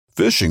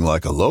Fishing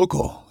like a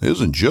local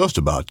isn't just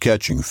about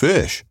catching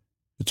fish.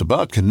 It's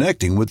about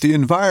connecting with the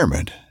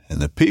environment and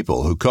the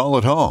people who call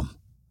it home.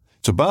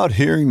 It's about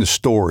hearing the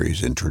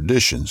stories and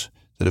traditions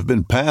that have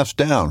been passed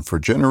down for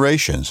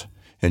generations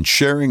and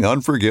sharing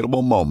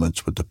unforgettable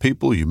moments with the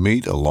people you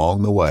meet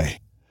along the way.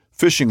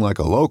 Fishing like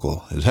a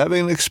local is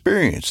having an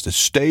experience that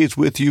stays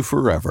with you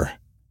forever.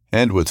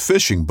 And with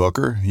Fishing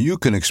Booker, you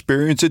can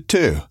experience it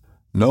too,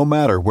 no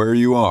matter where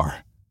you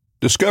are.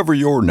 Discover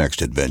your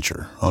next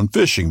adventure on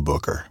Fishing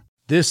Booker.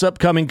 This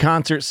upcoming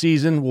concert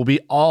season will be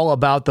all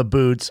about the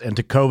boots, and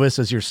Tecovas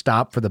is your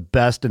stop for the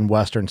best in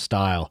Western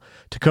style.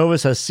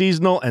 Tecovas has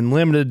seasonal and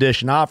limited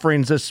edition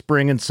offerings this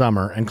spring and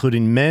summer,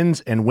 including men's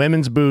and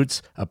women's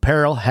boots,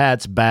 apparel,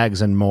 hats,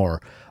 bags, and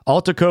more.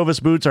 All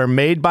Tecovas boots are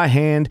made by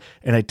hand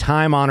in a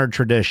time-honored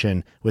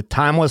tradition with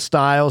timeless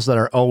styles that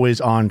are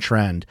always on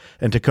trend.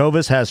 And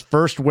Tecovas has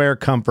first wear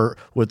comfort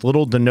with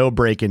little to no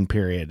break-in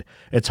period.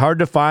 It's hard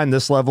to find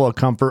this level of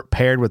comfort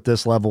paired with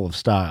this level of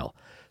style.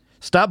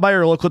 Stop by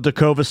your local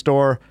Tecovas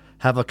store,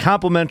 have a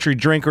complimentary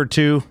drink or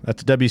two,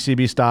 that's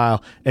WCB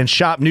style, and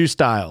shop new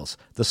styles.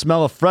 The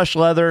smell of fresh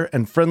leather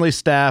and friendly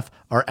staff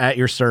are at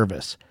your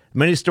service.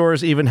 Many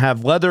stores even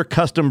have leather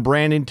custom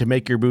branding to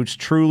make your boots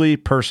truly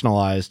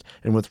personalized.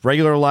 And with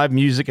regular live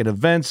music and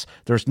events,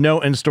 there's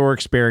no in-store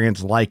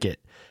experience like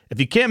it.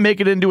 If you can't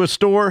make it into a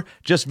store,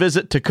 just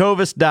visit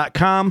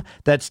tecovas.com.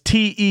 That's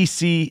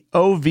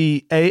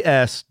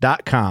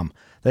TECOVAS.com.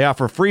 They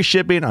offer free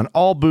shipping on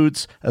all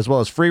boots, as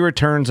well as free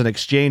returns and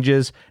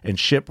exchanges, and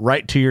ship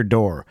right to your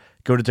door.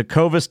 Go to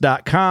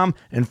tecovas.com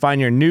and find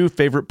your new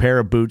favorite pair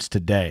of boots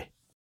today.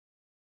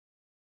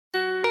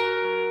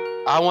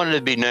 I wanted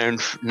to be known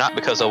not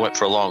because I went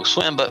for a long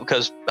swim, but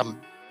because I'm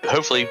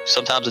hopefully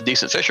sometimes a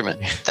decent fisherman.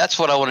 That's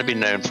what I want to be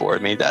known for. I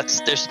mean,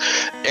 that's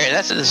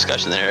a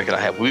discussion that Eric and I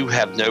have. We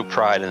have no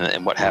pride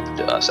in what happened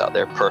to us out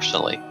there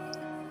personally.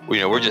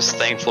 We're just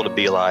thankful to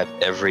be alive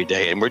every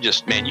day, and we're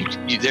just, man,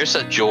 there's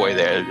a joy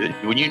there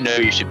when you know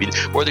you should be,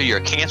 whether you're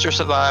a cancer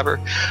survivor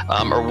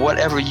or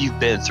whatever you've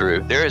been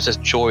through. There is a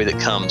joy that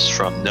comes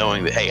from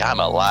knowing that, hey, I'm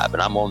alive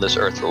and I'm on this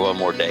earth for one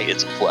more day.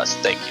 It's a plus.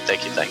 Thank you,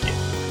 thank you, thank you.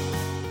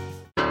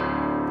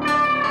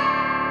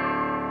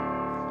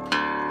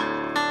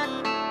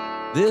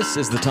 This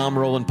is the Tom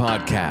Rowland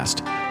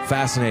Podcast.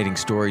 Fascinating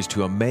stories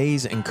to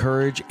amaze,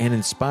 encourage, and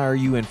inspire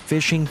you in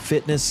fishing,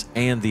 fitness,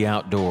 and the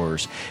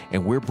outdoors.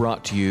 And we're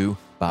brought to you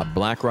by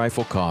Black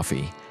Rifle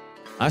Coffee.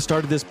 I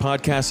started this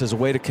podcast as a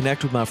way to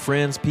connect with my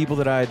friends, people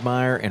that I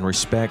admire and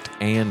respect,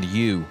 and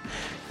you.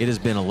 It has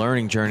been a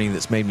learning journey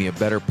that's made me a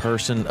better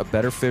person, a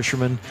better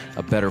fisherman,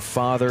 a better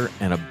father,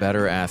 and a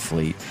better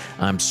athlete.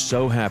 I'm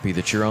so happy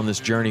that you're on this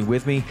journey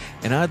with me,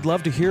 and I'd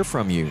love to hear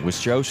from you with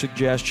show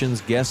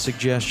suggestions, guest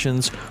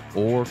suggestions,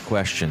 or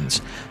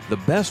questions. The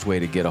best way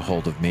to get a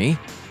hold of me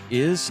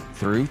is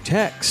through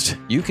text.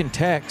 You can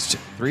text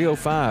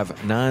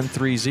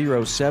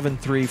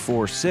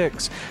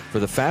 305-930-7346 for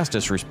the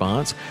fastest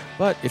response,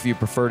 but if you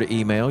prefer to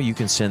email, you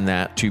can send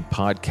that to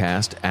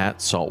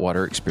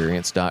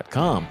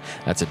podcast@saltwaterexperience.com.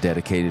 That's a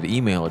dedicated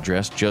email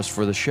address just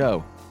for the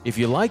show. If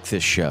you like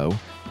this show,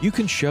 you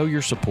can show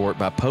your support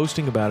by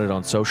posting about it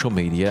on social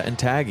media and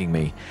tagging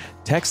me.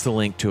 Text the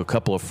link to a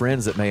couple of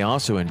friends that may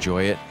also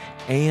enjoy it,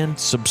 and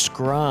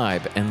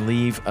subscribe and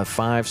leave a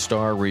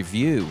 5-star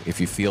review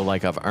if you feel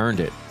like I've earned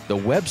it. The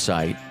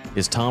website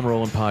is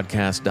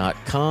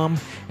TomRowlandPodcast.com,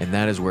 and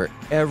that is where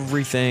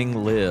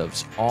everything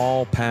lives.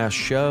 All past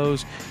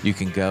shows, you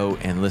can go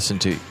and listen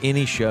to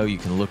any show. You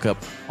can look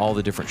up all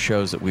the different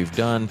shows that we've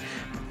done,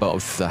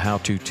 both the How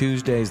To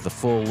Tuesdays, the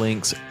full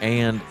links,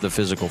 and the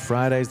Physical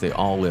Fridays. They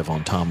all live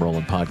on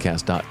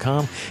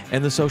TomRowlandPodcast.com.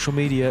 And the social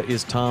media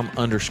is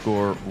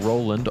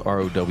Tom_Rowland,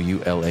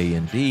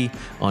 ROWLAND,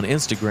 on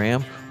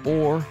Instagram,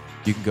 or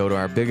you can go to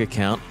our big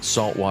account,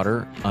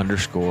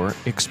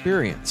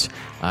 Saltwater_Experience.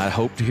 I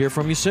hope to hear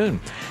from you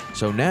soon.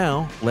 So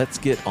now, let's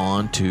get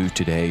on to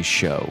today's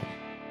show.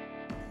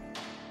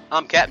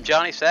 I'm Captain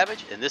Johnny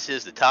Savage, and this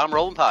is the Tom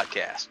Rowland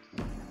Podcast.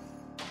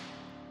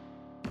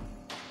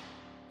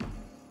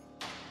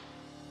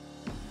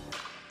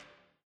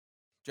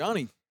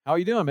 Johnny, how are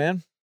you doing,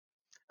 man?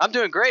 I'm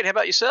doing great. How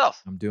about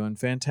yourself? I'm doing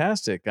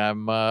fantastic.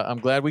 I'm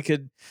glad we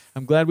could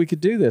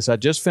do this. I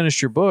just finished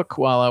your book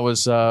while I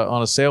was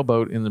on a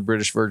sailboat in the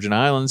British Virgin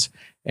Islands,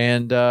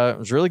 and it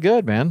was really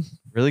good, man.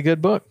 Really good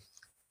book.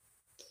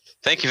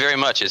 Thank you very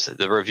much. It's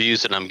the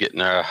reviews that I'm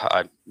getting.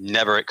 I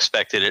never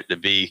expected it to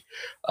be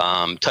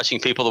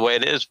touching people the way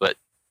it is, but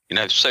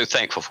I'm so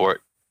thankful for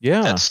it.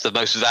 Yeah, that's the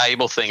most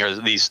valuable thing. Are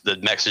the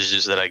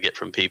messages that I get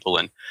from people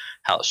and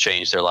how it's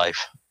changed their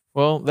life.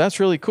 Well, that's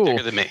really cool.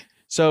 Bigger than me.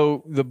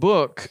 So the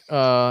book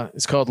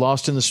is called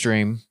Lost in the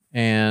Stream,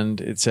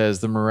 and it says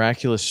the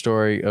miraculous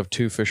story of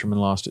two fishermen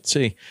lost at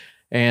sea.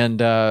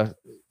 And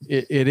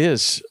it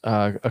is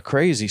a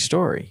crazy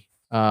story.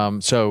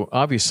 So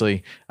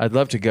obviously I'd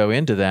love to go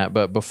into that,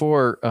 but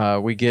before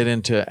we get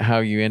into how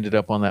you ended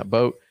up on that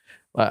boat,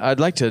 I'd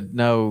like to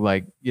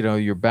know,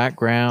 your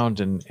background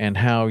and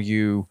how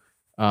you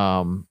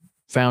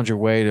found your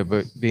way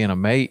to being a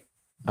mate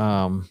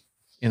in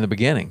the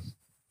beginning.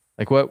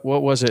 Like what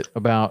was it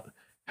about?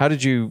 How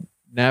did you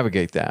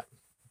navigate that?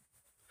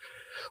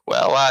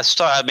 Well,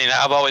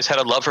 I've always had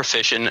a love for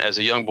fishing. As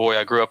a young boy,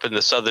 I grew up in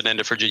the southern end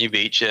of Virginia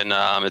Beach, and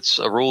it's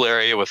a rural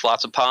area with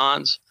lots of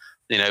ponds,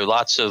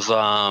 lots of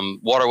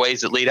waterways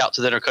that lead out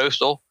to the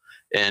intercoastal,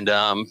 and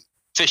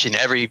fishing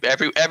every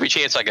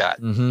chance I got.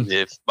 Mm-hmm.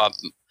 If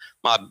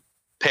my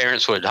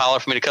parents would holler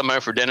for me to come home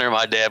for dinner,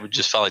 my dad would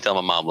just finally tell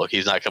my mom, look,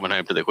 he's not coming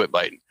home till they quit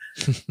biting.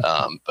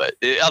 But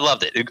I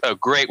loved it. A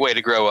great way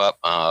to grow up.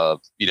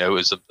 It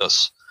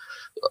was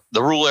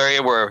the rural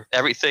area where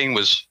everything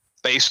was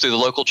based through the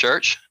local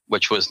church,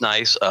 which was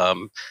nice.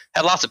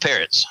 Had lots of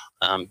parents.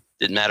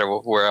 Didn't matter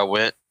where I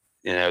went.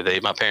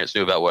 My parents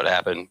knew about what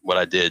happened, what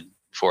I did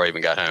before I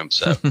even got home.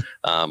 So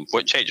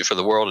wouldn't change it for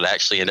the world, and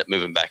actually ended up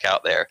moving back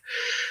out there.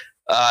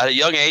 At a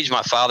young age,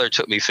 my father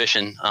took me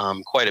fishing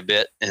quite a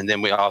bit. And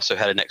then we also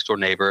had a next door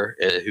neighbor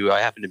who I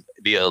happened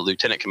to be a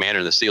lieutenant commander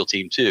in the SEAL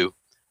team too.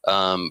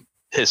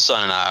 His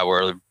son and I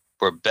were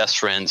best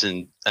friends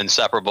and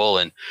inseparable,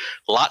 and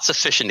lots of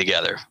fishing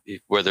together,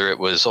 whether it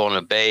was on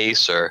a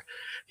base or,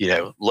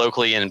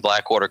 locally in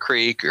Blackwater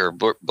Creek or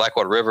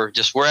Blackwater River,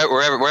 just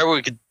wherever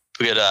we could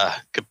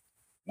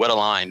wet a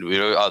line.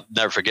 I'll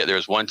never forget. There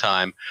was one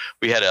time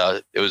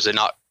it was in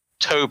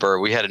October,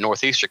 we had a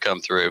northeaster come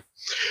through,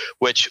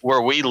 which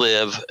where we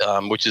live,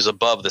 which is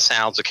above the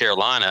Sounds of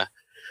Carolina,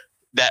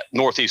 that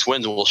northeast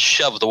wind will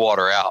shove the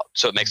water out.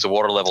 So it makes the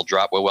water level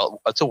drop.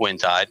 Well, it's a wind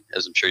tide,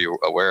 as I'm sure you're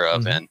aware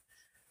of. Mm-hmm.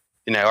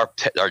 And, our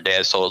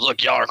dad told us,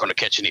 look, y'all aren't going to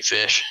catch any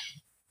fish.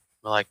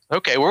 We're like,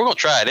 okay, we're going to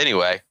try it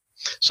anyway.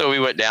 So we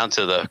went down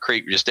to the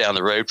creek just down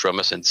the road from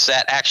us and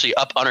sat actually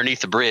up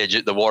underneath the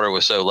bridge. The water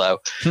was so low.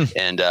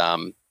 And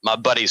my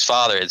buddy's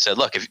father had said,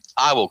 look, if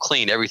I will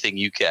clean everything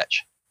you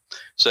catch.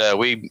 So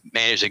we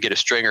managed to get a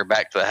stringer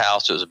back to the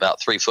house. It was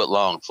about 3 foot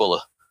long, full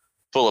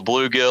of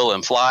bluegill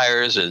and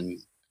flyers and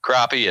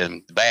crappie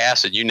and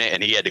bass and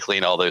and he had to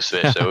clean all those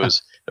fish. So it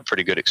was a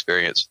pretty good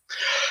experience.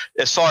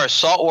 As far as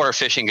saltwater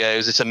fishing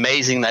goes, it's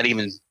amazing that I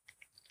even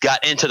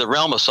got into the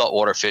realm of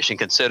saltwater fishing,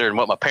 considering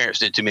what my parents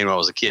did to me when I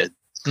was a kid.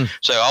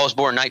 So I was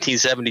born in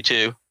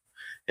 1972.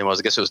 And I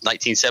guess it was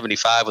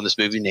 1975 when this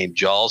movie named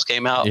Jaws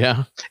came out.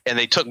 Yeah. And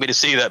they took me to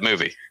see that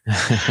movie.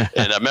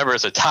 And I remember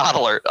as a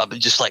toddler, I was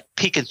just like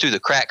peeking through the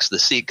cracks of the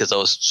seat because I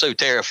was so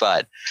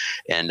terrified.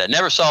 And I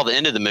never saw the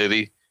end of the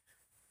movie.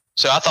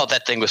 So I thought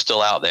that thing was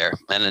still out there.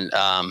 And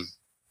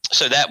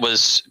so that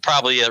was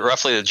probably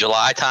roughly the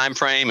July time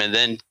frame. And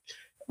then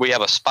we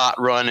have a spot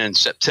run in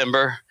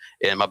September.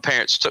 And my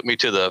parents took me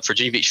to the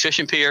Virginia Beach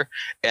Fishing Pier.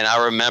 And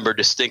I remember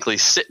distinctly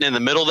sitting in the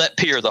middle of that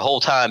pier the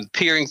whole time,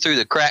 peering through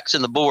the cracks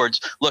in the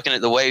boards, looking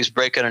at the waves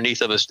break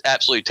underneath of us,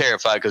 absolutely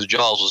terrified because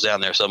Jaws was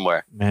down there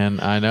somewhere. Man,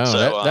 I know.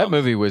 So, that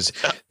movie was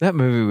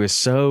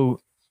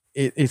so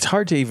it's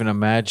hard to even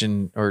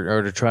imagine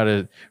or to try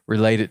to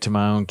relate it to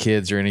my own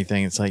kids or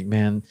anything. It's like,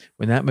 man,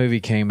 when that movie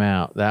came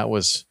out, that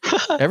was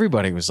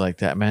everybody was like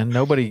that, man.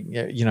 Nobody,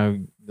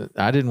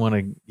 I didn't want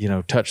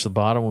to, touch the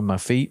bottom with my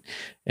feet,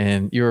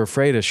 and you're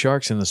afraid of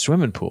sharks in the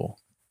swimming pool.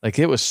 Like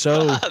it was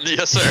so,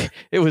 yes, sir.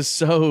 It was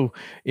so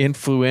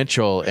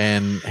influential,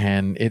 and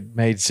it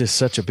made just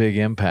such a big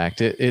impact.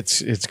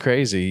 It's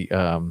crazy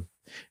how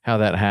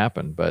that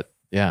happened, but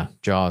yeah,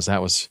 Jaws.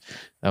 That was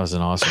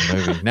an awesome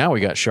movie. Now we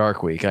got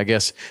Shark Week. I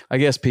guess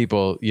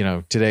people,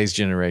 today's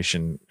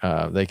generation,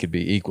 they could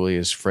be equally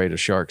as afraid of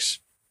sharks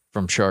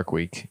from Shark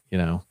Week,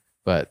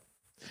 but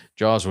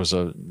Jaws was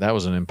an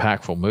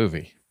impactful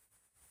movie.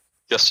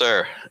 Yes,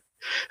 sir.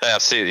 I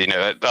see,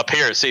 up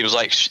here it seems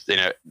like,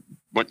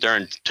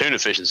 during tuna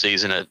fishing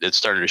season, it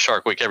started a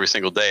Shark Week every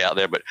single day out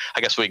there, but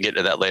I guess we can get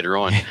to that later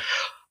on.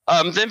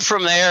 Then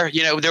from there,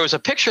 there was a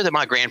picture that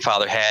my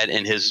grandfather had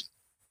in his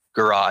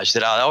garage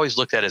that I always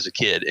looked at as a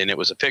kid. And it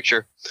was a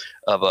picture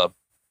of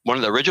one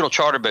of the original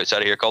charter boats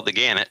out of here called the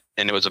Gannet.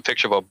 And it was a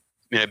picture of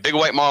a big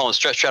white marlin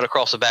stretched out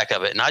across the back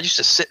of it. And I used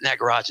to sit in that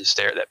garage and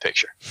stare at that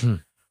picture.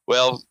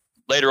 Well,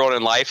 later on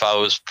in life, I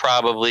was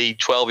probably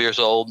 12 years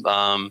old.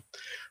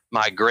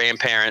 My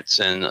grandparents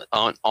and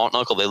aunt and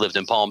uncle, they lived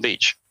in Palm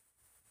Beach.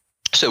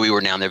 So we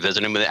were down there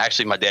visiting. But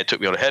actually, my dad took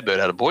me on a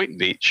headboat out of Boynton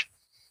Beach.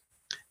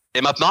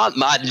 And my mom,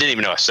 I didn't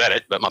even know I said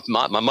it, but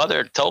my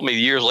mother told me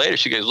years later,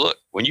 she goes, look,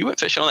 when you went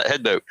fishing on that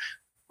headboat,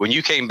 when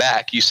you came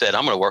back, you said,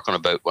 I'm going to work on a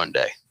boat one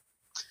day.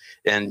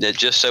 And it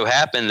just so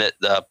happened that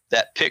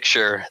that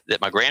picture that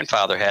my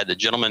grandfather had, the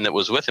gentleman that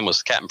was with him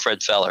was Captain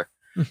Fred Feller.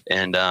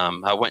 And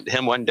I went to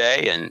him one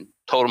day and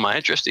told him my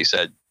interest. He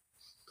said,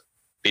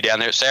 be down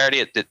there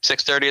Saturday at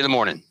 6:30 in the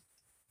morning.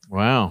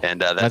 Wow.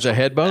 And that's a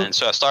headboat? And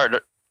so I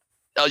started.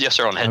 Oh, yes,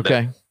 sir, on a headboat.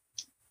 Okay.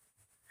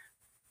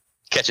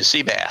 Catching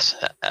sea bass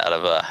out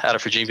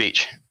of Virginia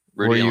Beach.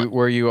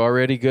 Were you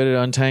already good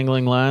at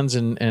untangling lines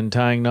and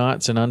tying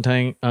knots and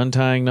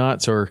untying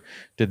knots, or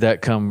did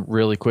that come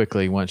really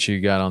quickly once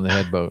you got on the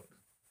headboat?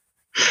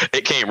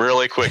 It came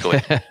really quickly,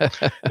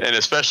 and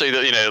especially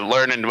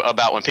learning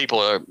about when people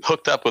are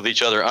hooked up with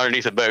each other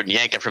underneath a boat and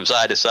yanking from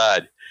side to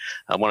side.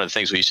 One of the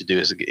things we used to do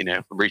is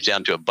reach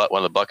down to one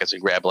of the buckets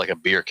and grab like a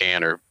beer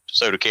can or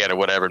soda can or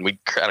whatever, and we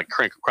kind of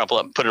crumple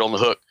up and put it on the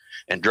hook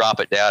and drop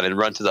it down and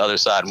run to the other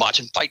side and watch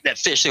them fight that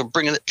fish. They were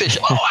bringing that fish.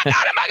 Oh, I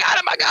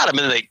got him.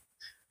 And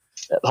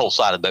the whole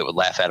side of the boat would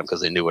laugh at him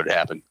because they knew what had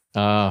happened.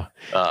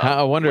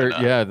 I wonder.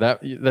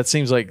 That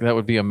seems like that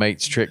would be a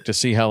mate's trick to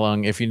see how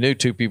long. If you knew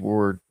two people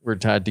were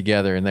tied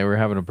together and they were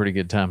having a pretty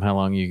good time, how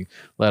long you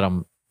let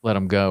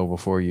them go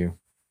before you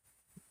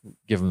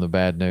give them the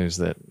bad news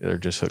that they're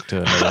just hooked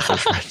to another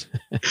fisherman.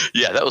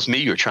 Yeah, that was me.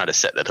 You were trying to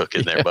set that hook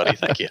in there, buddy.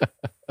 Thank you.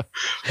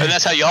 And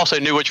that's how you also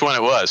knew which one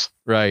it was.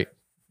 Right.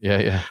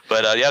 Yeah.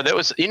 But that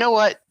was. You know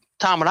what,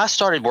 Tom? When I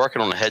started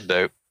working on a head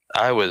boat,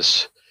 I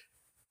was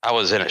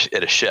in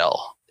a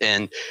shell,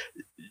 and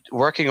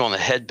working on the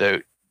head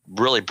boat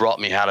really brought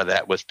me out of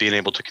that with being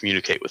able to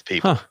communicate with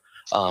people.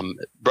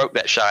 Broke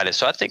that shyness.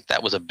 So I think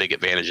that was a big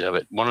advantage of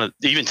it.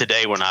 Even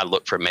today when I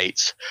look for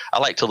mates, I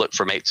like to look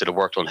for mates that have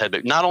worked on head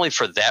boat, not only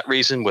for that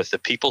reason with the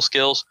people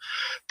skills,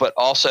 but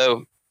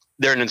also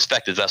they're an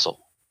inspected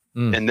vessel.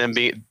 And then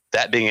being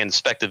an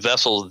inspected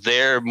vessel,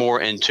 they're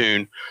more in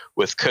tune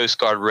with Coast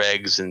Guard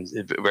regs and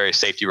various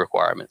safety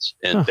requirements.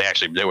 And they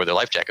actually know where their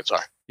life jackets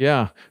are.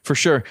 Yeah, for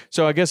sure.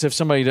 So I guess if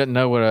somebody doesn't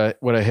know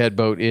what a head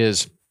boat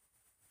is,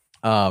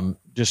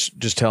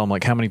 just tell them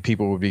like how many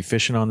people would be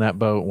fishing on that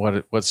boat.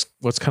 What's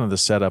kind of the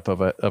setup of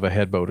a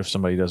head boat if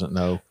somebody doesn't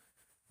know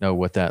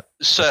what that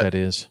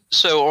is.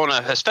 So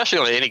especially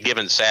on any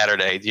given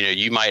Saturday,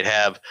 you might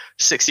have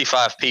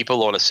 65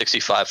 people on a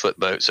 65-foot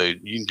boat. So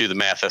you can do the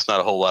math. That's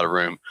not a whole lot of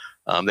room.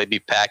 They'd be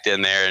packed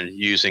in there and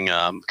using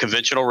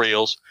conventional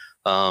reels.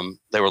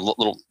 They were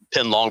little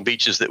pin long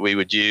beaches that we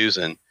would use,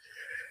 and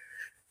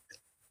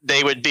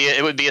it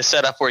would be a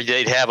setup where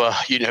they'd have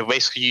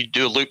basically you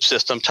do a loop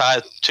system, tie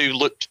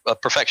a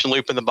perfection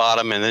loop in the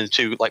bottom, and then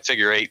two like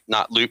figure 8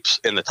 knot loops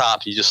in the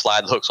top. You just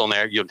slide the hooks on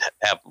there. You'd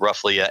have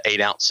roughly a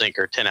 8-ounce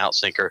sinker, 10-ounce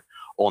sinker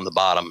on the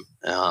bottom.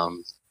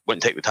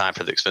 Wouldn't take the time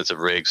for the expensive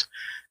rigs,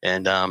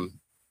 and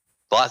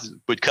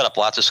would cut up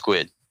lots of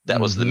squid. That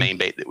was the main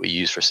bait that we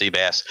used for sea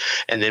bass.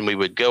 And then we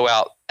would go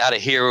out of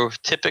here,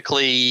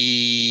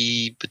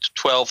 typically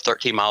 12,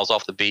 13 miles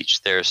off the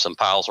beach. There's some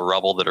piles of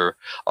rubble that are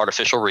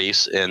artificial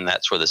reefs, and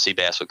that's where the sea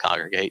bass would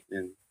congregate.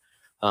 And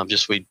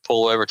we'd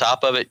pull over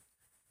top of it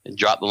and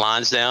drop the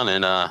lines down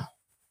and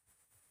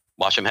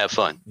watch them have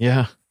fun.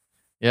 Yeah.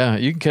 Yeah.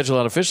 You can catch a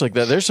lot of fish like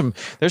that. There's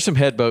some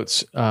head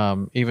boats,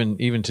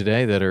 even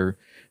today that are,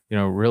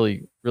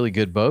 really, really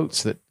good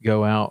boats that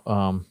go out,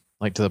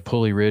 like to the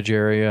Pulley Ridge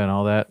area and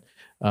all that.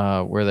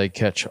 Where they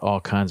catch all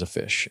kinds of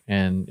fish,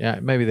 and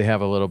maybe they have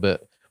a little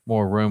bit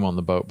more room on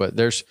the boat, but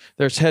there's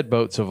head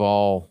boats of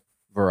all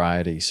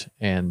varieties.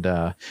 And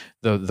the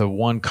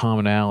one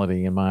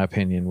commonality, in my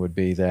opinion, would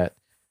be that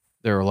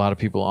there are a lot of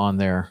people on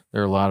there.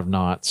 There are a lot of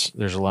knots.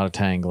 There's a lot of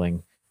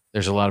tangling.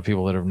 There's a lot of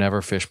people that have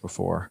never fished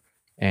before,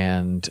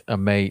 and a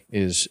mate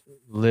is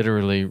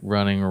literally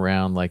running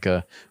around like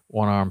a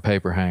one-armed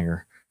paper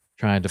hanger,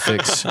 trying to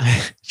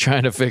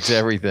fix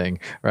everything,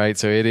 right?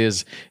 So it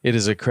is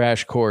a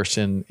crash course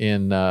in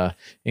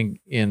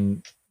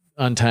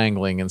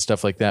untangling and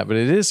stuff like that. But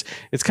it's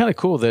kind of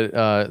cool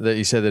that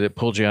you said that it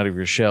pulled you out of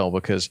your shell,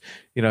 because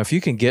if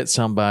you can get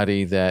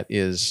somebody that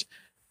is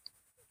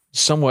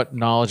somewhat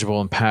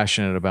knowledgeable and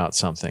passionate about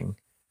something,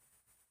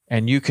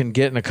 and you can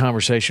get in a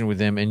conversation with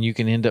them and you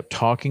can end up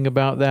talking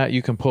about that,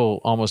 you can pull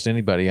almost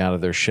anybody out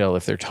of their shell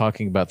if they're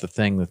talking about the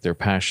thing that they're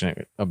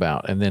passionate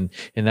about. And then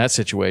in that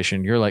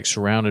situation, you're like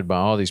surrounded by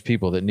all these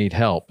people that need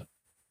help,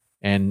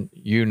 and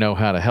you know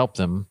how to help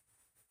them.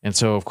 And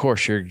so of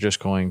course you're just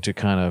going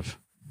to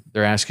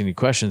they're asking you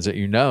questions that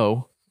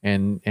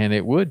and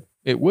it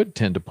would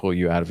tend to pull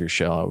you out of your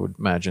shell. I would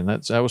imagine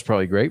that was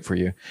probably great for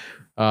you.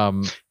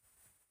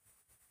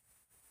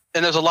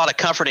 And there's a lot of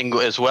comforting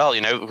as well,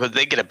 when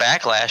they get a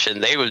backlash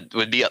and they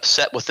would be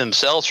upset with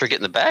themselves for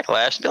getting the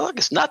backlash and be like,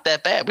 it's not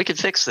that bad. We can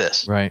fix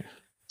this. Right.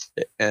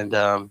 And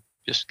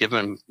just give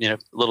them, a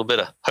little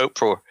bit of hope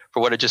for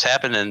what had just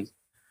happened. And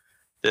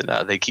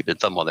then they keep their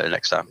thumb on there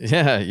next time.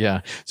 Yeah.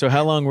 Yeah. So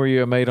how long were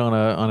you a mate on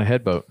a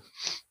head boat?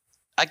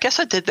 I guess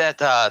I did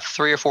that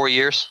 3 or 4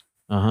 years.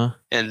 And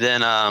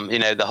then,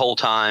 the whole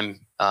time,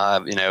 I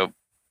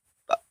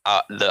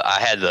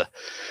had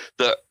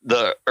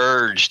the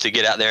urge to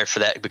get out there for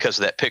that because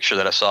of that picture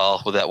that I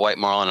saw with that white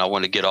marlin. I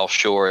wanted to get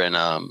offshore, and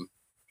I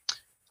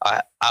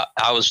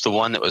was the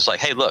one that was like,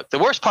 "Hey, look, the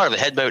worst part of a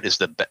head boat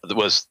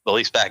was at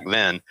least back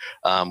then,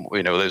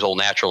 those old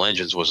natural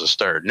engines was the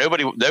stern. No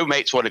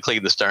mates wanted to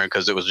clean the stern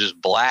because it was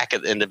just black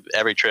at the end of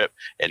every trip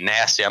and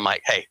nasty. I'm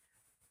like, hey,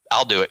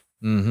 I'll do it."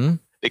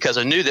 Because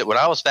I knew that when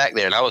I was back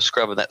there and I was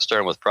scrubbing that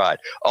stern with pride,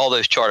 all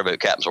those charter boat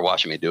captains were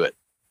watching me do it.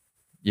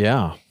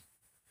 Yeah.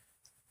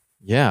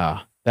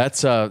 Yeah. That's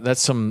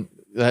some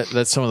of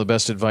the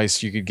best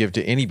advice you could give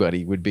to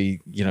anybody would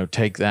be,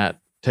 take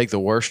the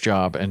worst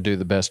job and do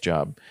the best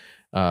job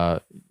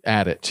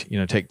at it.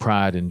 Take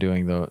pride in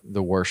doing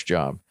the worst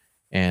job.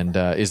 And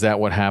is that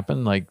what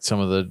happened? Like some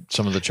of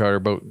the charter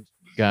boat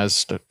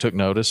guys took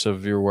notice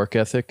of your work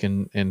ethic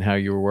and how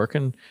you were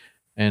working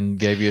and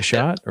gave you a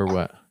shot, or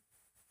what?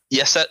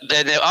 Yes, and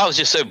I was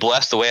just so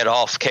blessed the way it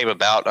all came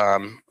about.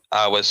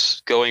 I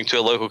was going to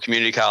a local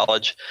community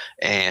college,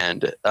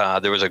 and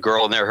there was a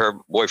girl in there. Her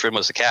boyfriend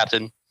was the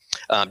captain.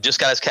 Just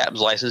got his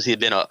captain's license. He had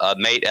been a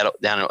mate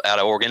down out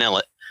of Oregon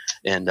Inlet,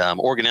 and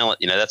Oregon Inlet,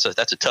 that's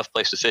a tough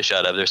place to fish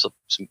out of. There's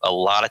a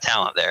lot of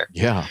talent there.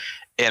 Yeah.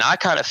 And I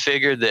kind of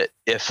figured that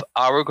if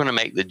I were going to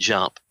make the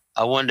jump,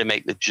 I wanted to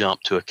make the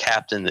jump to a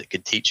captain that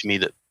could teach me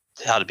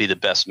how to be the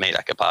best mate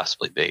I could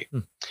possibly be.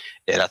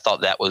 And I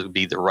thought that would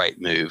be the right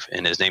move.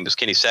 And his name was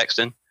Kenny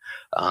Sexton.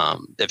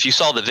 If you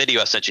saw the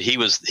video I sent you,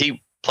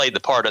 he played the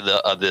part of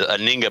the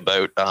Aninga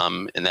boat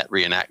in that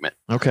reenactment.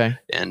 Okay.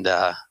 And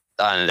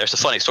there's a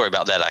funny story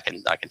about that. I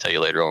can tell you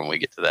later on when we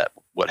get to that,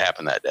 what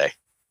happened that day.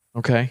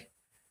 Okay.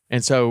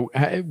 And so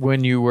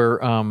when you were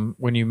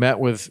when you met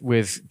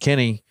with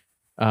Kenny,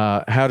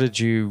 how did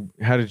you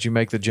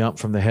make the jump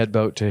from the head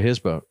boat to his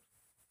boat?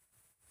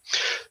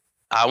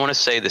 I want to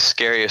say the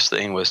scariest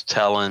thing was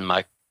telling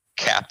my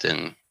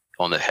captain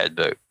on the head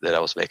boat that I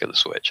was making the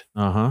switch.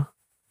 Uh-huh.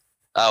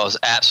 I was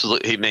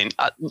absolutely,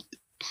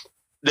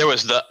 there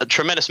was a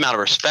tremendous amount of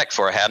respect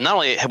for him. Not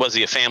only was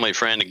he a family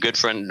friend, a good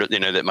friend,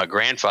 that my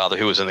grandfather,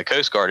 who was in the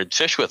Coast Guard, had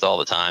fished with all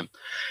the time.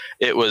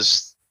 He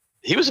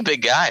was a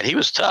big guy and he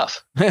was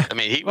tough. I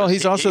mean,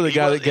 he's also the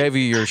guy that gave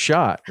you your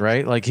shot,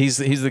 right? Like he's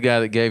the guy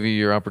that gave you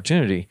your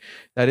opportunity.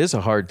 That is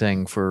a hard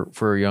thing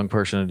for a young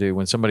person to do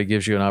when somebody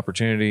gives you an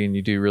opportunity and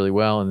you do really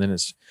well. And then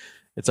it's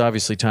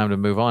obviously time to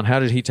move on. How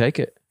did he take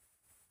it?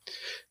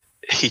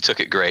 He took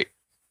it great.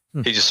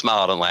 He just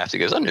smiled and laughed. He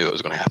goes, I knew it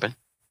was going to happen.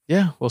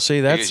 Yeah. Well,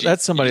 see,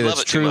 that's somebody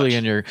that's truly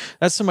in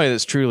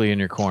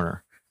your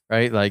corner,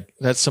 right? Like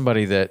that's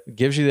somebody that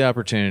gives you the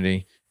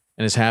opportunity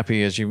and is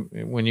happy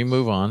when you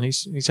move on.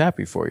 He's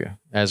happy for you,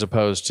 as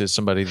opposed to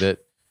somebody that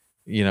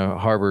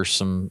harbors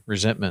some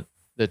resentment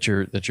that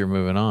you're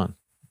moving on.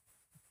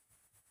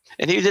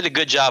 And he did a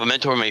good job of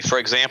mentoring me. For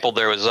example,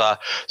 there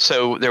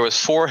was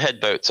 4 head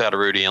boats out of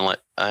Rudy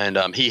Inlet,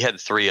 and he had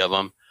 3 of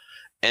them.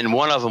 And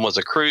one of them was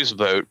a cruise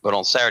boat, but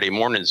on Saturday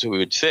mornings we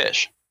would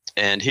fish.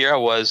 And here I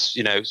was,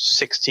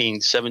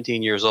 16,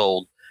 17 years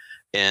old.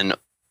 And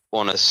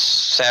on a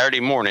Saturday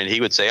morning, he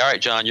would say, all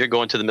right, John, you're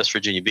going to the Miss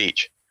Virginia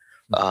Beach.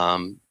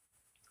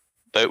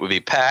 Boat would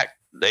be packed.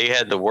 They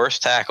had the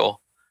worst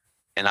tackle.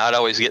 And I'd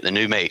always get the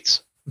new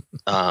mates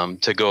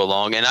to go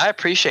along. And I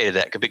appreciated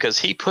that because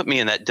he put me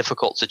in that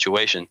difficult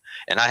situation.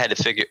 And I had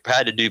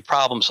to do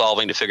problem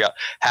solving to figure out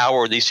how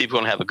are these people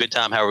going to have a good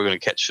time? How are we going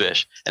to catch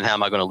fish? And how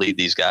am I going to lead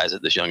these guys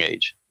at this young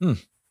age?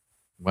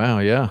 Wow.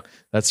 Yeah.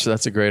 That's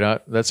a great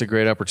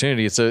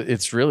opportunity.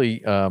 It's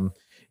really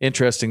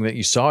interesting that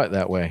you saw it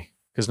that way,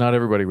 because not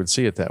everybody would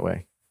see it that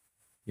way.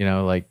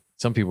 Like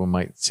some people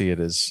might see it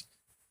as,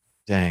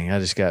 dang, I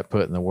just got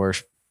put in the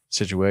worst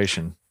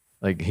situation.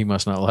 Like he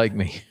must not like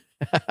me.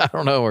 I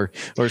don't know,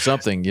 or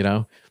something,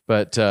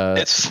 but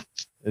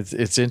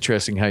it's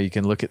interesting how you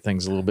can look at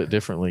things a little bit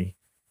differently.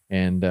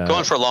 And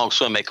going for a long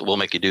swim will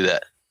make you do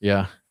that.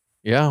 Yeah.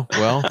 Yeah.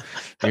 Well,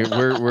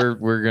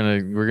 we're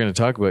gonna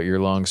talk about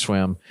your long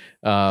swim.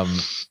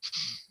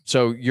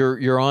 So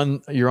you're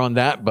on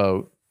that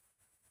boat,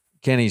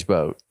 Kenny's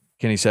boat,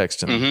 Kenny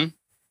Sexton. Mm-hmm.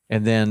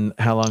 And then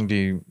how long do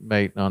you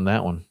mate on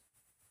that one?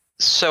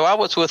 So I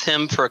was with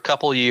him for a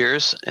couple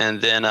years, and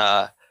then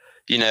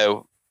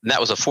that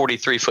was a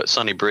 43-foot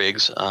Sonny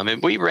Briggs.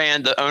 And we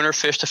the owner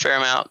fished a fair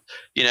amount,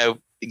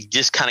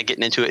 just kind of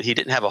getting into it. He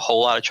didn't have a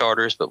whole lot of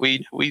charters, but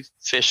we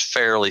fished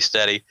fairly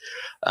steady.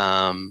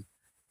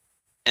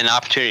 An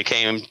opportunity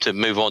came to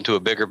move on to a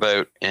bigger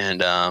boat.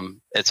 And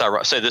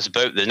so this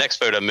boat, the next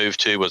boat I moved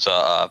to was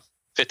a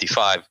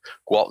 55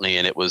 Gwaltney,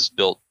 and it was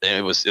built, and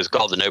it was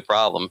called the No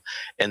Problem.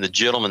 And the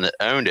gentleman that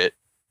owned it,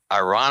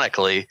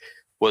 ironically,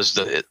 was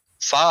the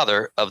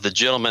father of the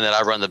gentleman that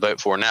I run the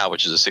boat for now,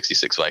 which is a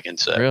 66 Viking.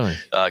 So really?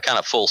 Kind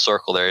of full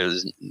circle there.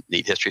 There's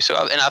neat history. So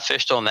I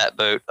fished on that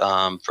boat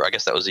for, I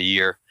guess that was a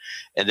year.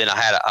 And then I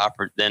had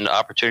then the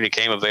opportunity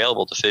came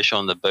available to fish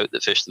on the boat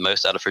that fished the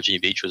most out of Virginia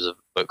Beach, was a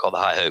boat called the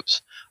High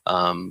Hopes.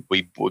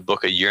 We would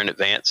book a year in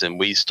advance, and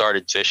we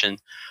started fishing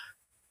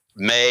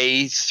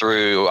May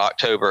through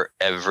October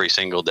every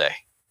single day.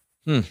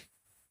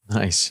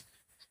 Nice.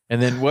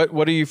 And then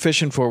what are you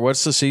fishing for?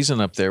 What's the season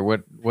up there?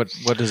 What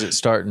does it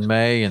start in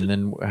May, and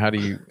then how do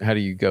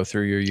you go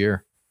through your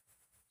year?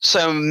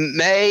 So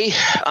May,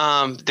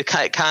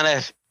 the kind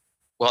of,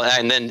 well,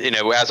 and then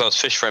as I was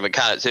fishing from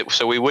it,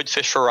 so we would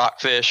fish for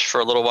rockfish for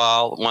a little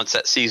while once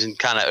that season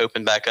kind of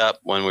opened back up,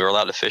 when we were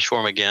allowed to fish for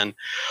them again,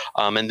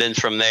 and then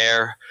from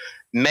there,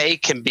 May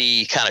can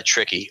be kind of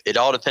tricky. It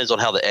all depends on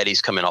how the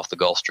eddies come in off the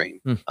Gulf Stream,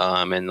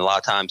 and a lot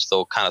of times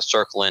they'll kind of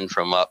circle in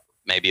from up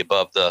maybe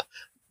above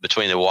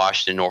between the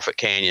Washington and Norfolk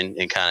Canyon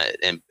and kind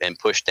of and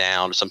push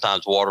down.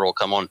 Sometimes water will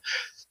come on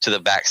to the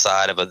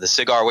backside of the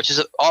Cigar, which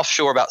is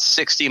offshore about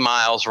 60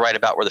 miles, right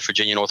about where the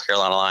Virginia North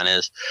Carolina line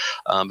is,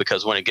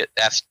 because when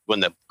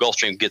the Gulf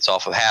Stream gets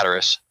off of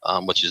Hatteras,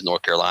 which is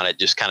North Carolina, it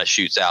just kind of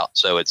shoots out.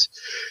 So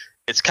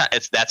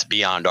that's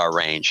beyond our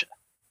range.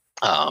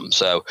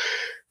 So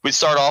we'd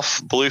start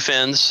off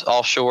bluefins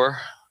offshore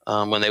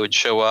when they would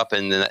show up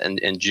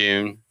in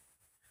June.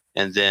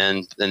 and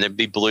then there'd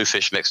be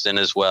bluefish mixed in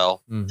as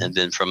well. Mhm. And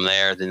then from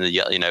there,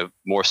 then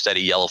more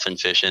steady yellowfin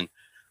fishing,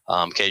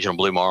 occasional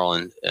blue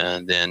marlin,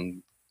 and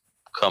then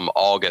come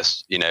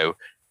August,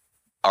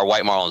 our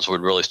white marlins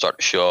would really start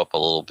to show up a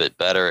little bit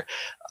better.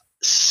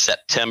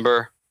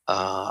 September,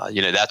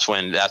 that's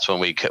when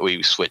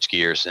we switch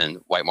gears and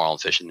white marlin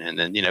fishing, and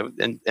then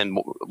and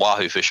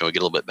wahoo fishing would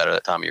get a little bit better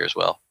that time of year as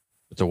well.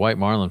 But the white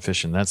marlin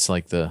fishing, that's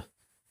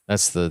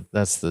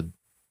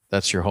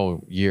your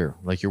whole year.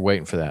 Like you're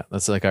waiting for that.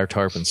 That's like our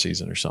tarpon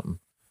season or something.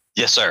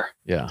 Yes, sir.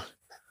 Yeah.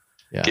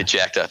 Get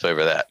jacked up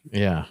over that.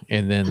 Yeah.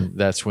 And then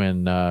that's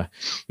when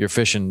you're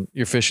fishing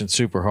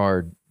super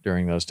hard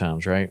during those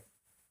times, right?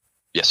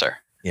 Yes, sir.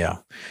 Yeah.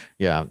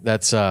 Yeah.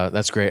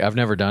 That's great. I've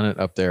never done it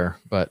up there,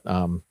 but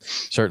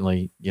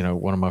certainly,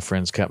 one of my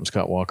friends, Captain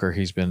Scott Walker,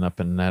 he's been up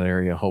in that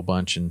area a whole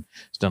bunch and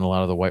has done a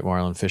lot of the white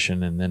marlin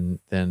fishing. And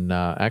then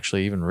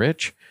actually even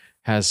Rich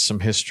has some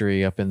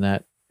history up in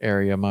that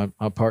area. My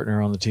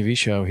partner on the TV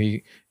show,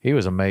 he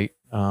was a mate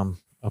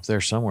up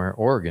there somewhere,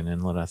 Oregon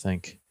Inlet, I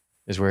think,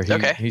 is where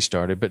he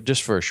started, but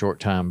just for a short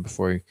time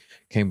before he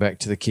came back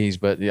to the Keys.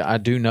 But yeah, I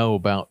do know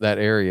about that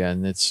area,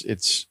 and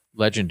it's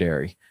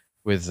legendary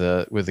with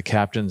the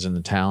captains and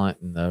the talent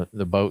and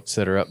the boats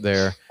that are up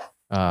there.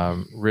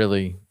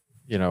 Really,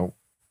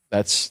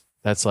 that's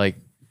like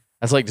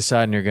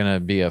deciding you're going to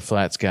be a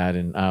flats guide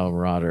in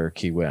Islamorada or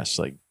Key West.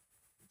 Like,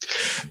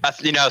 I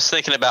was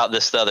thinking about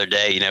this the other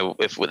day,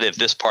 if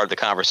this part of the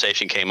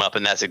conversation came up,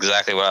 and that's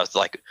exactly what I was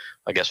like,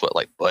 I guess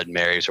like Bud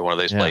Mary's or one of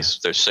those places.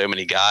 There's so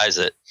many guys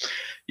that,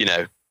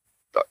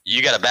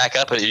 you got to back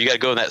up and you got to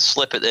go in that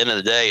slip at the end of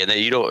the day, and then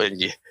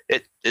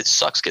it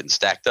sucks getting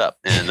stacked up.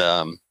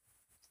 And,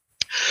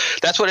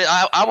 that's what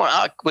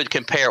I would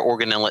compare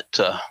Oregon Inlet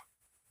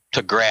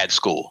to grad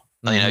school.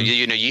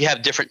 Mm-hmm. You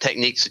have different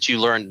techniques that you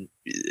learn,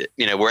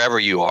 wherever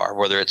you are,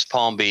 whether it's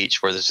Palm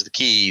Beach, whether it's the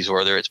Keys,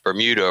 whether it's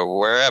Bermuda or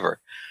wherever.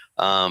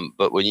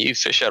 But when you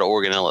fish out of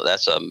Oregon Inlet,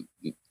 that's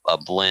a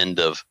blend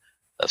of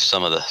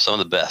some of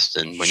the best.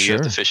 And when you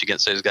have to fish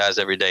against those guys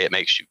every day, it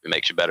makes you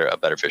a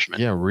better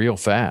fisherman. Yeah. Real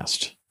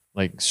fast,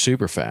 like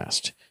super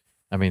fast.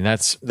 I mean,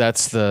 that's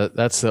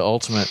the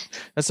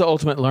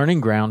ultimate learning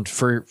ground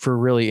for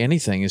really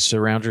anything, is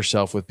surround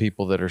yourself with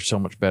people that are so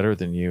much better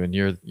than you. And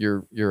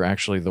you're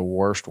actually the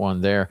worst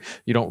one there.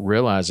 You don't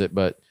realize it,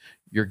 but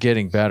you're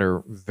getting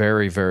better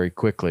very, very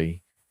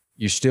quickly.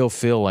 You still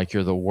feel like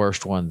you're the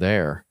worst one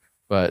there,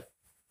 but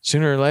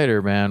sooner or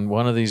later, man,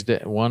 one of these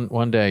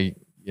one day,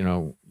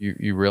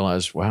 you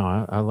realize,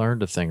 wow, I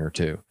learned a thing or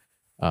two.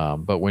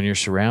 But when you're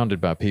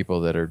surrounded by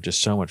people that are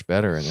just so much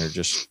better and they're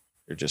just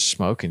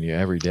smoking you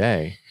every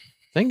day,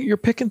 you're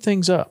picking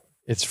things up.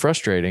 It's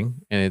frustrating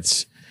and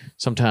it's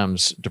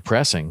sometimes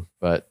depressing,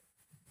 but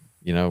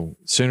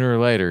sooner or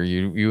later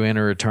you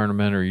enter a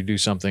tournament or you do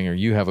something or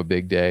you have a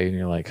big day and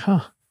you're like,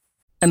 huh.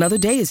 Another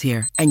day is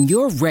here and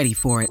you're ready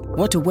for it.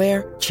 What to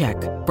wear? Check.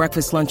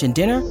 Breakfast, lunch, and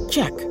dinner?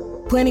 Check.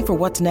 Planning for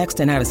what's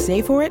next and how to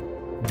save for it?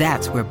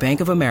 That's where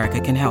Bank of America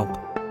can help.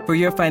 For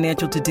your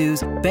financial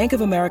to-dos, Bank of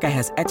America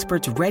has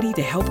experts ready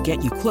to help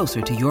get you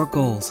closer to your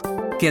goals.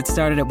 Get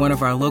started at one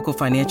of our local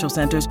financial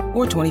centers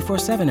or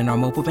 24/7 in our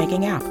mobile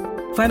banking app.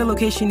 Find a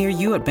location near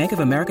you at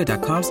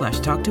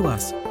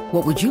bankofamerica.com/talktous.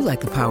 What would you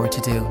like the power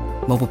to do?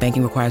 Mobile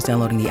banking requires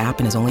downloading the app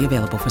and is only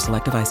available for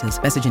select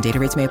devices. Message and data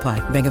rates may apply.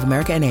 Bank of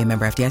America NA,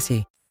 member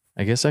FDIC.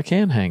 I guess I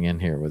can hang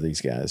in here with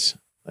these guys.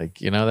 Like,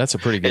 that's a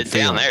pretty good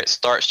feeling. Down there, it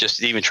starts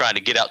just even trying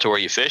to get out to where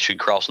you fish and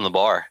crossing the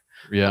bar.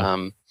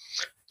 Yeah.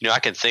 I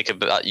can think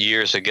about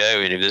years ago,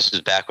 and this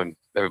is back when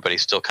everybody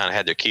still kind of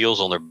had their keels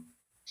on their,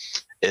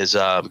 is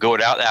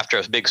going out after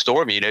a big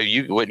storm.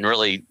 You wouldn't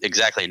really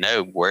exactly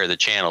know where the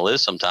channel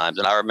is sometimes.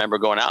 And I remember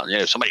going out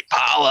and, somebody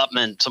pile up, and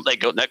then somebody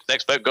go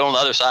next boat go on the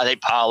other side. They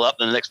pile up,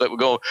 and the next boat would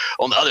go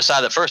on the other side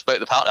of the first boat.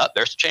 They pile up.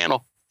 There's the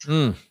channel.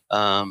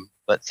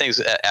 But things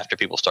after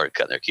people started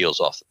cutting their keels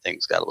off,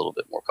 things got a little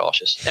bit more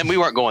cautious. And we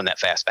weren't going that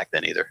fast back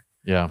then either.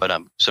 Yeah.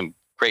 But some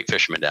great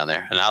fishermen down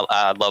there, and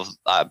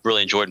I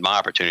really enjoyed my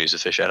opportunities to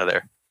fish out of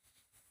there.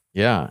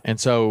 Yeah. And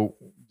so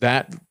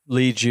that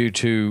leads you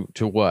to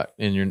what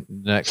in your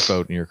next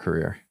boat in your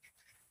career?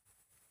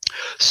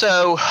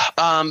 So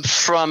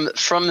from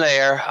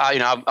there,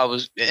 I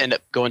was ended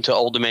up going to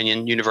Old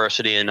Dominion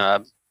University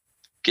and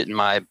getting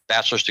my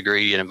bachelor's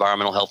degree in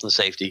environmental health and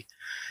safety.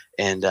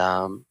 And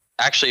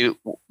actually,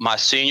 my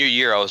senior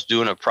year, I was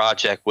doing a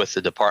project with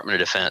the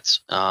Department of Defense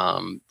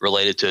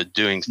related to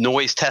doing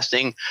noise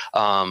testing.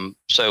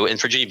 So in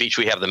Virginia Beach,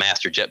 we have the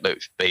master jet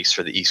boat base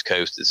for the East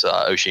Coast. It's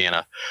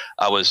Oceana.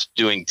 I was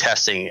doing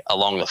testing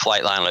along the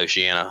flight line of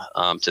Oceana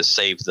to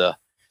save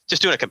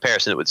just doing a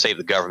comparison that would save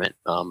the government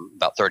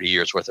about 30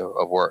 years worth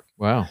of work.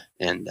 Wow.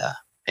 And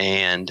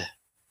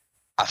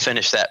I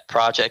finished that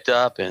project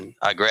up and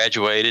I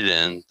graduated,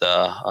 and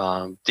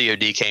the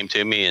DOD came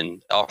to me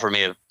and offered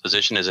me a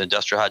position as an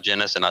industrial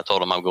hygienist, and I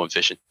told them I'm going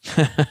fishing.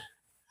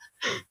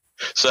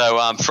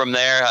 So from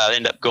there, I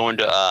ended up going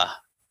to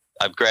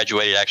I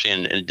graduated actually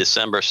in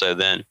December. So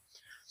then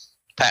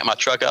packed my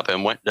truck up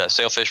and went to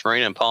Sailfish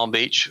Marina in Palm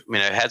Beach. I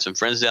had some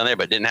friends down there,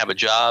 but didn't have a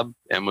job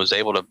and was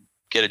able to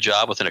get a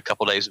job within a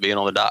couple of days of being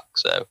on the dock.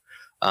 So,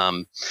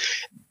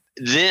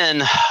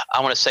 then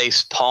I want to say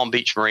Palm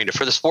Beach Marina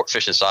for the sport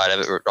fishing side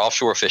of it, or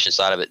offshore fishing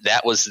side of it.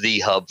 That was the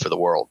hub for the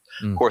world.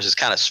 Of course, it's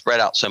kind of spread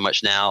out so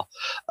much now.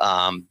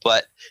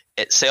 But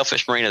at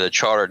Sailfish Marina, the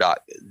charter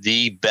dock,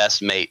 the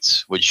best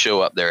mates would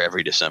show up there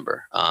every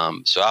December.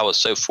 So I was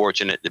so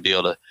fortunate to be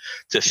able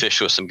to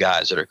fish with some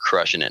guys that are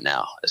crushing it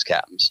now as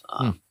captains.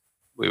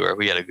 We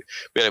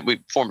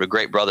formed a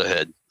great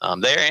brotherhood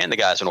there, and the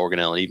guys in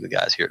Organelle, and even the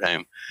guys here at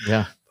home.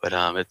 Yeah. But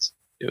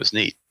it was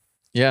neat.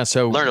 Yeah.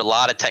 So learned a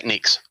lot of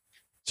techniques.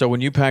 So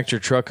when you packed your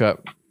truck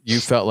up, you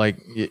felt like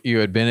you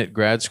had been at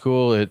grad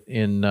school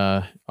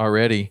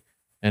already.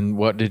 And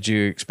what did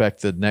you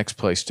expect the next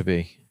place to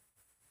be?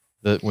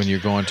 When you're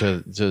going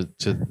to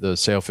the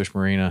Sailfish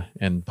Marina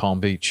in Palm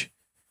Beach,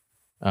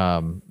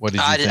 what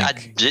did you think? I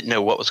didn't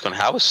know what was going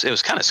to happen. It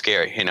was kind of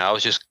scary. I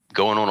was just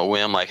going on a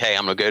whim, like, hey,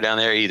 I'm going to go down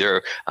there.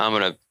 Either I'm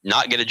going to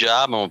not get a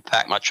job, I'm going to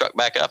pack my truck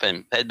back up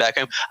and head back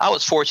home. I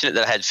was fortunate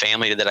that I had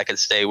family that I could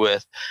stay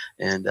with,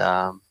 and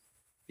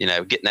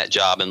getting that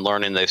job and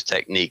learning those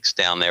techniques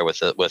down there with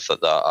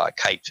the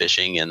kite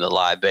fishing and the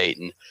live bait,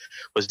 and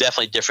was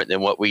definitely different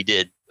than what we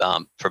did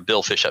for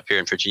billfish up here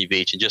in Virginia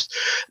Beach. And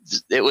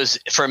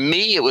for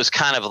me, it was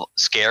kind of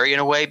scary in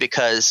a way,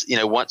 because,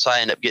 once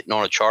I ended up getting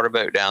on a charter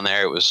boat down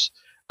there,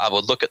 I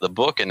would look at the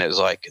book, and it was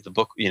like the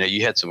book,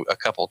 you had a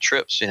couple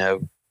trips,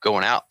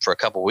 going out for a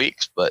couple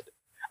weeks, but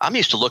I'm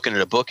used to looking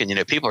at a book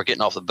and, people are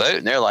getting off the boat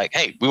and they're like,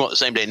 hey, we want the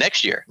same day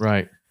next year.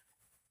 Right.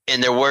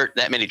 And there weren't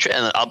that many trips.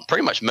 And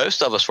pretty much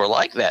most of us were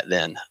like that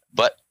then,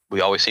 but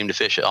we always seemed to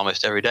fish it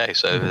almost every day.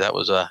 So that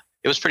was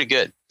it was pretty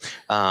good.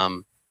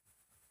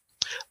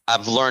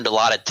 I've learned a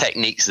lot of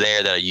techniques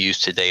there that I use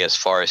today as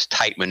far as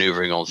tight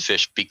maneuvering on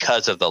fish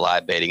because of the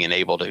live baiting, and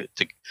able to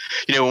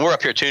when we're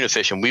up here tuna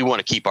fishing, we want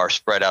to keep our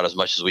spread out as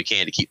much as we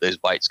can to keep those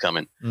bites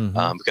coming.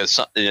 Because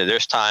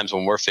there's times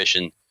when we're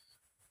fishing,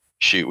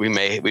 we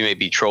may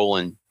be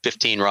trolling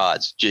 15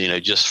 rods,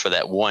 just for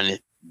that one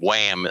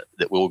wham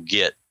that we'll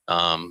get,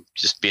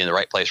 just be in the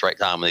right place, right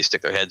time when they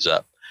stick their heads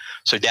up.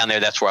 So down there,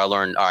 that's where I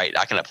learned, all right,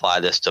 I can apply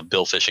this to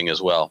bill fishing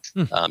as well.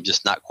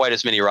 Just not quite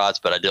as many rods,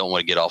 but I don't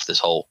want to get off this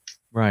hole.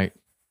 Right.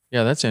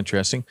 Yeah, that's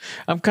interesting.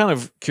 I'm kind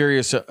of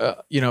curious.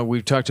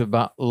 We've talked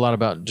a lot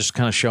about just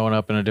kind of showing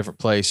up in a different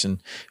place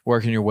and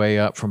working your way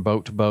up from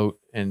boat to boat.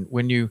 And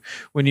when you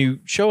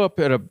show up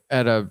at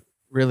a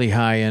really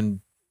high end,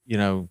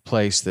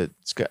 place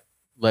that's got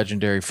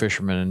legendary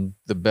fishermen and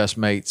the best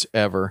mates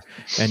ever,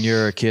 and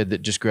you're a kid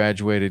that just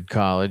graduated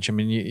college. I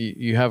mean,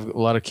 you have a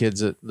lot of kids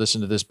that listen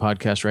to this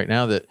podcast right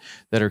now that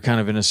are kind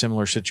of in a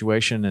similar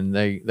situation, and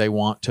they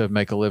want to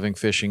make a living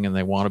fishing, and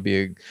they want to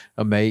be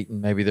a mate,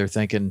 and maybe they're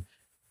thinking,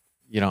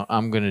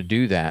 I'm going to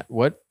do that.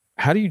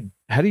 How do you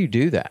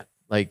do that?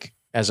 Like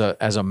as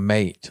a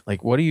mate,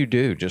 like what do you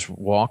do? Just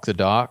walk the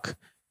dock,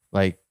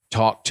 like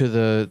talk to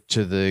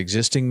the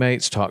existing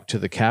mates, talk to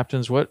the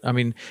captains.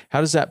 How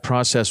does that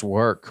process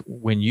work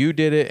when you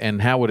did it, and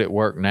how would it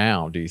work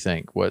now? Do you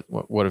think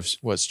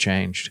what's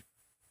changed?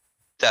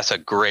 That's a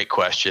great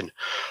question.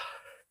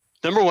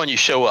 Number one, you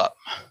show up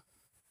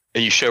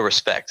and you show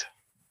respect.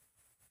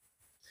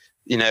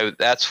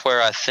 That's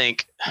where I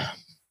think,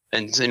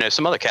 and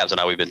some other captains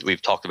and I,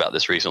 we've talked about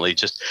this recently.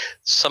 Just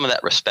some of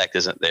that respect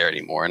isn't there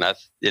anymore, and I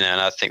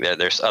think that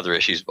there's other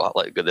issues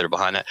that are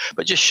behind that.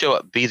 But just show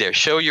up, be there,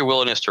 show your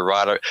willingness to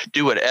ride, or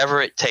do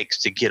whatever it takes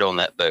to get on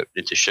that boat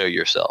and to show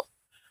yourself.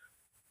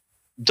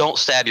 Don't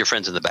stab your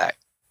friends in the back.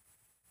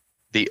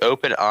 Be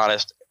open,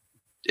 honest,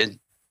 and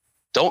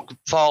don't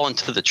fall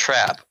into the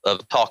trap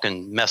of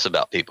talking mess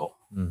about people.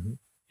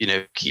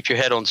 Keep your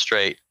head on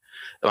straight.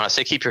 And when I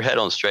say keep your head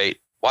on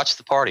straight, watch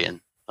the partying.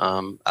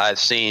 I've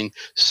seen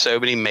so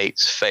many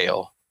mates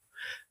fail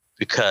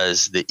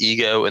because the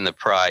ego and the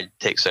pride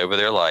takes over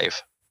their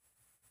life,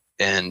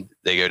 and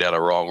they go down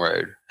a wrong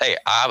road. Hey,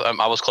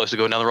 I was close to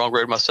going down the wrong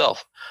road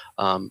myself.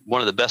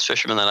 One of the best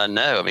fishermen that I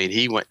know,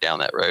 he went down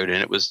that road,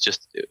 and it was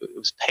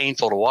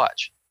painful to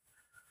watch.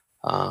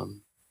 But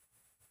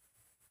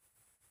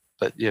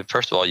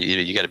first of all,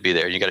 you got to be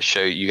there. You got to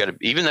show.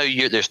 Even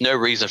though there's no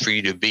reason for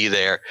you to be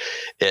there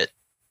at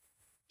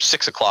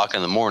 6 o'clock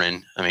in the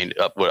morning.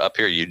 Up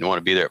here you'd want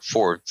to be there at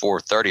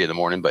 4:30 in the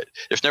morning, but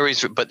there's no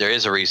reason. But there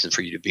is a reason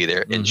for you to be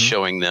there and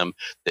showing them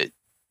that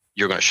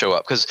you're going to show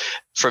up. Because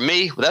for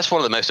me, that's one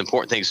of the most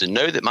important things, to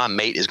know that my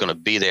mate is going to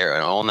be there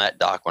and on that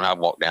dock when I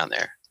walk down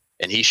there,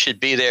 and he should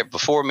be there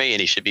before me,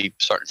 and he should be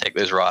starting to take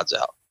those rods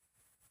out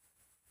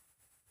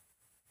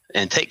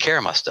and take care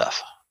of my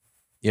stuff.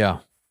 Yeah.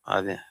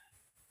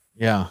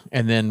 Yeah.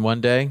 And then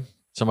one day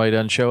somebody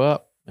doesn't show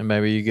up, and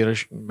maybe you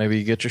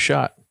get your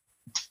shot.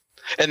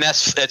 And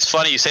that's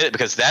funny you say that,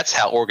 because that's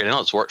how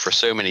Organelle's worked for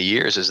so many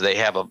years. Is they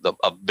have a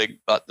big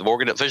the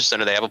Organelle Fishing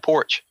Center. They have a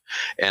porch,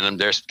 and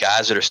there's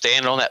guys that are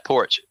standing on that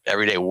porch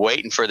every day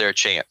waiting for their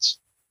chance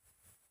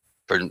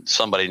for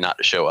somebody not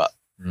to show up.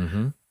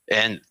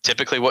 And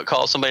typically, what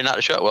caused somebody not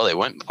to show up? Well, they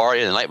went and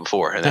partied the night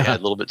before, and they had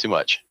a little bit too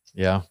much.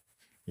 Yeah,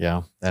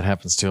 that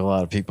happens to a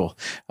lot of people.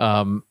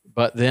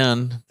 But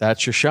then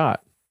that's your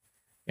shot,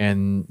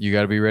 and you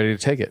got to be ready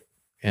to take it.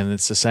 and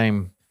it's the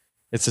same.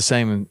 It's the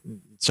same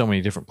in so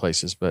many different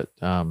places, but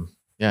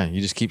yeah,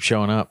 you just keep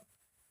showing up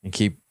and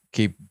keep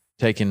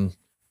taking.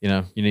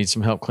 You need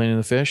some help cleaning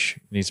the fish.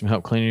 You need some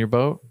help cleaning your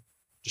boat.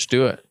 Just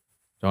do it.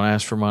 Don't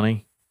ask for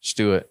money. Just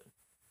do it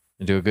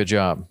and do a good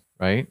job,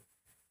 right?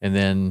 And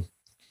then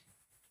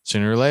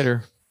sooner or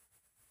later,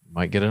 you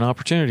might get an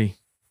opportunity.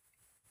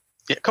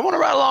 Yeah, come on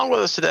right along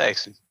with us today.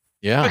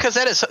 Yeah, because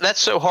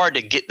that's so hard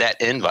to get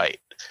that invite.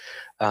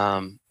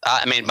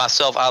 I mean,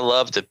 myself, I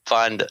love to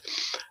find,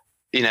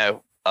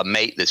 a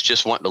mate that's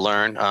just wanting to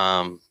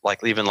learn.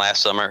 Like even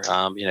last summer,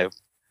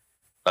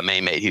 my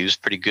main mate, he was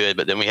pretty good,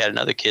 but then we had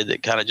another kid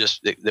that kind of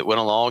that went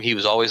along. He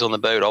was always on the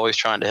boat, always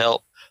trying to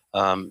help,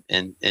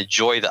 and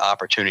enjoy the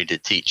opportunity to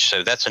teach.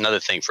 So that's another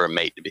thing for a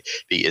mate to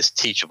be is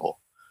teachable.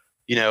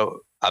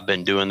 I've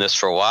been doing this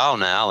for a while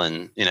now,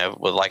 and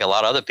with like a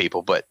lot of other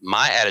people, but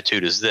my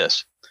attitude is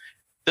this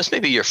may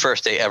be your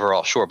first day ever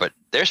offshore, but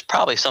there's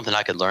probably something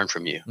I could learn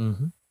from you.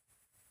 Mm-hmm.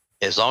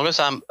 As long as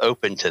I'm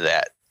open to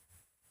that,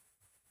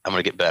 I'm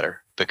going to get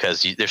better,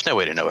 because there's no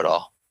way to know it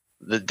all.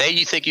 The day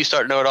you think you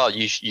start to know it all,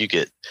 you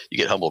get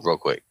humbled real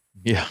quick.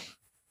 Yeah.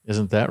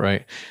 Isn't that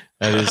right?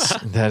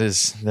 That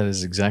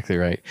is exactly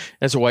right.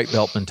 That's a white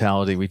belt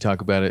mentality. We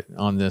talk about it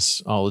on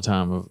this all the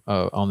time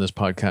on this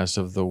podcast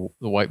of the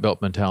white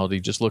belt mentality.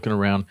 Just looking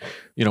around,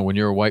 when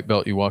you're a white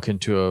belt, you walk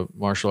into a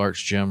martial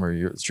arts gym or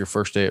it's your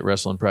first day at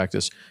wrestling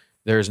practice.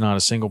 There's not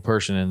a single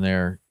person in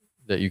there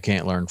that you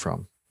can't learn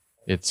from.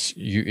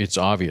 It's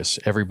obvious.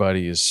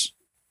 Everybody is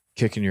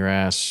kicking your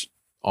ass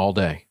all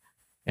day.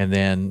 And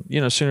then,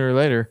 sooner or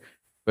later,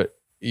 but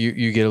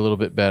you get a little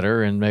bit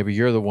better, and maybe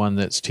you're the one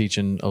that's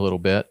teaching a little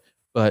bit,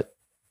 but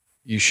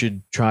you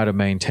should try to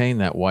maintain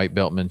that white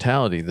belt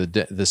mentality,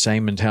 the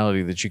same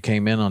mentality that you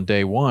came in on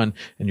day one,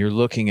 and you're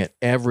looking at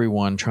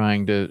everyone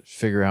trying to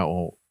figure out,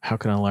 well, how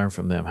can I learn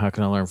from them? How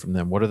can I learn from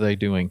them? What are they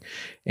doing?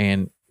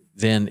 And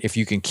then if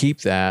you can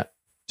keep that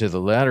to the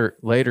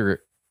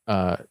later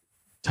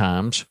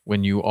times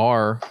when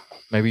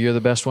maybe you're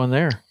the best one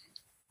there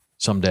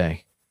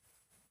someday.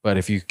 But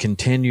if you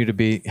continue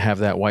to have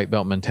that white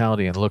belt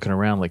mentality and looking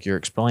around like you're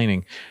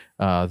explaining,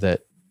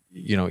 that,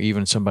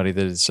 even somebody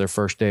that it's their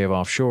first day of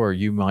offshore,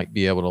 you might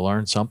be able to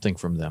learn something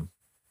from them.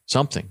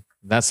 Something.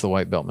 That's the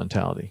white belt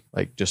mentality.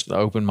 Like just an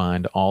open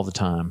mind all the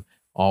time,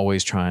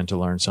 always trying to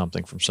learn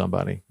something from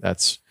somebody.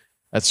 That's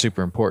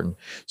super important.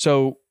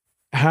 So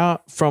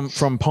how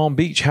from Palm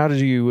Beach, how did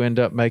you end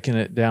up making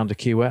it down to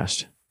Key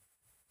West?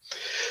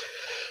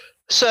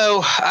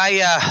 So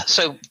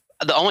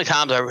the only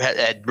times I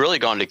had really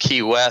gone to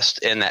Key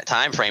West in that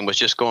time frame was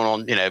just going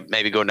on,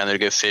 maybe going down there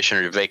to go fishing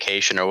or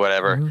vacation or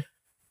whatever. Mm-hmm.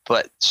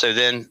 But so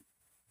then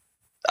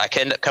I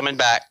ended up coming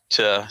back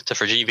to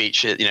Virginia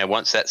Beach,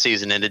 once that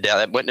season ended.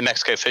 I went to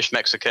Mexico, fished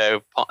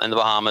Mexico in the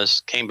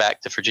Bahamas, came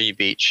back to Virginia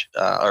Beach,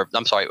 I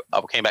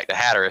came back to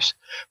Hatteras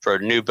for a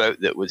new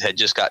boat that had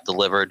just got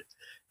delivered.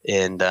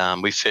 And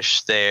we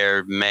fished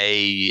there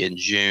May and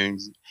June.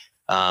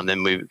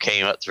 Then we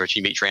came up to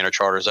Virginia Beach, ran our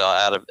charters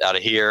out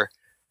of here.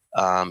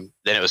 Then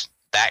it was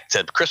back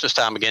to Christmas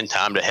time again,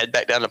 time to head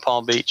back down to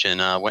Palm Beach,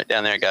 and went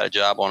down there and got a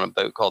job on a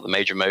boat called the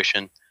Major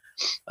Motion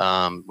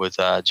with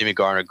Jimmy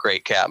Garner,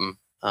 great captain,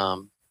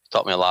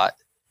 taught me a lot.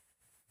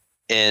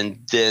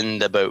 And then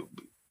the boat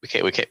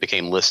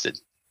became listed.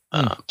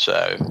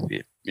 So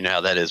you know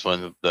how that is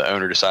when the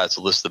owner decides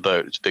to list the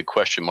boat. It's big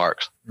question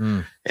marks.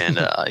 And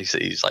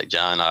he's like,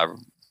 John,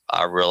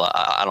 I realize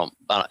I don't.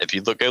 If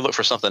you go look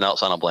for something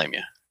else, I don't blame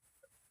you.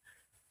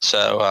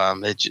 So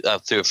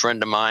through a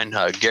friend of mine,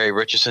 Gary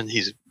Richardson,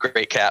 he's a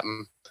great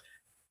captain.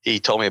 He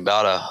told me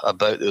about a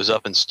boat that was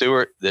up in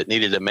Stewart that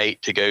needed a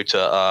mate to go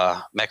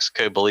to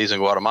Mexico, Belize, and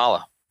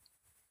Guatemala.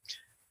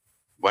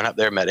 Went up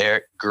there, met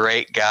Eric,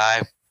 great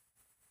guy.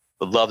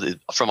 Loved it,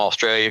 from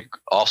Australia,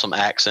 awesome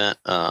accent.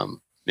 Fell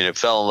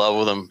in love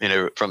with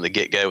him, from the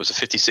get-go. It was a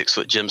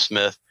 56-foot Jim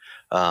Smith,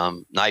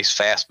 nice,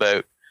 fast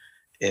boat.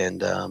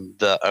 And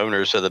the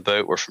owners of the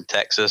boat were from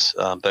Texas.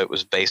 Boat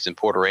was based in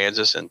Port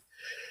Aransas, and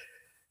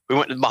we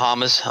went to the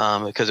Bahamas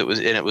because it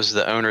was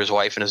the owner's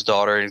wife and his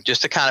daughter, and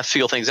just to kind of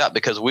feel things out,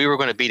 because we were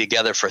going to be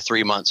together for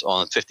 3 months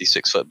on a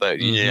 56-foot boat.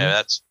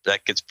 Mm-hmm.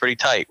 That gets pretty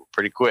tight,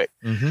 pretty quick.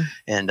 Mm-hmm.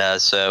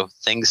 And so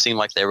things seemed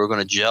like they were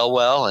going to gel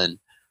well, and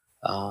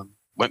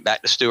went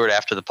back to Stewart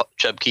after the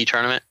Chub Key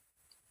tournament,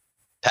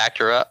 packed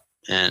her up,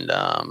 and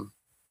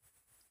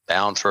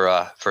bound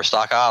for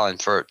Stock Island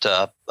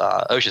to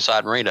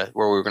Oceanside Marina,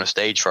 where we were going to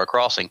stage for our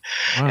crossing.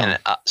 Wow. And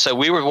so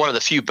we were one of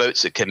the few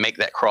boats that could make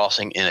that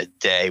crossing in a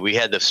day. We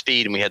had the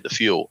speed and we had the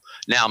fuel.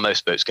 Now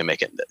most boats can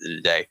make it in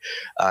a day.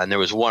 And there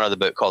was one other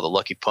boat called the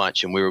Lucky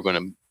Punch, and we were going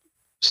to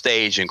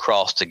stage and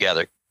cross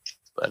together.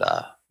 But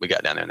we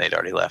got down there and they'd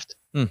already left.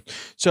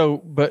 So,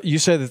 but you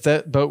said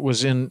that boat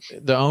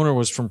the owner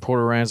was from Port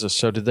Aransas.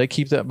 So did they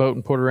keep that boat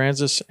in Port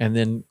Aransas and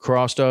then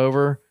crossed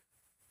over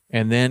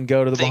and then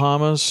go to the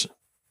Bahamas?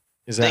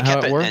 Is that how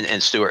it worked? In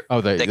Stewart.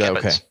 Oh, they kept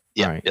okay. It.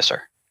 Yeah. Right. Yes,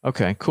 sir.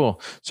 Okay,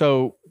 cool.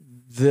 So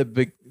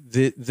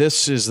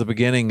this is the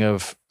beginning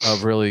of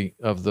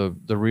the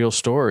real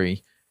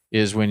story,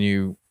 is when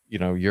you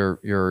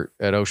you're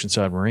at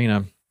Oceanside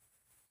Marina,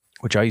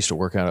 which I used to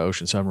work out at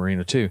Oceanside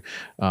Marina too.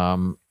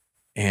 And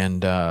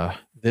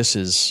this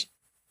is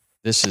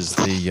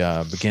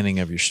the beginning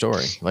of your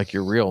story, like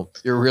your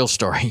real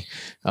story.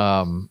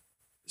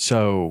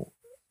 So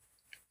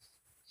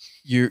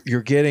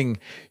you're getting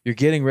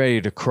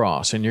ready to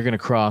cross, and you're going to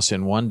cross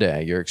in one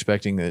day. You're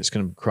expecting that it's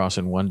going to cross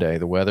in one day.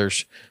 The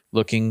weather's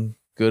looking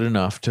good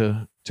enough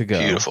to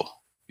go.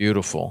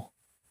 Beautiful.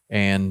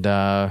 And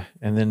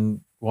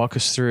then walk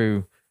us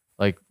through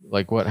like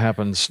what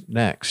happens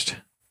next.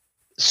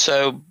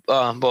 So,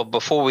 well,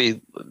 before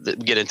we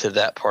get into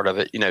that part of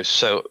it,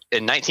 so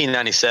in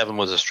 1997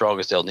 was the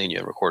strongest El Nino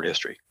in recorded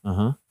history.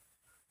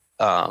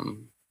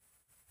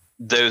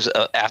 Those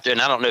after, and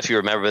I don't know if you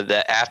remember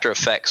that after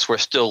effects were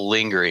still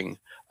lingering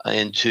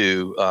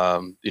into,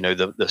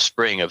 the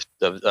spring of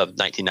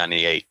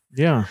 1998.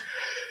 Yeah.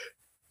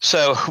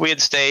 So we had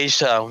staged,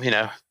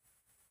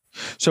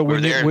 So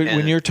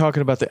when you're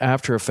talking about the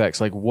after effects,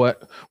 like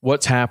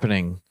what's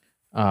happening?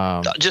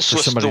 Just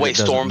with the way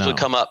storms would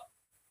come up.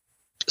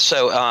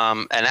 So,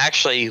 and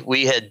actually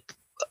we had,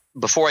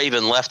 before I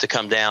even left to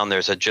come down,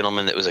 there's a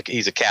gentleman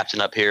he's a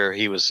captain up here.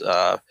 He was,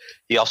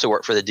 he also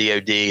worked for the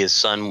DOD. His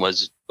son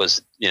was,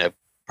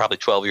 probably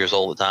 12 years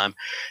old at the time.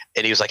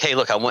 And he was like, hey,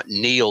 look, I want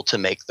Neil to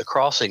make the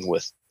crossing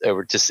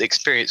over to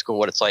experience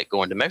what it's like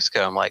going to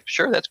Mexico. I'm like,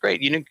 sure, that's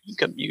great. You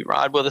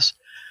ride with us.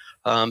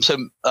 So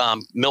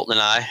Milton and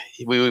I,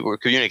 we were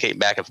communicating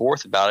back and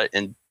forth about it.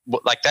 And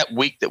like that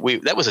week that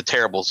was a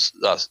terrible,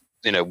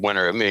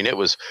 winter. I mean, it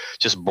was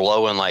just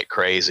blowing like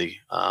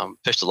crazy.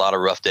 Fished a lot of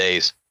rough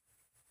days.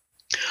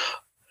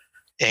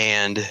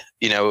 And,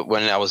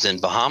 when I was in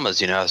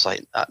Bahamas, I was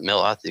like,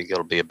 Mill, I think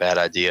it'll be a bad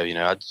idea.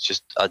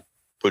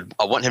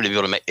 I want him to be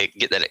able to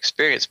get that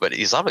experience, but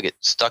he's liable to get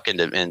stuck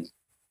in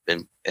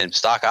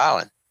Stock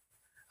Island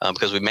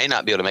because we may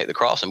not be able to make the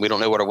crossing. We don't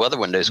know what our weather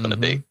window is going to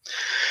be.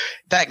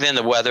 Back then,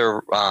 the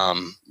weather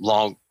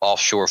long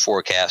offshore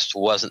forecast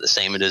wasn't the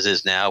same as it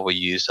is now. We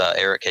used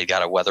Eric had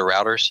got our weather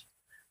routers,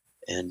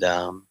 and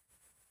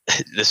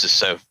this is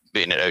so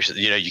being at ocean.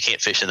 You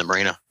can't fish in the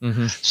marina,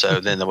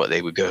 so then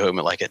they would go home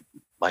at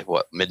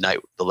midnight,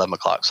 11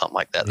 o'clock, something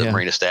like that. The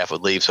marina staff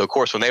would leave. So of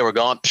course, when they were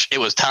gone, it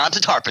was time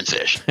to tarpon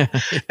fish.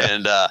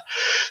 And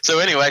so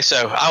anyway,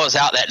 so I was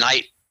out that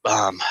night,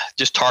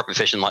 just tarpon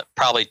fishing, like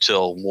probably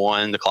till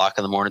 1 o'clock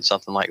in the morning,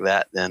 something like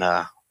that. Then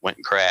went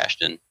and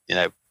crashed, and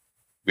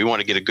we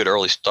want to get a good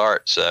early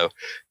start, so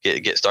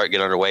get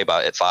underway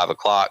at 5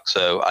 o'clock.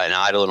 So and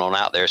idling on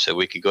out there so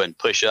we could go ahead and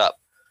push up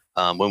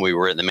when we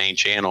were in the main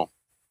channel,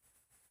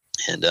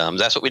 and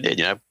that's what we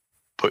did.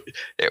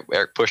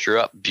 Eric pushed her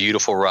up.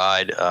 Beautiful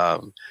ride.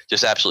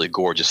 Just absolutely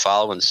gorgeous.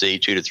 Following the sea,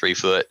 2 to 3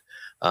 foot.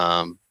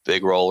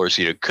 Big rollers.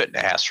 Couldn't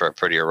ask for a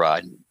prettier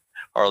ride.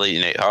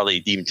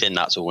 Hardly even 10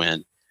 knots of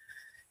wind.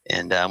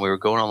 And we were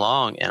going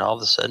along, and all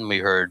of a sudden we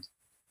heard.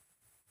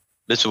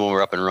 This is when we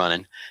were up and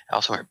running. I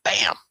also heard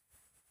bam.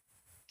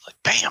 Like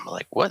bam.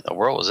 Like what in the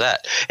world was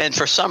that? And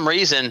for some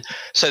reason,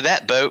 so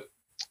that boat,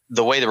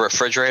 the way the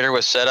refrigerator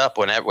was set up,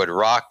 when it would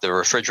rock, the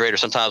refrigerator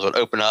sometimes would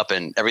open up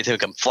and everything would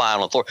come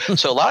flying on the floor.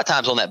 So a lot of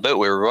times on that boat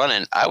we were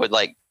running, I would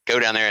go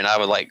down there and I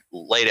would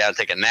lay down and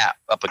take a nap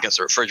up against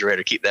the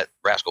refrigerator, keep that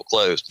rascal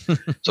closed. So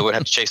we wouldn't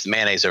have to chase the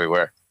mayonnaise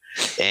everywhere.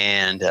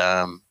 And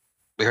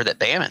we heard that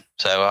bamming.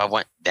 So I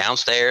went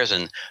downstairs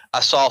and I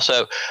saw,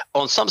 so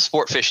on some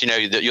sport fish,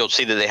 you'll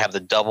see that they have the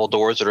double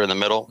doors that are in the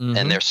middle.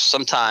 And there's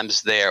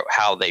sometimes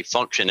how they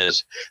function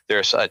is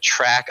there's a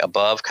track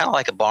above, kind of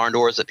like a barn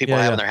doors that people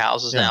have in their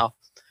houses now.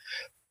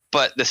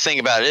 But the thing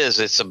about it is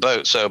it's a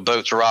boat. So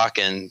boats rock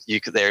and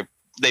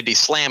they'd be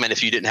slamming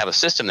if you didn't have a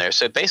system there.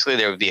 So basically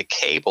there would be a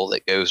cable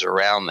that goes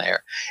around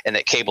there, and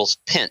that cable's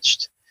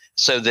pinched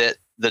so that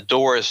the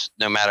doors,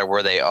 no matter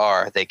where they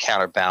are, they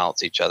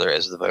counterbalance each other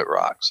as the boat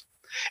rocks.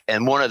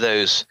 And one of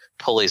those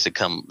pulleys had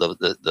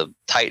the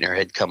tightener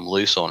had come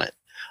loose on it.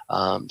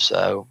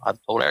 So I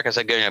told Eric, I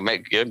said,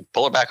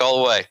 pull it back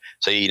all the way.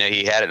 So,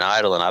 he had it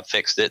idle, and I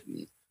fixed it,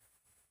 and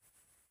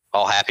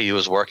all happy he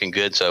was working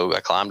good. So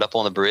I climbed up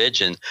on the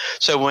bridge. And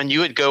so when you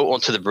would go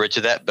onto the bridge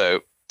of that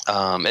boat,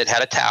 it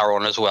had a tower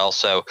on it as well.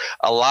 So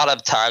a lot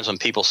of times when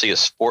people see a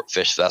sport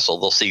fish vessel,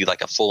 they'll see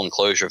like a full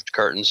enclosure of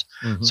curtains.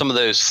 Some of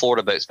those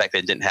Florida boats back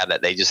then didn't have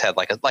that. They just had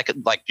like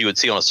you would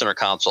see on a center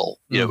console,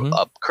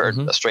 a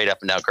curtain, a straight up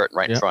and down curtain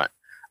right in front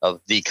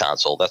of the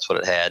console. That's what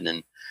it had.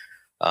 And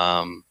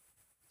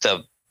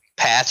the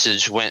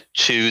passage went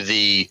to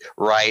the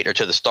right or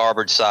to the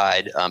starboard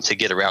side to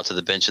get around to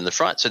the bench in the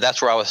front. So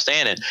that's where I was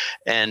standing.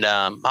 And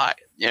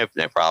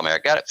no problem,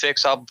 Eric. Got it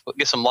fixed. I'll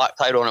get some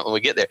Loctite on it when we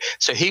get there.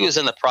 So he was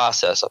in the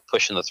process of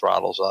pushing the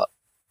throttles up.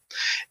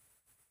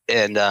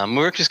 And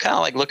we were just kind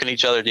of like looking at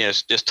each other,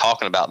 just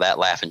talking about that,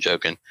 laughing,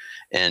 joking.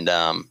 And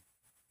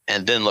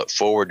then look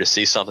forward to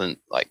see something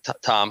like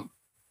Tom.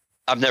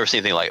 I've never seen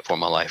anything like it before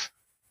in my life.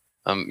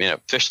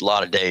 Fished a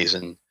lot of days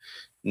and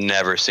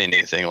never seen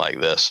anything like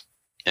this.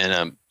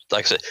 And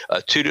like I said,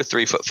 a 2 to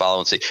 3 foot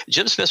following sea.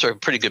 Jim Smiths are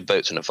pretty good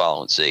boats in the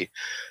following sea.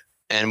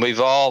 And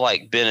we've all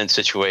like been in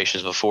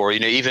situations before,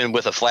 even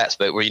with a flats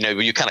boat where,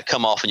 where you kind of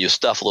come off and you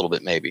stuff a little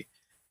bit, maybe.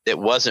 It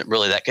wasn't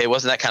really it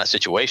wasn't that kind of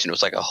situation. It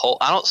was like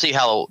I don't see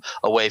how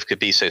a wave could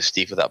be so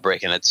steep without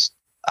breaking.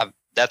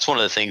 That's one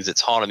of the things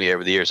that's haunted me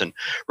over the years, and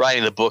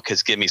writing the book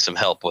has given me some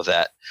help with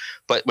that.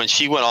 But when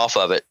she went off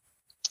of it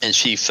and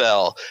she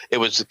fell,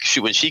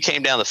 when she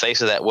came down the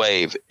face of that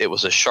wave, it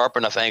was a sharp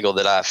enough angle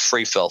that I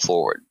free fell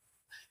forward.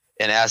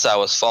 And as I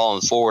was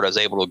falling forward, I was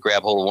able to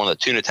grab hold of one of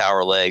the tuna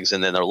tower legs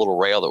and then their little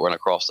rail that went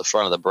across the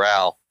front of the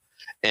brow,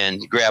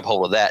 and grab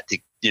hold of that to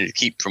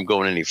keep from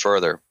going any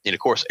further. And of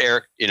course,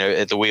 Eric,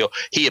 at the wheel,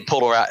 he had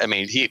pulled her out. I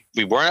mean,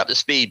 we weren't up to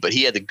speed, but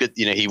he had the good,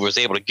 he was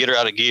able to get her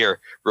out of gear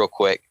real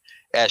quick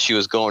as she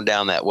was going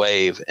down that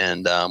wave.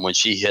 And when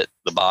she hit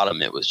the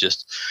bottom, it was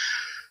just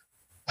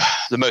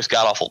the most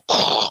god awful.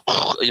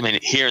 I mean,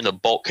 hearing the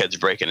bulkheads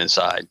breaking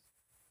inside.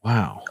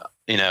 Wow.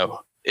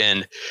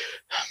 And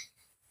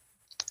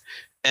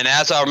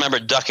as I remember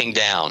ducking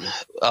down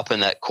up in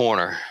that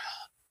corner,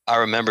 I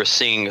remember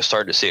starting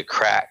to see a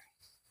crack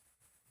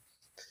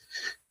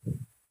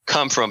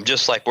come from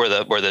just like where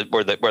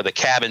the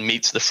cabin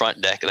meets the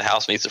front deck and the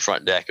house meets the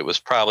front deck. It was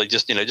probably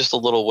just a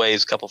little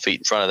ways, a couple feet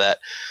in front of that,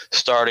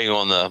 starting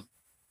on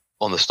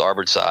the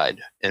starboard side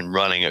and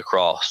running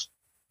across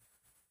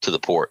to the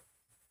port.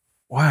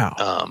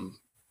 Wow.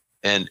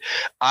 And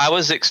I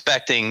was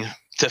expecting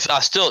I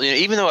still,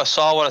 even though I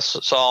saw what I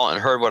saw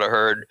and heard what I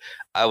heard,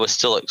 I was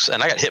still,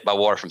 and I got hit by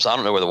water so I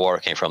don't know where the water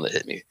came from that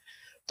hit me,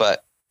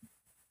 but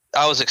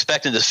I was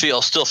expecting to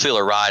still feel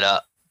her ride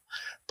up.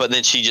 But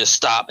then she just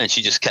stopped and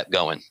she just kept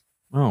going.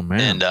 Oh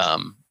man!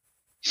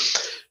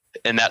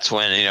 And that's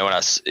when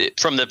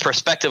from the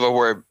perspective of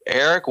where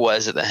Eric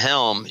was at the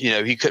helm,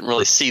 he couldn't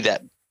really see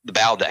the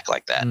bow deck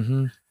like that.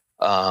 Mm-hmm.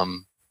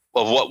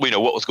 Of what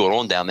what was going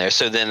on down there.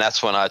 So then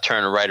that's when I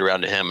turned right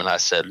around to him and I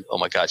said, "Oh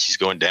my God, she's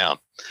going down!"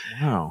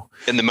 Wow!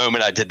 And the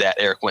moment I did that,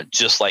 Eric went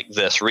just like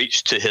this,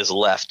 reached to his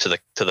left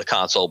to the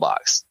console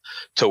box,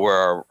 to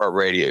where our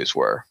radios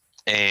were,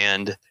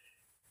 and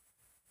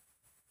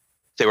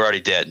they were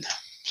already dead.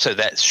 So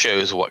that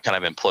shows what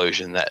kind of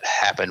implosion that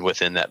happened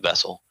within that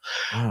vessel.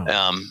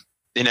 Wow.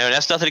 And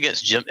that's nothing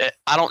against Jim.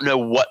 I don't know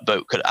what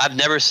boat I've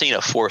never seen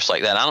a force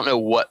like that. I don't know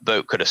what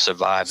boat could have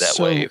survived that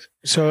wave.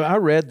 So I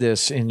read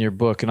this in your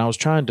book and I was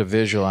trying to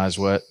visualize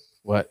what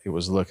it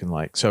was looking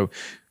like. So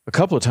a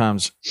couple of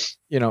times,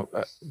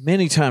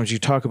 many times you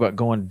talk about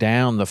going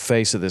down the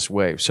face of this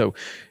wave. So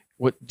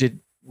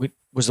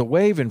was the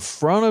wave in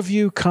front of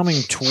you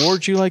coming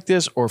towards you like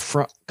this, or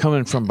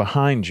coming from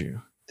behind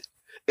you?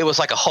 It was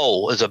like a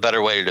hole is a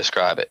better way to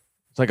describe it.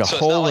 It's like a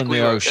hole in the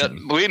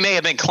ocean. We may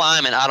have been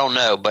climbing, I don't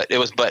know, but it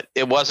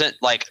wasn't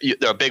like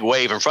there a big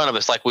wave in front of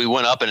us. Like we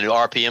went up and the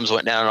RPMs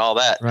went down and all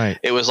that. Right.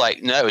 It was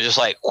like, no, it was just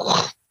like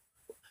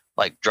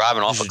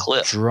driving off a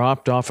cliff.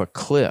 Dropped off a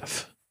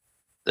cliff.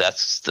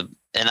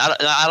 And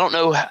I don't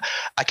know.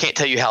 I can't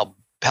tell you how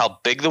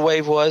big the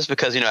wave was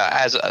because,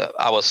 as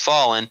I was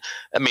falling,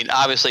 I mean,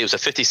 obviously it was a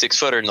 56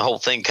 footer and the whole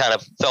thing kind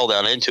of fell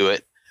down into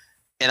it.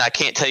 And I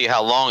can't tell you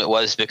how long it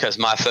was because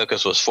my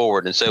focus was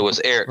forward, and so was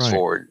Eric's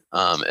forward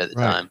at the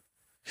time.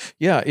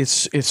 Yeah,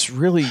 it's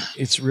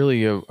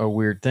really a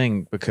weird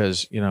thing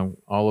because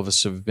all of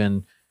us have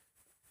been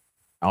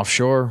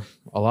offshore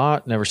a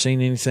lot, never seen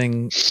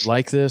anything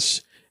like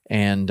this,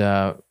 and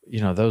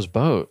those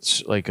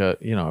boats, like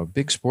a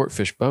big sport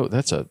fish boat,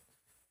 that's a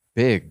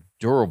big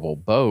durable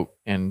boat,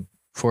 and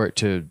for it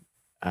to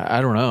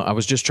I don't know. I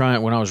was just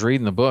trying, when I was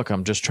reading the book,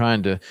 I'm just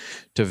trying to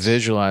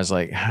visualize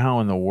like how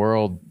in the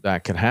world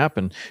that could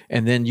happen.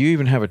 And then you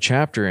even have a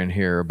chapter in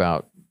here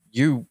about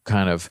you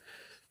kind of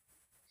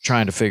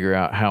trying to figure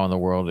out how in the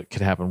world it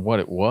could happen, what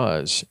it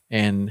was.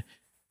 And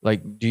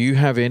like, do you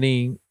have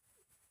any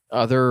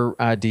other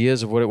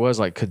ideas of what it was?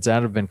 Like, could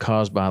that have been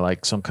caused by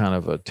like some kind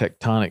of a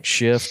tectonic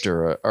shift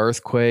or an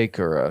earthquake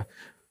or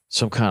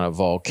some kind of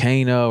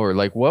volcano, or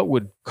like what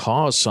would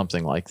cause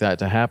something like that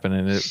to happen?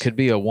 And it could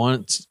be a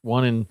one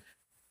in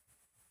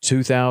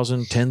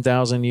 2,000,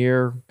 10,000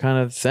 year kind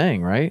of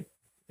thing, right?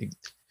 And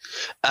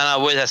I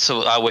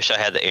wish I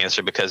had the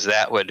answer because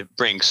that would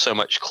bring so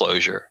much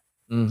closure.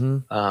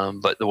 Mm-hmm.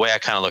 But the way I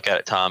kind of look at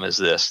it, Tom, is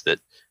this, that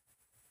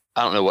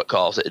I don't know what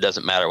caused it. It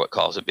doesn't matter what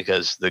caused it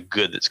because the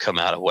good that's come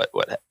out of what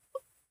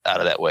out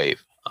of that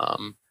wave.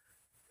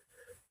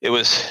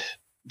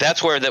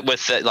 That's where that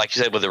with that, like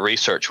you said, with the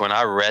research, when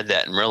I read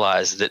that and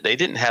realized that they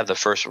didn't have the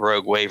first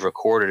rogue wave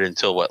recorded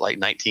until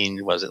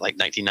 1995,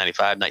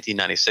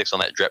 1996 on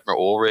that Dretmer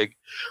oil rig,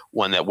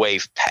 when that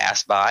wave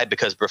passed by,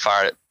 because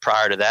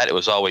prior to that, it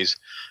was always,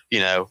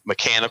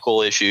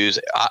 mechanical issues,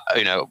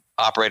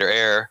 operator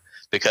error,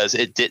 because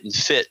it didn't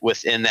fit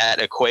within that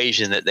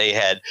equation that they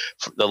had,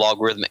 the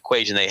logarithmic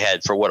equation they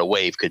had for what a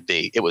wave could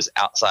be. It was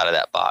outside of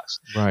that box.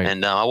 Right.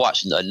 And I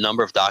watched a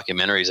number of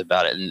documentaries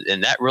about it,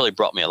 and that really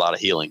brought me a lot of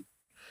healing.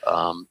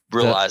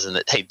 Realizing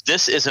that, hey,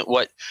 this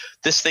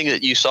thing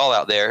that you saw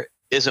out there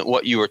isn't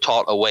what you were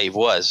taught a wave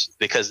was,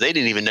 because they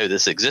didn't even know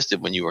this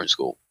existed when you were in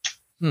school.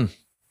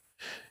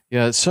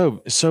 Yeah, it's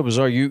so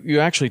bizarre. You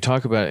actually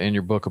talk about it in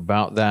your book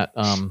about that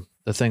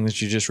the thing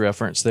that you just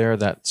referenced there,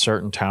 that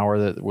certain tower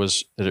that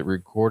it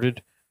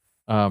recorded.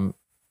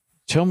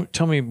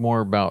 Tell me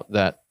more about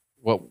that.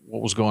 What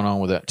was going on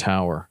with that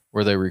tower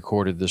where they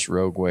recorded this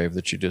rogue wave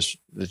that you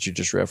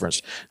just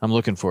referenced? I'm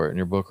looking for it in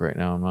your book right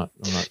now. I'm not.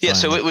 Yeah,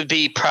 so it would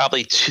be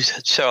probably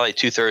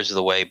 2/3 of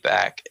the way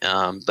back.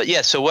 But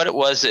yeah, so what it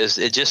was is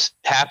it just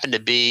happened to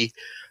be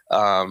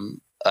an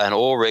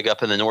oil rig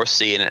up in the North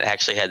Sea, and it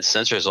actually had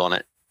sensors on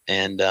it.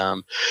 And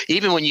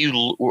even when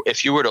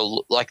if you were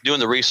to like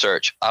doing the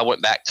research, I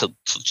went back to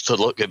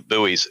look at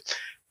buoys.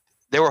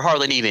 There were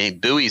hardly even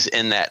buoys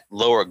in that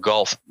lower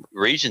Gulf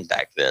region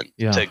back then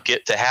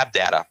to have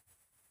data.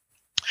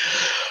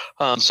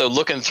 So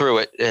looking through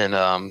it, and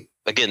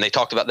again, they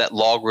talked about that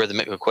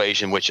logarithmic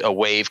equation, which a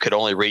wave could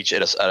only reach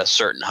at a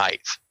certain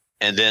height.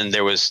 And then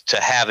there was, to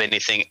have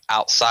anything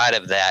outside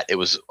of that, it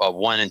was a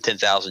 1 in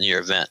 10,000 year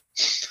event.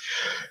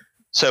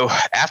 So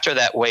after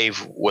that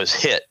wave was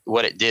hit,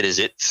 what it did is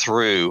it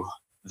threw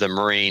the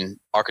marine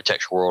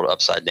architecture world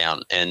upside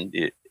down. And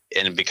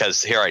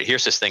because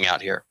here's this thing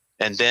out here.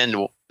 And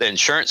then the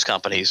insurance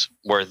companies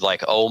were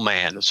like, "Oh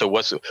man!" So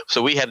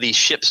we have these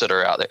ships that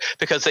are out there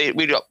because I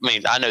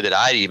know that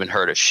I'd even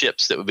heard of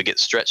ships that would get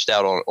stretched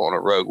out on a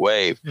rogue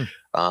wave,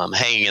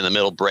 hanging in the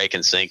middle, break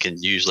and sink,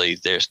 and usually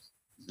there's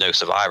no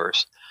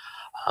survivors.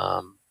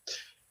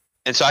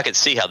 And so I could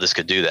see how this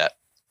could do that.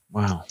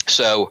 Wow.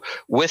 So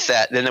with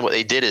that, then what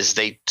they did is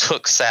they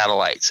took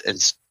satellites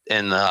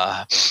and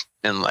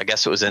I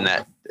guess it was in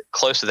that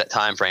close to that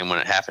time frame when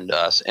it happened to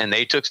us, and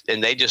they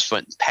just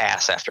went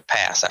pass after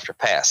pass after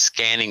pass,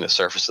 scanning the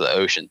surface of the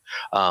ocean,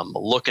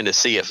 looking to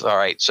see if, all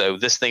right, so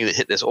this thing that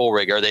hit this oil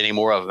rig, are there any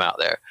more of them out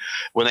there?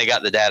 When they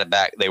got the data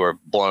back, they were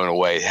blown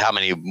away how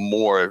many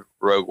more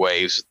rogue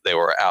waves there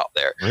were out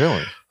there.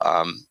 Really?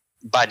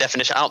 By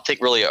definition, I don't think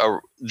really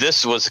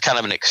this was kind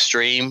of an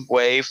extreme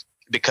wave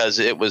because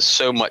it was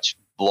so much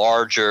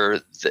larger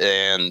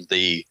than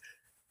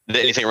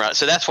anything around.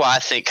 So that's why I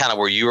think kind of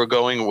where you were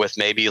going with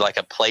maybe like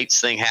a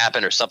plates thing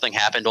happened or something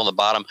happened on the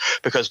bottom,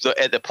 because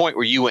at the point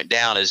where you went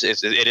down it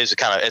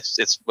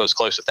was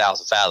close to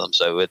 1,000 fathoms.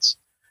 So it's,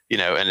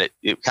 and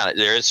it kind of,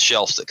 there is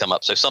shelves that come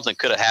up. So something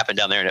could have happened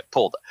down there and it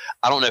pulled.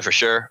 I don't know for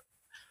sure.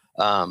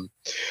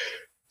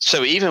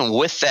 So even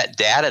with that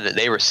data that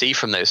they received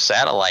from those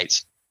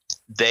satellites,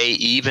 they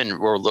even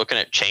were looking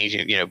at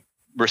changing,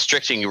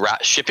 restricting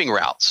shipping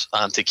routes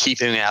to keep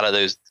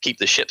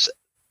the ships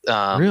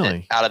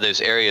really out of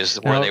those areas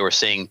where they were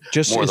seeing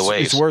more of the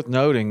waves. It's worth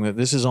noting that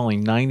this is only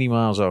 90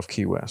 miles off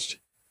Key West,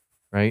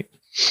 right?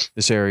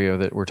 This area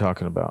that we're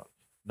talking about,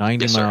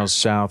 90 yes, miles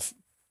sir.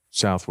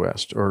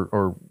 southwest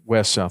or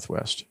west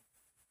southwest.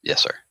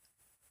 Yes, sir.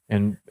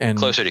 And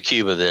closer to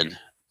Cuba than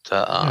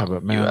to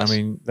but man, US. I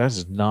mean,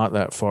 that's not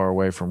that far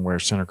away from where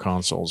center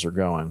consoles are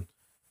going.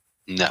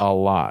 No, a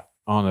lot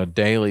on a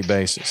daily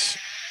basis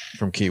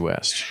from Key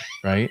West,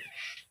 right?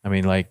 I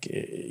mean, like,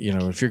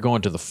 if you're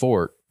going to the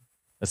fort,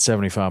 that's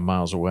 75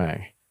 miles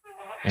away,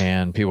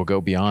 and people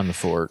go beyond the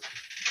fort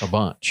a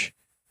bunch.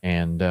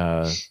 And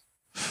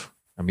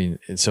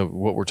so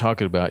what we're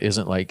talking about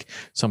isn't like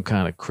some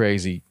kind of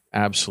crazy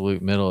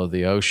absolute middle of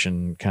the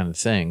ocean kind of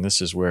thing.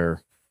 This is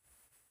where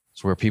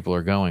people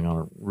are going on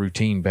a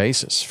routine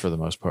basis for the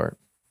most part.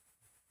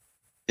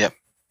 Yep.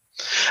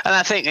 And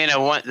I think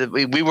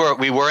we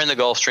were in the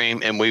Gulf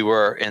Stream and we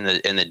were in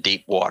the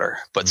deep water,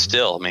 but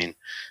still, I mean,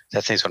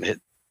 that thing's going to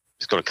hit.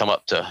 It's going to come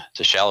up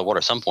to shallow water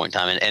at some point in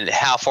time. And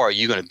how far are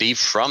you going to be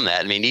from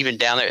that? I mean, even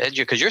down there,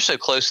 because you're so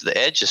close to the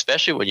edge,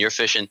 especially when you're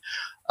fishing,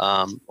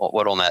 on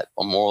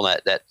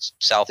that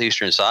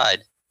southeastern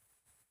side,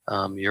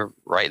 you're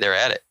right there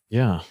at it.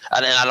 Yeah.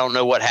 And I don't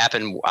know what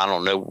happened. I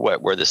don't know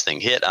where this thing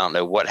hit. I don't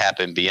know what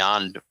happened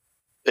beyond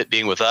it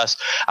being with us.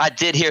 I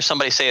did hear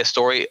somebody say a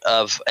story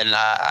of, and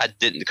I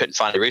couldn't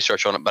find the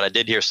research on it, but I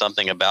did hear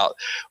something about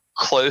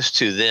close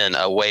to then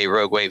a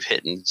rogue wave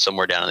hitting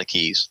somewhere down in the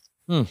Keys.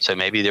 So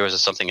maybe there was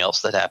something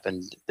else that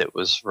happened that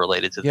was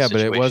related to the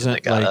situation.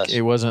 But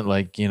it wasn't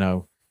like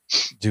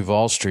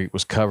Duval Street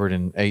was covered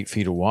in 8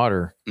 feet of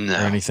water or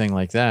anything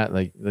like that.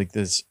 Like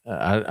this.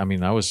 I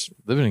was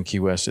living in Key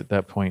West at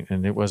that point,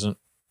 and it wasn't.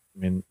 I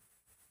mean,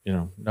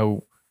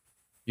 no,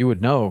 you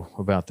would know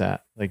about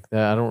that. Like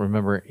that, I don't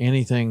remember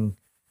anything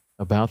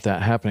about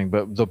that happening.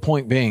 But the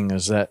point being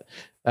is that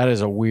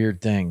is a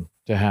weird thing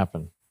to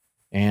happen,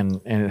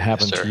 and it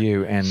happened to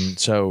you, and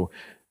so.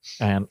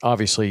 And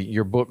obviously,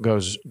 your book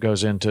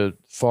goes into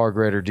far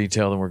greater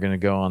detail than we're going to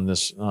go on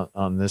this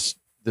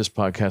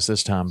podcast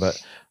this time.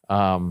 But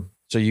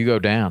so you go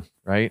down,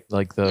 right?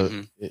 Like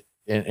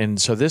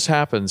and so this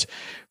happens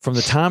from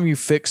the time you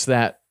fix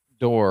that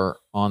door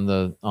on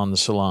the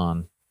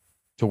salon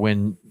to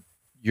when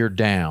you're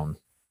down.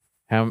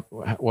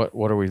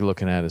 What are we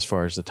looking at as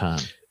far as the time?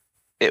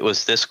 It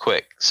was this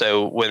quick.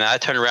 So when I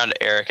turned around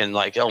to Eric and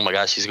like, oh my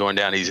gosh, he's going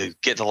down. He's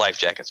like, get the life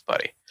jackets,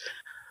 buddy.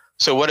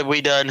 So what have we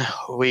done?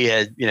 We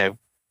had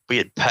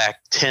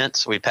packed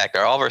tents. We packed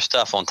all of our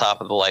stuff on top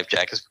of the life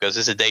jackets because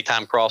this is a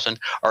daytime crossing.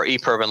 Our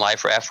ePerb and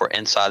life raft were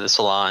inside the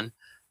salon,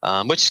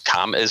 which is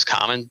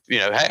common.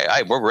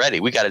 Hey, we're ready.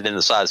 We got it in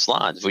the side of the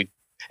salon.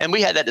 And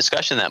we had that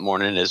discussion that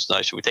morning is,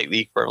 should we take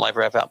the permanent life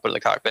raft out and put it in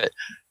the cockpit?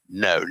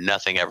 No,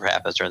 nothing ever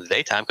happens during the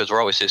daytime because we're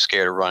always so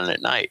scared of running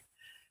at night.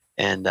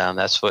 And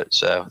that's where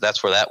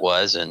that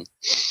was. And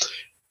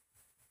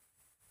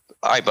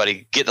all right,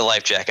 buddy, get the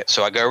life jacket.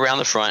 So I go around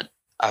the front.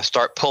 I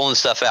start pulling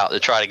stuff out to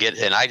try to get,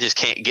 and I just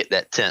can't get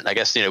that tent. I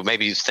guess,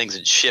 maybe things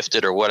had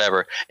shifted or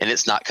whatever, and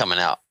it's not coming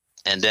out.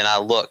 And then I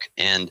look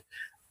and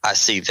I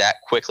see that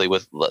quickly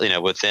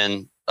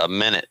within a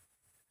minute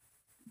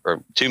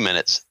or 2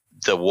 minutes,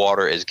 the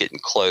water is getting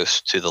close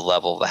to the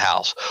level of the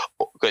house.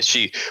 Because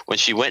when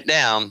she went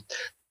down,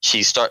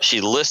 she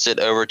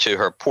listed over to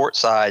her port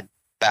side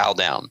bow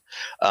down.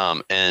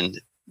 And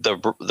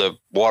the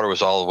water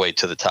was all the way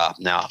to the top.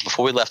 Now,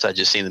 before we left, I'd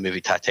just seen the movie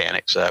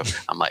Titanic. So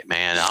I'm like,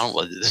 man,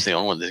 this is the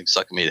only one that's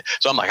sucking me.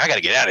 So I'm like, I got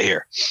to get out of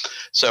here.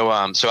 So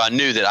I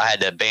knew that I had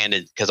to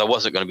abandon because I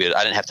wasn't going to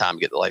I didn't have time to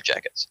get the life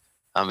jackets.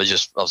 I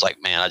was like,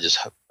 man,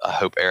 I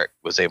hope Eric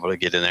was able to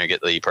get in there and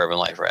get the permanent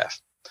life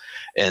raft.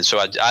 And so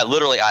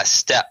I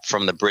stepped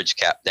from the bridge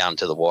cap down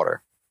to the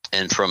water.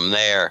 And from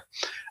there,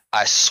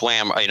 I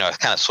swam, I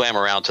kind of swam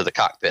around to the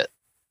cockpit.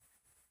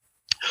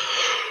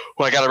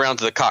 When I got around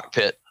to the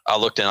cockpit, I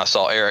looked and I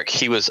saw Eric.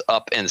 He was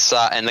up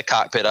inside in the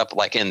cockpit, up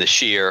like in the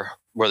sheer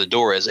where the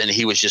door is, and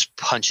he was just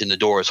punching the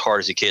door as hard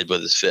as he could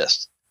with his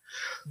fist.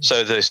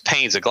 So those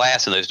panes of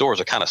glass in those doors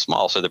are kind of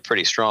small, so they're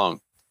pretty strong.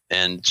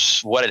 And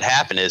what had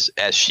happened is,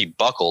 as she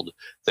buckled,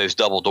 those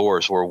double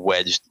doors were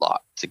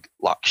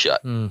locked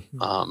shut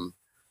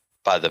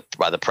by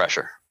the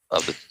pressure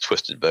of the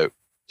twisted boat.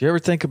 Do you ever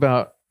think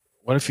about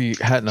what if you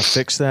hadn't have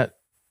fixed that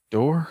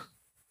door?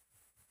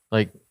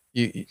 Like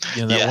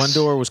that one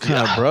door was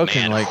kind of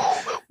broken. Man. Like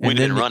we'd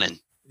been running.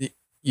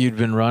 You'd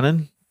been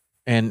running,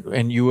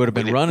 and you would have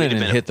been running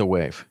and hit the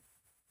wave,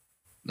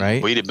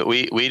 right? We'd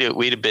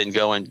have been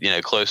going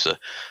close to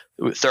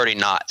 30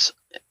 knots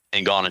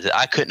and gone into.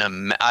 I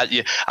couldn't.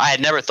 I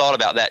had never thought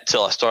about that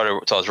till I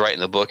was writing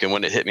the book, and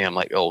when it hit me, I'm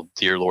like, oh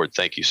dear Lord,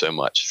 thank you so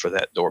much for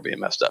that door being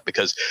messed up.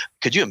 Because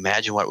could you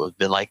imagine what it would have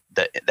been like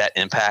that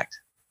impact?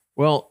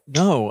 Well,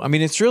 no. I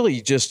mean, it's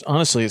really just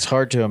honestly, it's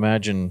hard to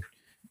imagine.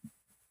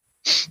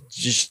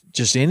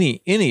 Just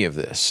any of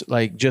this,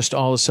 like just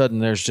all of a sudden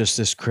there's just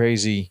this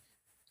crazy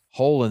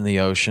hole in the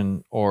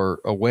ocean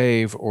or a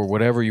wave or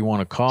whatever you want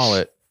to call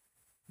it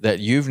that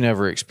you've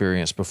never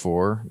experienced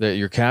before, that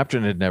your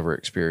captain had never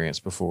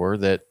experienced before,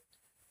 that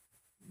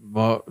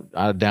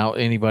I doubt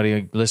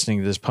anybody listening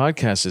to this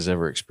podcast has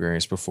ever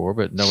experienced before,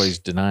 but nobody's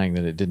denying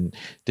that it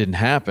didn't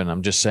happen.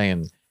 I'm just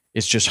saying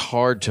it's just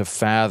hard to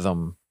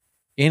fathom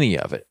any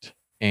of it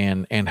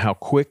and how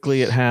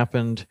quickly it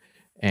happened.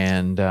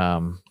 And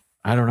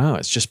I don't know.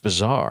 It's just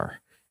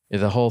bizarre.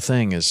 The whole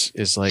thing is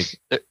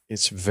like,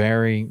 it's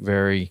very,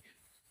 very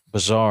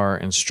bizarre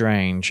and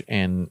strange.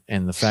 And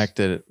the fact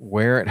that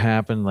where it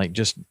happened, like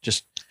just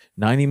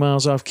 90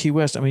 miles off Key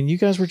West. I mean, you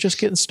guys were just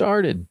getting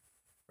started,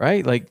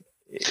 right? Like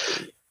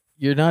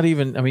you're not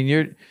even, I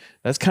mean,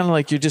 that's kind of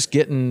like you're just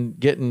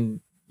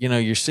getting,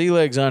 your sea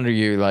legs under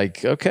you.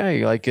 Like,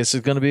 okay, like this is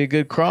going to be a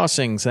good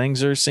crossing.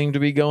 Things seem to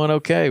be going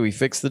okay. We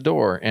fixed the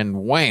door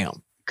and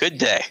wham. Good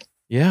day.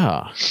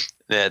 Yeah.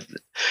 And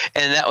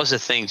that was the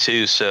thing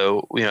too.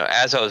 So,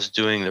 as I was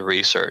doing the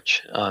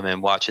research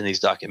and watching these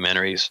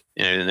documentaries,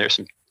 and there's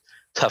some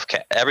tough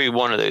every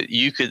one of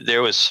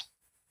there was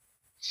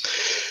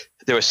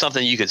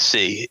something you could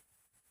see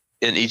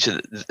in each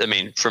of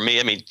for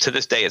me, to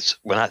this day, it's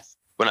when I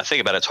think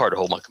about it, it's hard to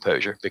hold my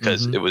composure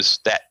because it was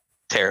that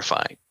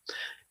terrifying.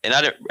 And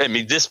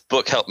this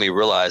book helped me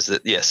realize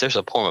that yes, there's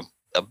a form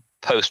of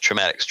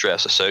post-traumatic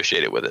stress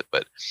associated with it,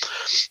 but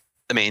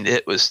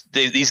it was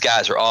these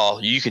guys are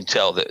all, you can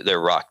tell that they're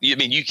rock. You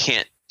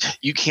can't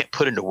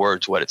put into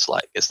words what it's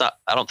like. It's not.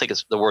 I don't think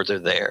the words are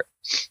there,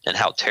 and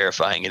how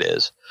terrifying it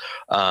is.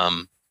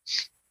 And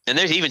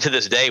there's even to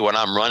this day when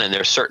I'm running,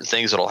 there's certain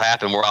things that'll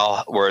happen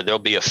where there'll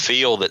be a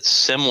feel that's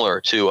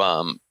similar to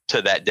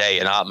that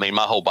day, and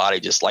my whole body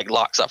just like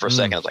locks up for a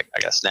second. I was like,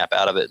 I got to snap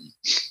out of it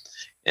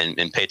and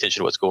pay attention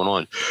to what's going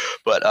on.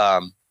 But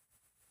I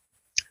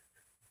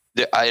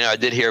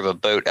did hear of a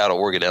boat out of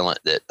Oregon Inlet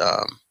that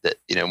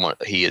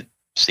he had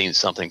seen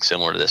something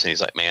similar to this, and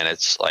he's like, man,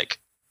 it's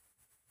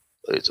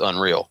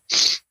unreal.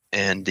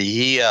 And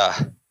he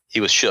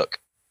was shook.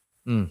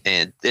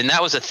 And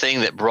that was a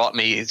thing that brought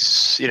me,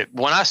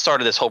 when I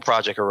started this whole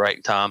project of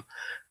writing, Tom,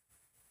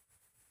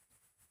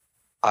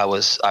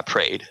 I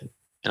prayed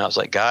and I was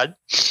like, God,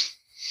 it's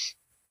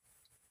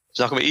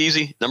not going to be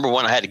easy. Number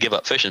one, I had to give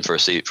up fishing for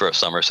a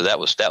summer. So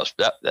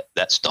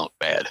that stunk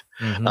bad.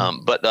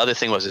 But the other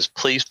thing was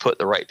please put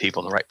the right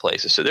people in the right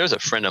places. So there's a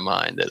friend of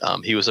mine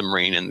that, he was a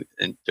Marine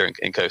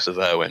in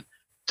Kosovo, and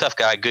tough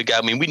guy, good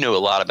guy. We knew a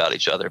lot about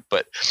each other,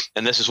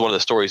 and this is one of the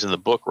stories in the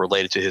book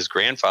related to his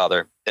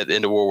grandfather at the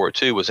end of World War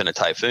II was in a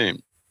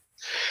typhoon.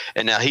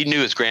 And now he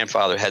knew his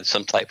grandfather had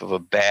some type of a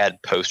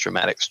bad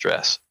post-traumatic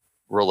stress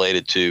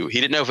related to, he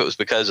didn't know if it was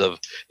because of,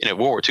 World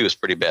War II was a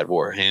pretty bad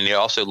war. And he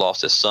also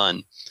lost his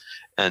son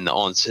and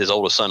his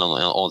oldest son on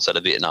the onset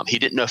of Vietnam. He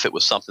didn't know if it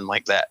was something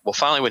like that. Well,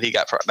 finally, when he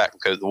got back from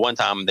COVID, the one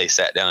time they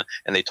sat down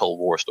and they told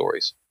war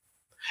stories.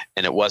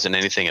 And it wasn't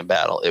anything in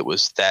battle. It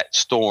was that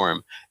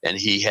storm, and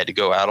he had to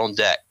go out on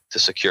deck to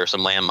secure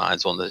some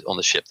landmines on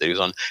the ship that he was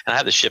on. And I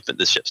have the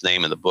ship's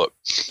name in the book.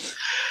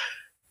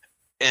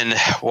 And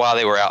while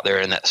they were out there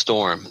in that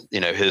storm,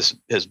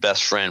 his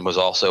best friend was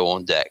also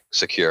on deck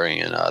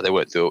securing, and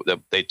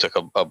they took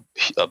a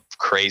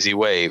crazy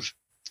wave,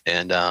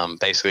 and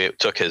basically it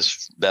took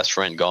his best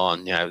friend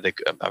gone.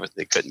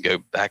 They couldn't go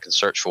back and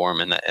search for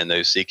him in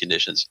those sea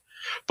conditions.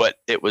 But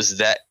it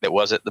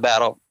wasn't the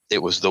battle.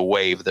 It was the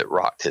wave that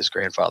rocked his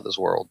grandfather's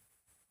world.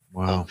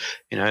 Wow.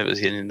 It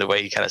was in the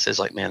way he kind of says,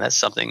 like, man, that's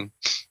something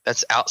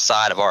that's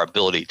outside of our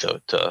ability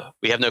to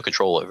we have no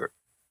control over it.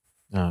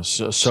 No,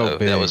 so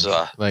big. That was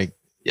like,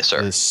 yes,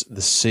 sir. The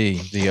sea,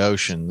 the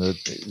ocean,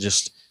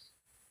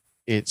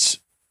 it's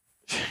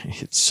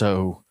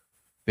so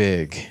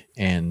big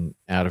and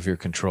out of your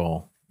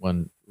control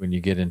when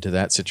you get into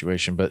that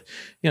situation. But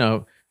I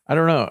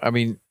don't know. I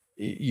mean,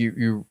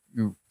 you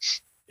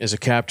as a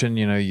captain,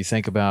 you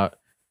think about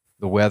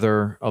the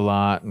weather a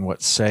lot and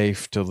what's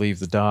safe to leave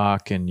the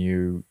dock, and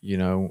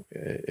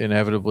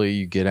inevitably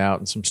you get out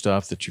in some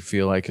stuff that you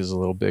feel like is a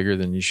little bigger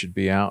than you should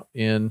be out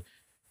in.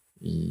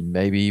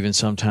 Maybe even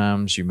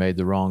sometimes you made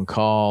the wrong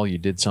call. You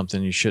did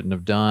something you shouldn't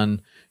have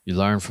done. You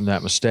learned from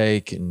that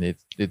mistake, and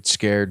it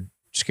scared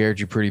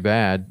you pretty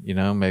bad.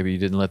 Maybe you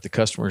didn't let the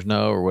customers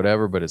know or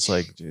whatever, but it's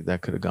like, dude,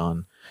 that could have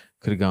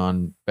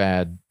gone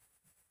bad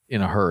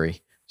in a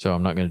hurry. So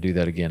I'm not going to do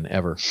that again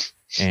ever.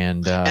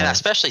 And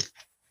especially,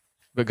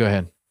 but go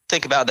ahead.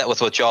 Think about that with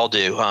what y'all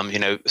do.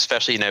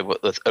 Especially,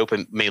 with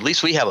open, I mean, at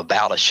least we have a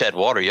bow to shed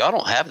water. Y'all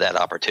don't have that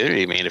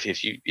opportunity. I mean,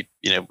 if you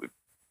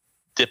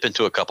dip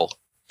into a couple.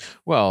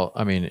 Well,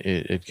 I mean,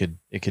 it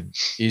could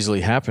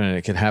easily happen, and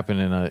it could happen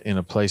in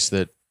a place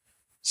that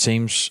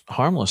seems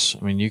harmless.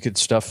 I mean, you could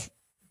stuff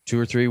 2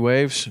 or 3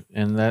 waves,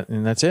 and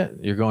that's it.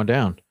 You're going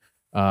down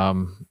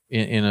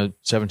in a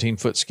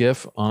 17-foot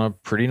skiff on a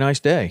pretty nice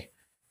day.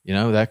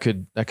 That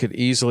could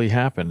easily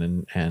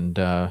happen, and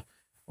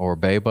or a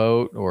bay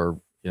boat, or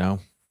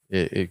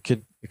it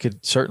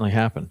could certainly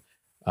happen.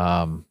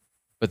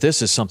 But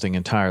this is something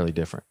entirely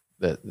different.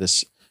 That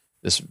this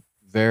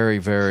very,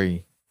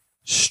 very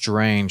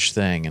strange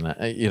thing. And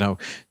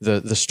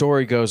the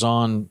story goes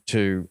on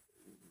to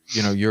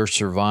your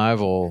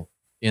survival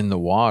in the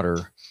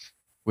water,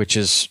 which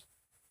is,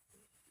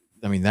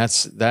 I mean,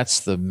 that's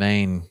the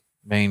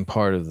main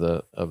part of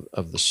the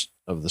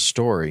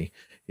story,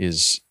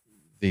 is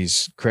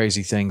these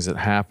crazy things that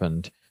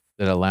happened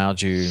that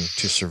allowed you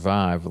to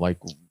survive. Like,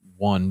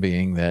 one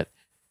being that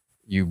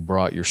you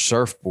brought your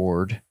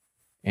surfboard,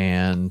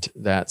 and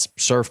that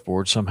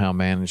surfboard somehow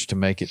managed to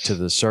make it to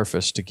the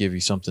surface to give you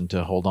something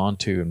to hold on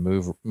to and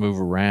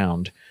move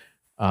around.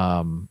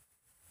 But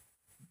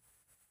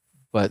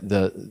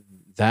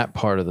that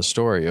part of the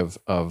story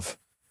of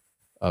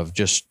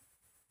just,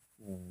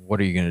 what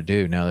are you going to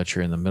do now that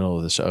you're in the middle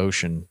of this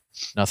ocean,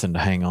 nothing to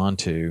hang on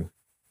to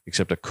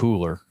except a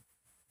cooler?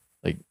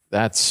 Like,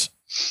 that's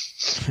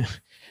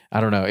I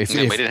don't know. If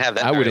we didn't have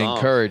that, I would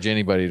encourage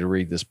anybody to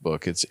read this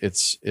book. It's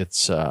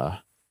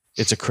a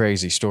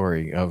crazy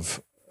story of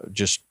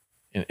just,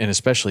 and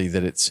especially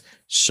that it's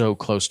so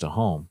close to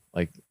home.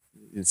 Like,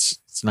 it's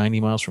 90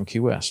 miles from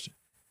Key West,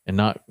 and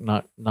not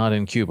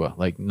in Cuba,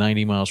 like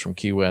 90 miles from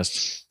Key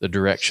West, the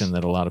direction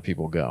that a lot of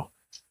people go.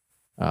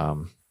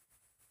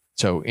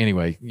 So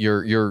anyway,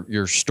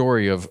 your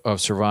story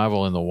of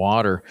survival in the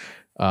water,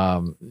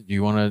 do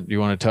you want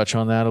to touch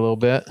on that a little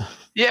bit?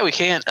 Yeah, we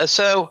can.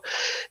 So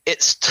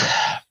it's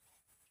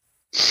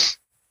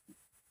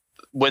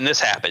when this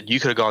happened,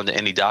 you could have gone to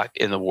any dock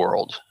in the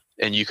world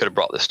and you could have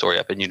brought this story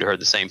up, and you'd have heard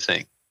the same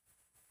thing.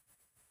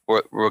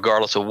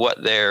 Regardless of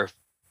what their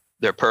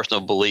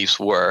personal beliefs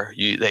were,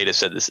 they'd have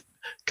said, "This,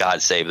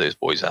 God save those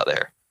boys out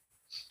there,"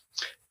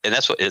 and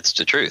it's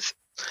the truth.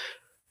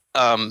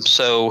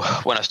 So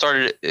when I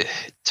started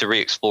to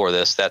re-explore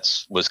this,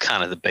 was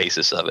kind of the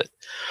basis of it.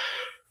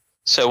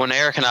 So when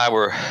Eric and I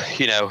were,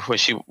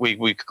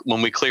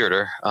 when we cleared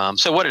her,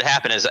 so what had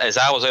happened is, as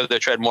I was over there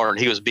treading water and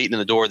he was beating in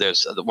the door,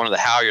 there's one of the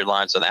halyard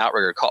lines on the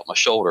outrigger caught my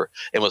shoulder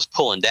and was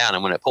pulling down.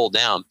 And when it pulled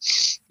down,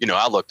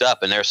 I looked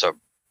up and there's a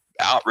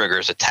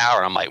outriggers, a tower.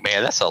 And I'm like,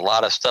 man, that's a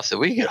lot of stuff that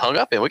we get hung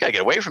up in. We got to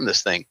get away from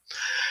this thing.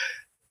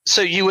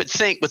 So you would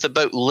think with the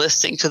boat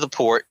listing to the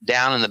port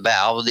down in the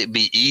bow, it'd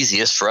be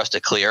easiest for us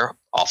to clear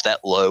off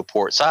that low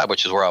port side,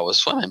 which is where I was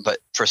swimming. But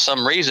for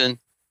some reason,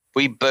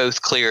 we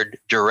both cleared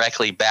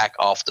directly back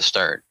off the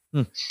stern.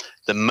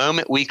 The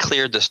moment we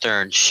cleared the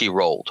stern, she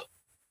rolled.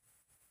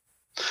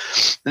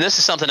 And this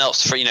is something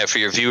else for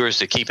your viewers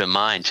to keep in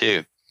mind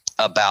too,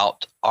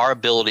 about our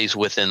abilities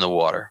within the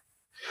water.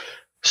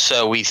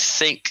 So we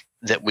think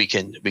that we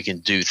can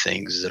do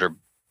things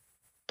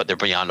but they're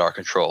beyond our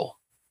control.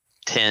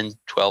 10,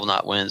 12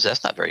 knot winds,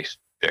 that's not very,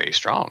 very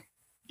strong.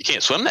 You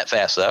can't swim that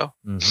fast though.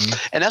 Mm-hmm.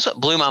 And that's what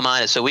blew my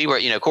mind. So we were,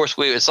 of course,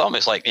 it's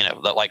almost like,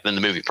 like in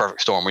the movie Perfect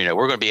Storm, we're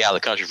going to be out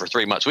of the country for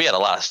 3 months. We had a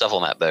lot of stuff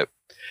on that boat.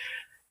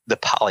 The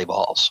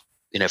polyballs,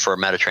 for a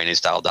Mediterranean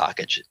style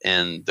dockage,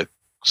 and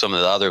some of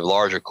the other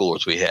larger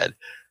coolers we had.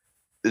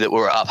 that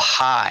were up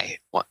high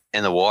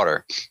in the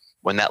water,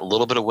 when that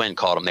little bit of wind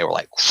caught them, they were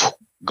like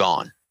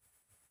gone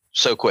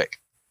so quick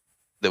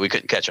that we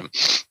couldn't catch them.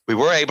 We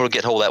were able to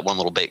get hold of that one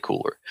little bait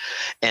cooler.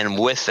 And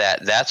with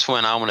that, that's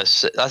when I want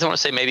to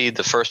say maybe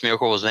the first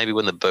miracle was maybe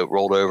when the boat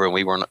rolled over and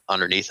we weren't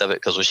underneath of it,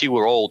 because when she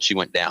rolled, she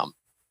went down.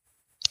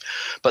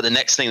 But the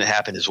next thing that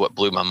happened is what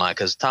blew my mind,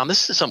 because Tom,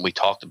 this is something we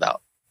talked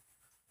about.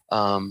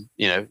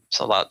 It's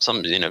a lot.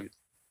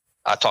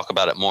 I talk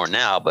about it more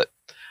now, but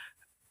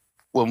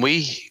when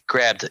we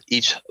grabbed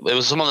it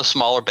was some of the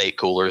smaller bait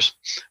coolers.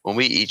 When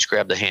we each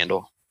grabbed the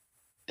handle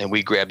and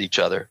we grabbed each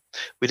other,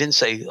 we didn't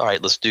say, all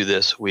right, let's do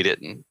this. We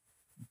didn't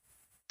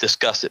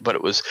discuss it, but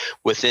it was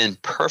within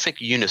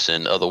perfect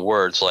unison of the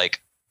words,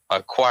 like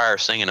a choir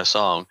singing a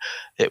song.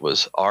 It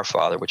was, our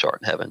Father, which art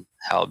in heaven,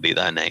 hallowed be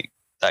thy name.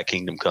 Thy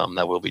kingdom come,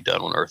 thy will be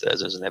done on earth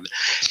as it is in heaven.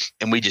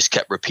 And we just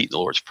kept repeating the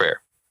Lord's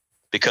Prayer,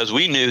 because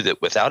we knew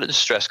that without a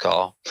distress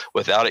call,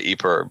 without an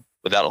EPIRB,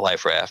 without a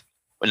life raft,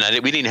 we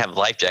didn't have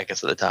life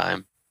jackets at the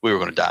time, we were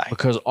going to die.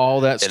 Because all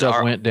that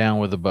stuff went down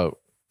with the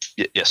boat.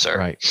 Yes, sir.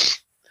 Right.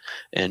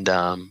 And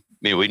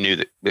we knew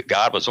that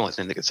God was the only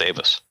thing that could save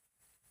us.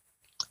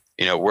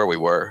 Where we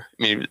were.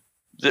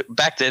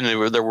 Back then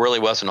there really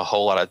wasn't a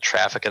whole lot of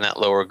traffic in that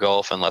lower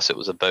Gulf, unless it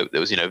was a boat that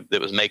was that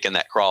was making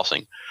that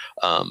crossing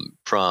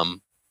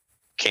from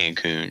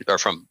Cancun, or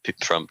from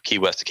Key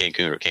West to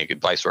Cancun, or Cancun,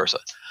 vice versa.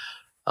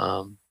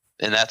 And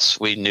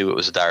we knew it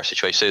was a dire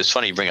situation. So it's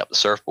funny you bring up the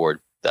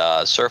surfboard.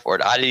 I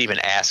didn't even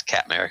ask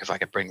Captain Eric if I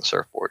could bring the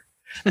surfboard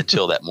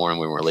until that morning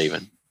when we were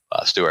leaving.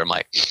 Stuart, I'm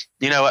like,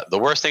 you know what? The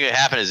worst thing that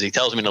happened is he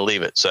tells me to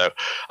leave it. So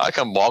I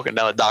come walking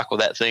down the dock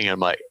with that thing, and I'm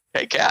like,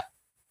 hey, Cap.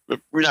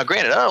 Now,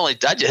 granted, I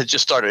had just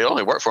started. It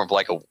only worked for him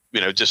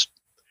for just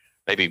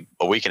maybe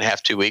a week and a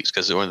half, 2 weeks,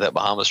 because we went to that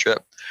Bahamas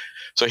trip.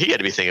 So he had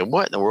to be thinking,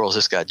 what in the world is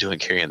this guy doing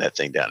carrying that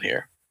thing down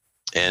here?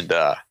 And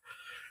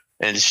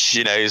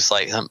he's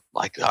like, I'm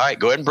like, all right,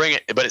 go ahead and bring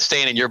it, but it's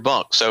staying in your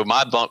bunk. So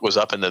my bunk was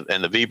up in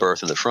the V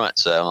berth in the front.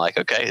 So I'm like,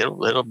 okay,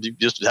 it'll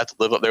just have to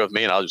live up there with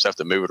me, and I'll just have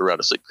to move it around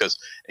to sleep, because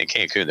in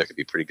Cancun there could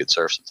be pretty good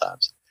surf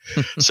sometimes.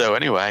 So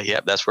anyway,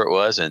 that's where it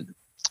was, and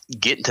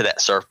getting to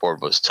that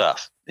surfboard was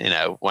tough.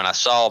 When I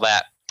saw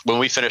that, when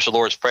we finished the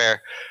Lord's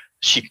Prayer,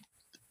 she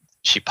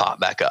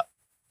popped back up.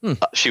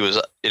 She was,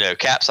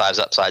 capsized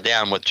upside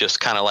down with just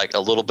kind of like a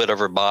little bit of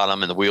her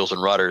bottom and the wheels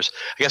and rudders.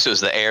 I guess it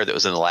was the air that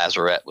was in the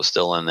lazarette was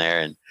still in there.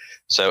 And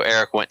so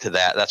Eric went to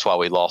that. That's why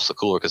we lost the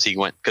cooler, because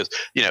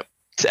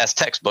as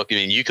textbook,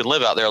 you can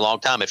live out there a long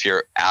time if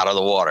you're out of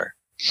the water.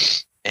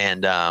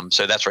 And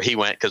so that's where he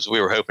went, because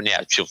we were hoping,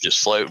 she'll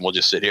just float and we'll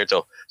just sit here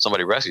until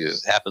somebody rescues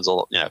us. It happens,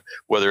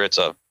 whether it's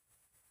a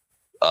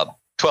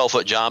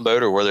 12-foot John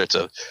boat or whether it's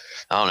a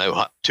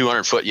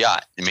 200-foot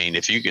yacht.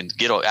 If you can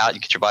get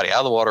your body out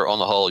of the water on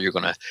the hull, you're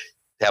going to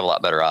have a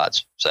lot better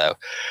odds. So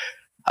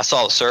I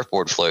saw the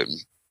surfboard floating,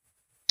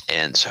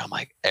 and so I'm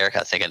like, Eric,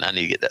 I think I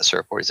need to get that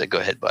surfboard. He said, go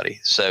ahead, buddy.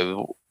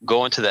 So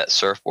going to that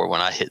surfboard,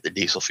 when I hit the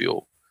diesel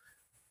fuel,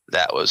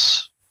 that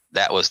was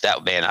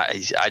that man.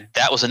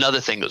 That was another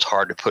thing that was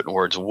hard to put in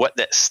words. What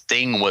that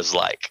sting was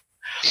like.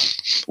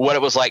 What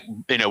it was like,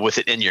 with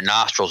it in your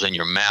nostrils and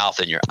your mouth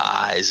and your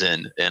eyes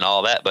and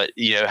all that, but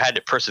had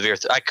to persevere.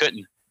 I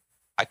couldn't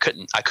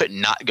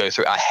not go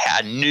through.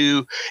 I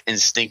knew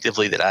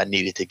instinctively that I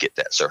needed to get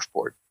that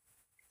surfboard,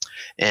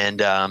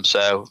 and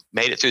so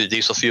made it through the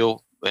diesel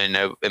fuel. And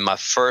my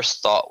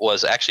first thought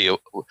was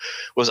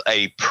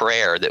a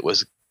prayer that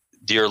was,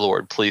 dear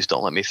Lord, please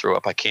don't let me throw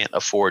up. I can't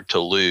afford to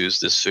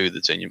lose this food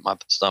that's in my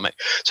stomach.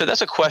 So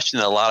that's a question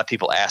that a lot of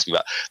people ask me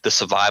about, the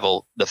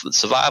survival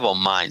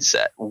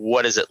mindset.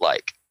 What is it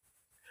like?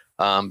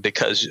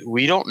 Because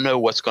we don't know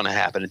what's going to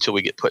happen until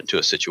we get put into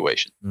a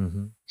situation.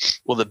 Mm-hmm.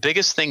 Well, the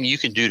biggest thing you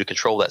can do to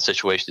control that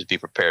situation is be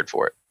prepared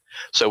for it.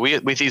 So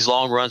with these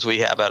long runs we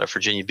have out of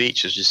Virginia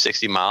Beach, it's just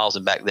 60 miles.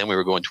 And back then we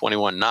were going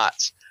 21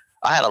 knots.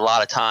 I had a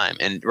lot of time.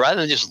 And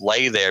rather than just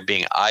lay there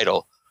being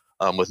idle,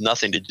 with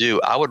nothing to do,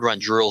 I would run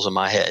drills in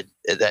my head.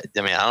 I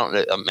don't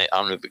know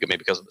if it may be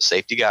because I'm a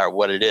safety guy or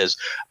what it is,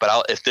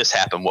 but if this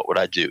happened, what would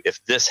I do?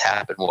 If this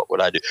happened, what would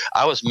I do?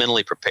 I was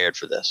mentally prepared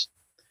for this,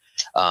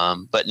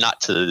 but not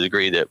to the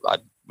degree that I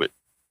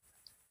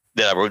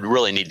would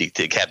really need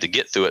to have to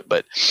get through it.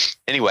 But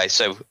anyway,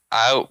 so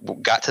I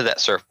got to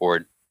that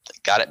surfboard,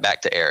 got it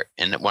back to Eric,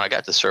 and when I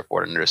got to the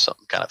surfboard, I noticed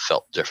something kind of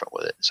felt different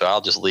with it. So I'll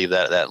just leave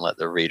that at that and let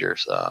the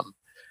readers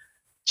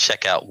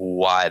check out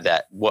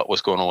what was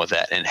going on with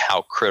that and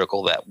how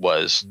critical that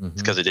was,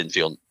 because it didn't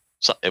feel,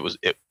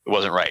 it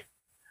wasn't right.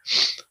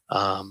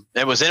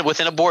 It was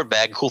within a board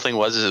bag. The cool thing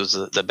was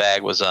the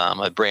bag was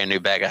a brand new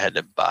bag I had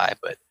to buy,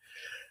 but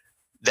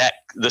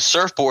the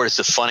surfboard is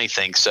the funny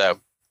thing.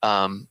 So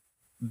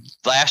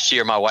last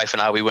year, my wife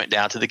and I, we went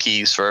down to the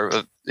Keys for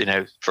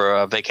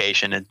a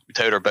vacation, and we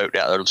towed our boat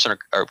down,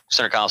 our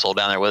center console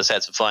down there with us,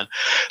 had some fun.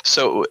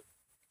 So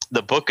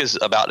the book is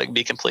about to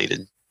be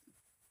completed.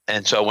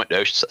 And so I went to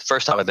Oceanside.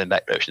 First time I've been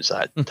back to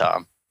Oceanside,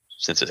 Tom,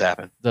 since it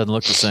happened. Doesn't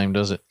look the same,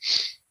 does it?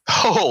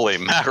 Holy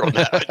mackerel!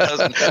 No, it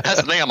doesn't.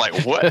 That's the thing. I'm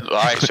like, what? All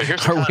right, so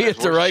here's. Are we at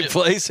the right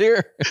place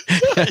here?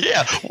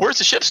 Yeah, where's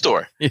the ship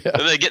store? Yeah.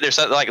 And they get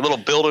there, like a little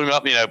building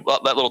up,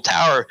 that little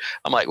tower.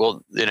 I'm like,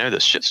 well, the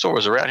ship store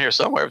was around here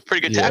somewhere. It's a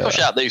pretty good tackle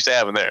shop they used to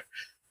have in there.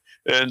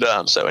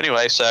 And so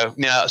anyway, so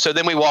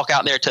then we walk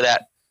out there to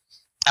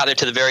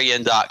the very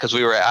end dock, because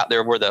we were out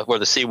there where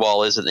the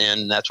seawall is at the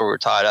end, and that's where we're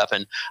tied up.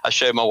 And I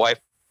showed my wife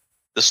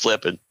the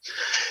slip, and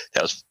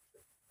that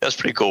was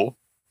pretty cool.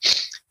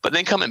 But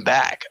then coming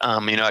back,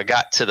 I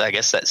got to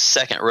that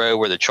second row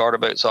where the charter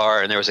boats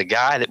are, and there was a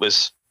guy that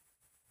was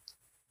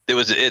at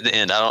the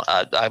end.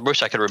 I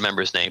wish I could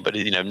remember his name, but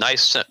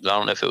nice. I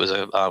don't know if it was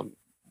it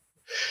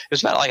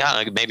was about like, I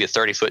don't know, maybe a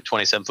 30-foot,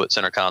 27-foot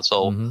center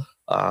console.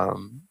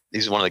 Mm-hmm.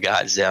 He's one of the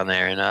guys down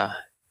there,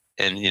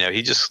 and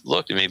he just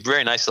looked at me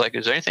very nice, like,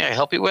 is there anything I can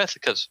help you with?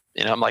 Because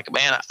I'm like,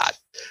 man,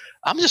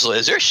 I'm just,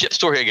 is there a ship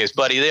store here? He goes,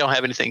 buddy, they don't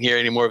have anything here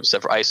anymore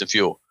except for ice and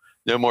fuel.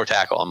 No more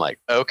tackle. I'm like,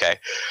 okay.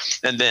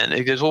 And then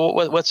he goes, well,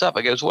 what's up?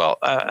 I goes, well,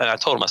 and I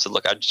told him, I said,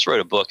 look, I just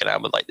wrote a book, and I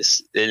would like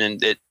this,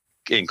 and it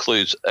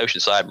includes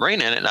Oceanside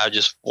Marine in it, and I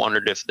just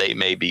wondered if they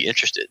may be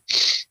interested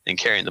in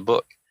carrying the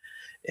book.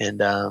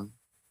 And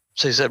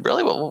so he said,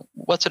 really? Well,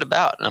 what's it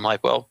about? And I'm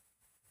like, well,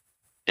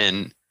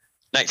 in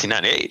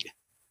 1998,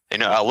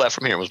 I left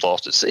from here and was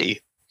lost at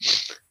sea.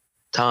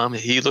 Tom,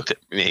 he looked at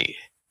me.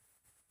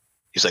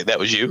 He's like, that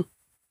was you?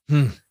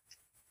 Yeah,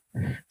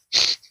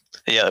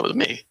 that was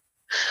me.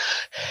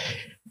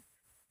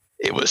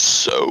 It was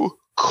so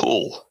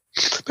cool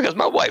because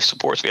my wife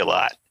supports me a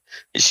lot,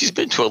 and she's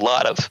been to a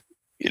lot of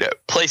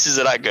places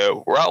that I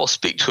go where I will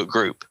speak to a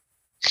group,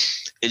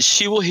 and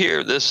she will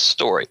hear this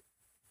story,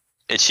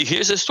 and she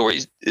hears this story.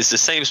 It's the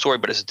same story,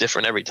 but it's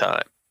different every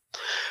time.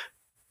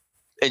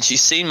 And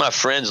she's seen my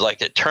friends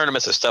like at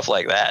tournaments and stuff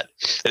like that.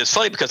 And it's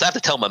funny because I have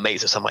to tell my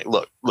mates this. I'm like,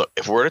 look,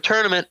 if we're at a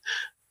tournament,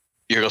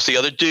 you're gonna see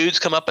other dudes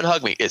come up and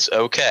hug me. It's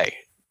okay.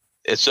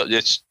 It's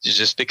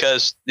just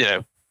because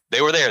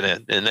they were there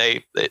then, and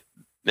they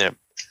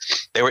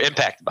were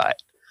impacted by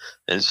it,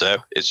 and so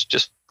it's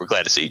just, we're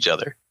glad to see each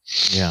other.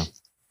 Yeah.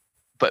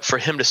 But for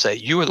him to say,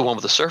 you were the one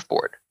with the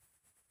surfboard,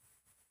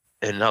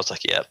 and I was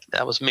like, yeah,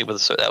 that was me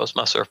that was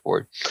my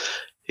surfboard.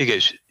 He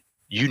goes,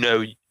 you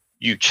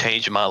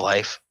changed my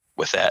life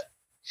with that.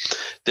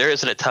 There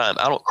isn't a time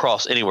I don't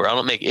cross anywhere, I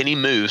don't make any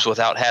moves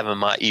without having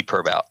my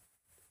EPIRB out.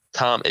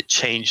 Tom, it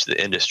changed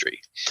the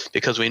industry,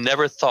 because we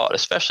never thought,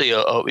 especially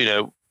a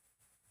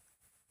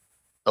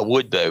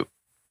wood boat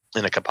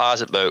and a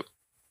composite boat,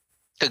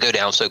 could go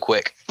down so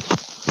quick.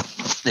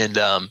 And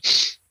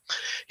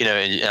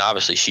and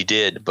obviously she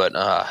did, but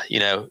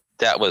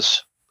that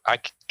was, I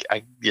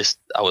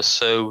was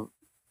so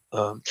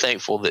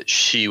thankful that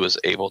she was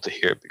able to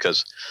hear it,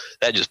 because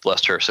that just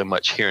blessed her so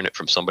much, hearing it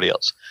from somebody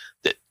else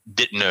that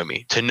didn't know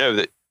me, to know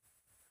that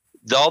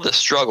all the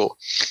struggle,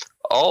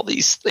 all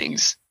these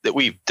things that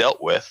we've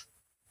dealt with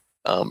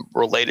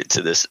related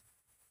to this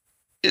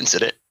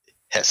incident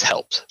has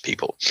helped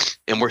people.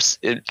 And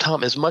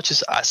Tom, as much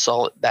as I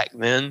saw it back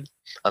then,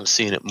 I'm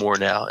seeing it more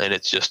now, and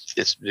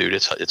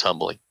it's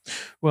humbling.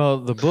 Well,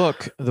 the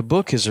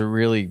book is a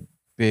really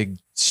big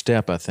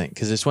step, I think,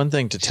 because it's one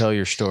thing to tell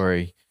your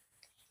story,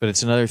 but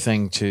it's another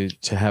thing to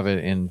have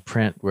it in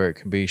print where it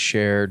can be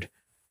shared,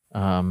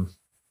 and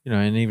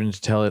even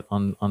to tell it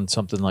on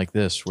something like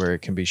this where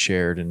it can be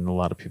shared and a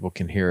lot of people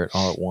can hear it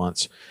all at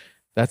once.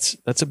 That's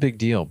a big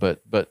deal.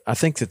 But I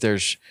think that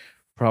there's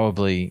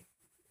probably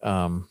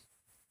some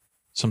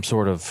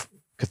sort of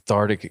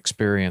cathartic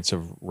experience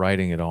of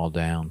writing it all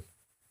down,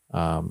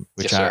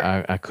 which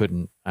yes, I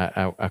couldn't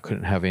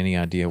have any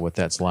idea what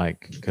that's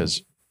like,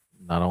 because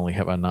not only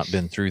have I not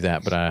been through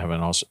that, but I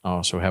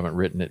also haven't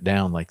written it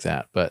down like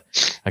that. But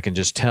I can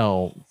just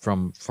tell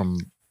from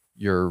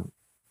your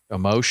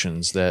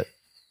emotions that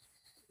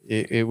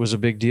it was a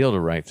big deal to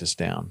write this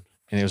down,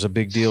 and it was a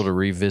big deal to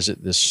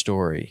revisit this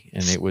story,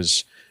 and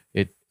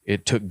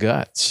it took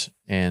guts,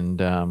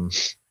 and I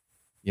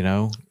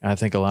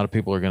think a lot of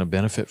people are going to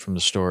benefit from the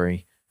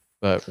story.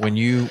 But when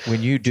you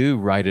do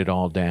write it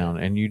all down,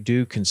 and you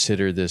do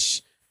consider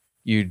the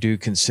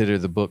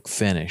book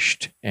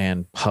finished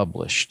and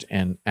published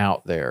and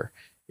out there,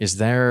 is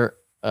there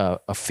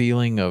a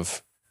feeling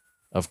of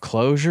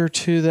closure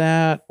to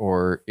that,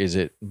 or is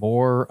it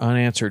more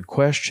unanswered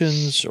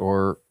questions,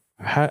 or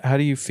how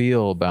do you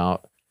feel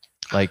about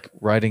like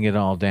writing it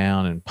all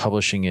down and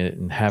publishing it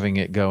and having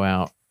it go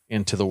out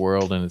into the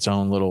world in its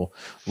own little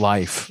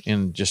life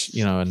in just,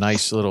 a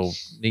nice little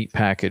neat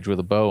package with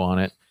a bow on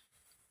it?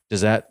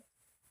 Is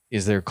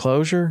there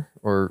closure,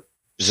 or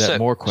is that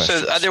more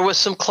questions? So there was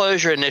some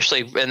closure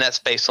initially, and that's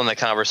based on the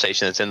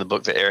conversation that's in the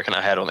book that Eric and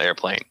I had on the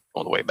airplane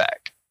on the way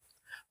back.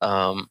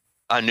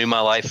 I knew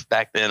my life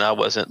back then. I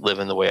wasn't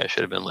living the way I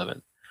should have been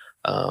living.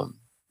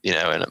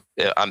 And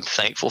I'm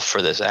thankful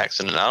for this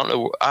accident. I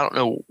don't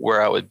know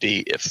where I would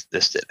be if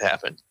this didn't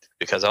happen,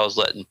 because I was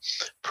letting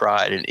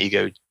pride and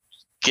ego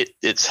get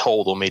its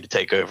hold on me to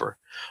take over,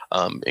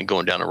 and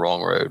going down the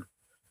wrong road.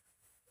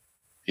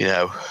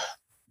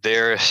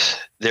 It's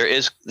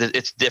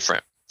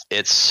different.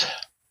 It's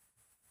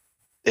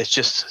it's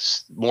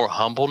just more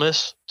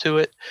humbleness to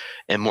it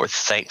and more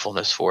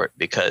thankfulness for it,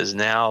 because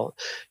now,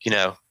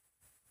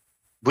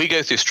 we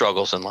go through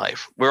struggles in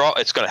life.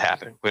 It's going to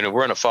happen.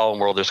 We're in a fallen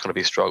world. There's going to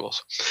be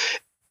struggles.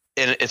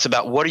 And it's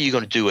about, what are you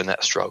going to do in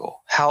that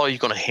struggle? How are you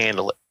going to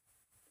handle it?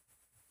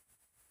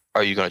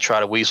 Are you going to try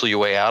to weasel your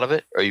way out of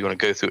it? Or are you going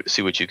to go through it to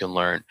see what you can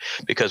learn?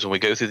 Because when we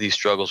go through these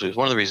struggles,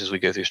 one of the reasons we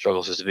go through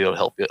struggles is to be able to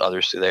help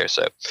others through there.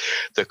 So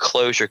the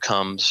closure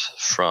comes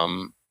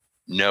from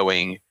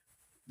knowing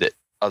that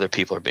other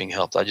people are being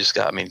helped.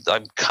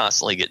 I'm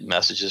constantly getting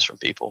messages from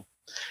people.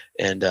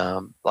 And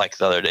like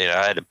the other day,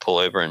 I had to pull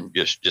over and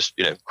just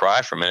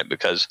cry for a minute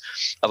because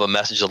of a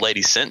message a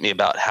lady sent me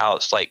about how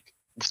it's like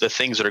the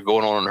things that are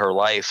going on in her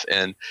life,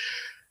 and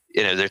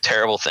they're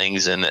terrible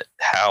things, and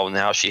how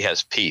now she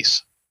has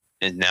peace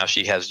and now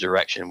she has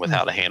direction with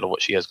how to handle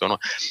what she has going on.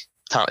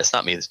 Tom, it's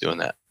not me that's doing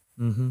that.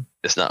 Mm-hmm.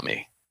 It's not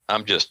me.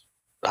 I'm just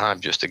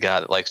a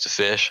guy that likes to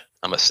fish.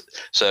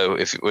 So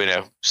if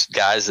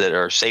guys that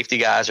are safety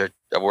guys, or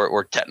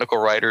we're technical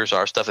writers,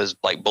 our stuff is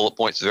like bullet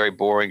points, very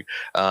boring.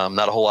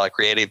 Not a whole lot of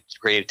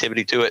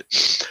creativity to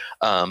it.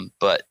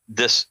 But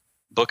this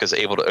book is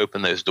able to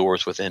open those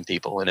doors within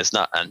people, and it's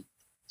not.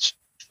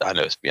 I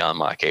know it's beyond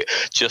my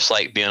just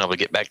like being able to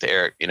get back to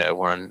Eric.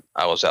 When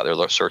I was out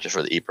there searching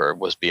for the EPIRB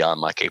was beyond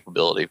my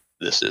capability.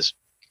 This is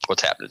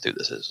what's happening through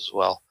this is as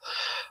well.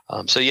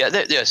 So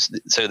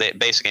the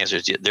basic answer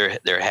is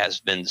there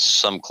has been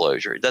some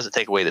closure. It doesn't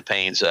take away the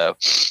pain. So,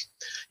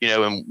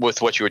 and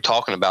with what you were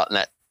talking about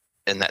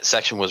in that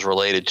section was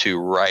related to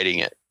writing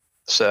it.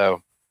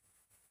 So,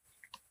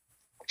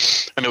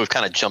 I mean, we've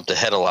kind of jumped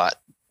ahead a lot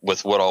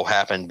with what all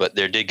happened, but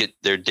there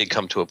did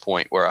come to a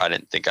point where I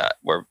didn't think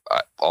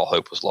all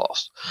hope was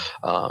lost.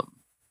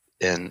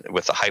 And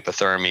with the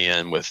hypothermia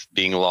and with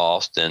being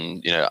lost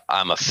and,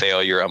 I'm a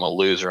failure, I'm a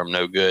loser, I'm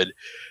no good,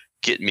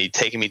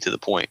 taking me to the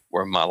point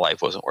where my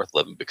life wasn't worth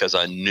living because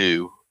I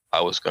knew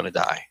I was going to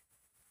die.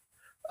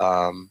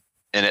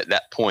 And at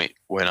that point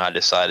when I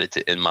decided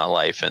to end my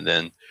life, and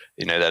then,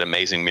 that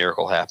amazing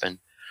miracle happened,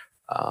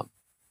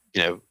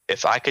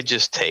 if I could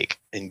just take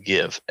and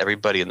give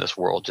everybody in this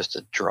world just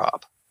a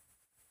drop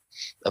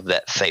of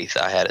that faith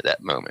I had at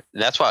that moment.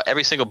 And that's why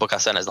every single book I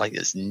send is like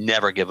this: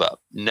 never give up,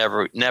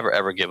 never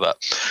ever give up.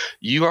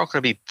 You aren't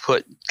going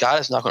to God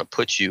is not going to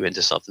put you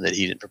into something that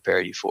he didn't prepare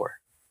you for.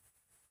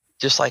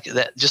 Just like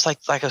that,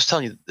 like I was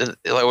telling you,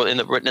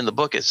 written in the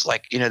book, it's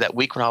like, that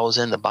week when I was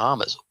in the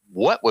Bahamas,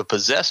 what would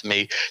possess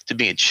me to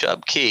be in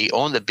Chub Key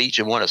on the beach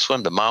and want to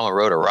swim to Mama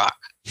Rode a Rock?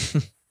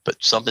 But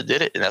something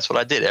did it, and that's what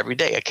I did every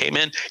day. I came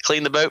in,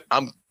 cleaned the boat,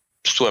 I'm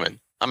swimming.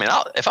 I mean,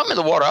 if I'm in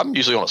the water, I'm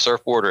usually on a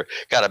surfboard or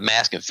got a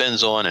mask and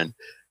fins on,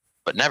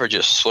 but never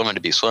just swimming to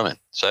be swimming.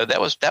 So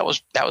that was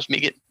me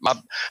getting my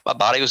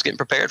body was getting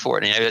prepared for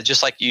it.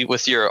 Just like you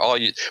with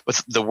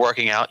with the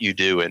working out you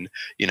do, and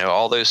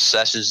all those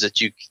sessions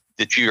that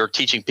you are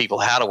teaching people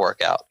how to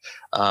work out.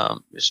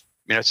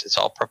 It's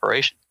all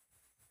preparation.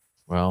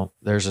 Well,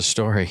 there's a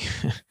story.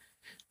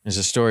 There's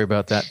a story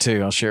about that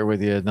too. I'll share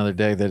with you another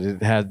day that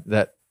it had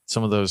that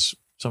some of those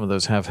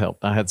have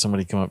helped. I had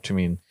somebody come up to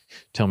me and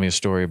tell me a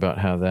story about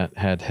how that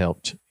had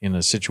helped in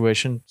a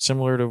situation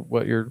similar to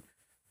what you're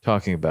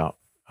talking about.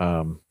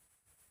 And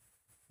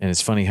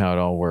it's funny how it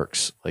all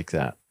works like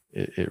that.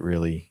 It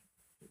really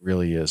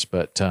is.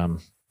 But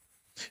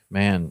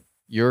man,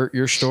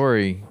 your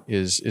story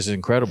is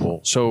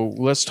incredible. So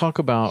let's talk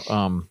about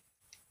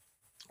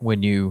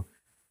when you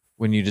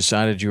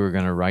decided you were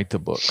going to write the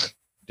book.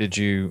 Had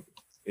you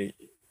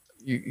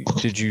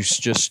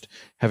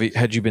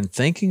been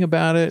thinking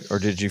about it, or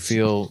did you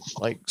feel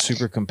like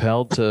super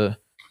compelled to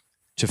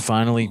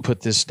finally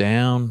put this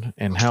down?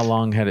 And how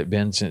long had it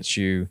been since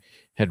you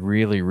had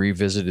really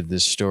revisited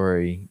this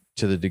story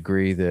to the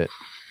degree that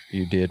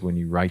you did when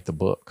you write the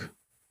book?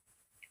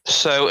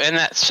 So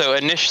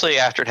initially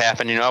after it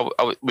happened,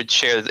 I would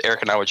share,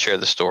 Eric and I would share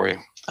the story.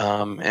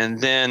 And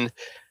then,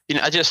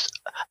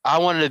 I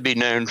wanted to be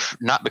known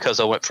not because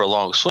I went for a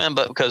long swim,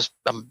 but because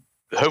I'm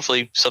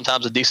hopefully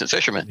sometimes a decent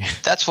fisherman.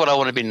 That's what I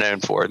want to be known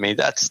for. I mean,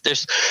 that's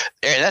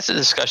a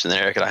discussion that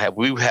Eric and I have.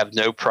 We have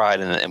no pride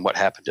in what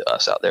happened to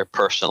us out there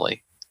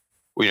personally.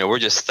 We're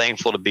just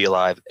thankful to be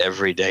alive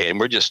every day. And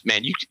we're just,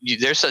 man,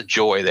 there's a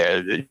joy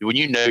there when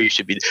you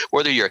should be,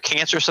 whether you're a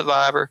cancer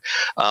survivor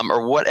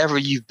or whatever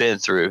you've been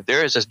through,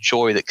 there is a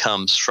joy that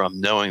comes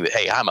from knowing that,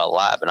 hey, I'm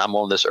alive and I'm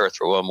on this earth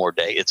for one more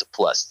day. It's a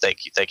plus.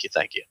 Thank you. Thank you.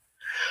 Thank you.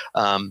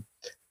 Let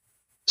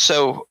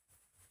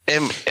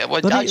me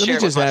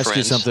just ask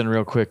you something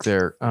real quick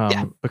there,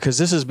 because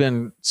this has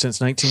been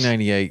since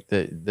 1998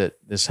 that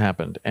this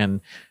happened.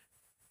 And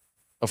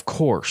of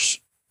course,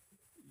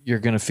 you're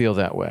going to feel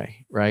that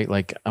way, right?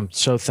 Like, I'm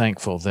so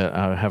thankful that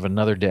I have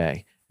another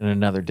day and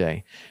another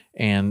day.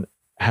 And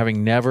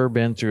having never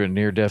been through a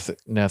near-death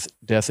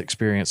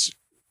experience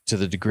to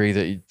the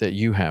degree that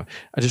you have,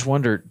 I just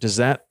wonder, does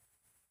that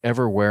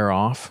ever wear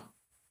off?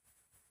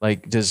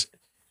 Like,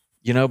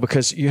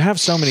 because you have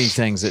so many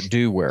things that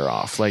do wear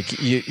off. Like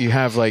you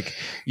have like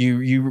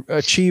you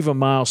achieve a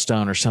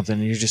milestone or something,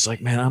 and you're just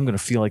like, man, I'm going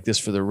to feel like this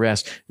for the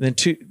rest. And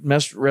then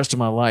rest of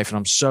my life, and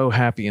I'm so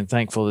happy and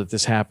thankful that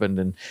this happened.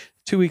 And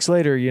 2 weeks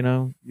later,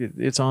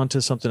 it's on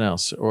to something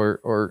else.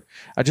 Or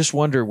I just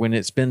wonder, when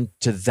it's been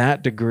to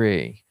that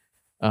degree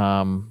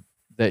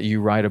that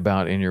you write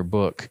about in your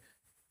book,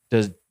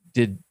 does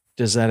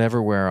that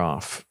ever wear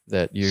off?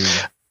 That you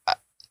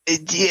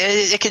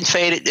it can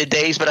fade at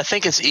days, but I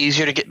think it's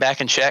easier to get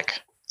back in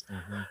check.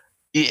 Mm-hmm.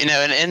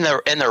 And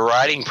in the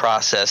writing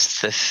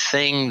process, the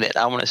thing that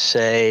I want to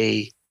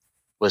say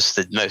was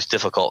the most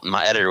difficult, and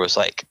my editor was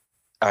like,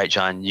 all right,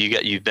 John,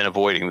 you've been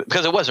avoiding it,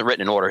 because it wasn't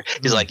written in order.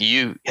 He's like,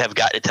 you have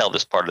got to tell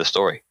this part of the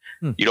story.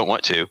 You don't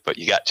want to, but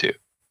you got to.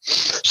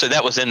 So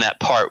that was in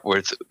that part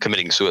with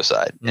committing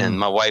suicide. And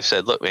my wife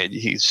said, look, man,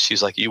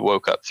 she's like, you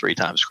woke up 3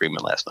 times screaming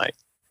last night.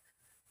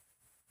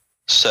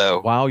 So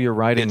while you're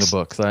writing the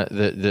book,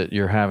 that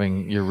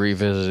you're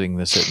revisiting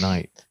this at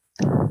night.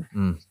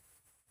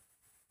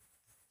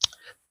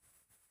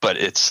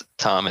 But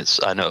Tom,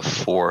 I know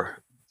 4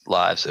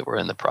 lives that were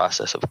in the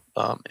process of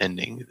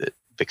ending that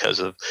because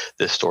of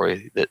this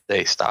story, that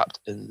they stopped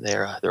and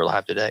they're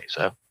alive today.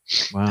 So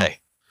wow, hey,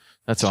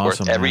 that's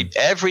awesome.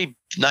 Every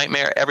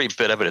nightmare, every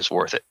bit of it is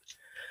worth it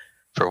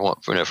for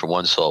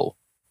one soul.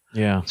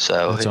 Yeah.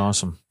 So that's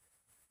awesome.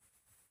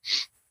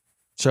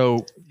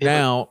 So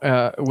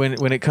now,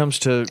 when it comes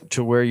to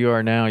where you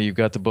are now, you've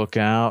got the book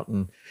out,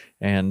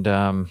 and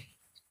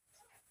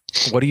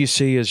what do you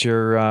see as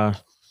your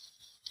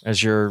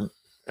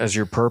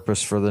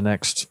purpose for the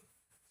next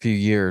few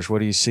years? What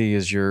do you see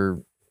as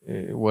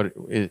what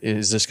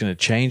is this going to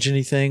change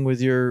anything with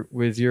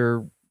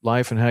your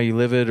life and how you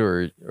live it,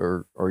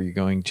 or are you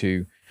going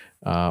to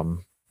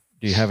do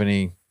you have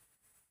any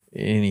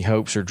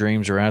hopes or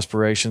dreams or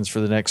aspirations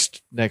for the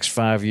next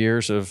 5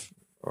 years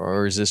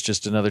or is this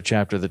just another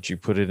chapter that you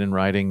put it in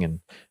writing and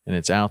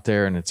it's out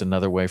there and it's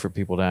another way for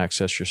people to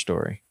access your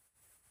story?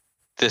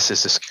 This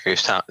is the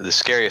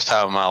scariest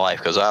time of my life,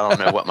 because I don't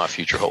know what my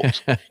future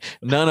holds.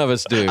 None of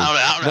us do.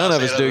 None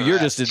of us do. You're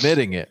just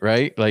admitting it,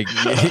 right? Like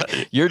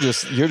you're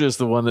just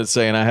the one that's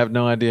saying, I have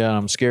no idea.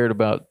 I'm scared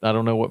about, I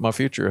don't know what my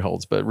future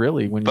holds. But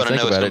really, when you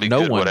think about it,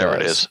 no one does.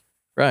 It is.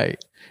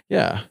 Right.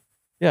 Yeah.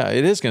 Yeah.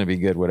 It is going to be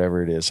good,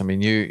 whatever it is. I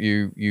mean,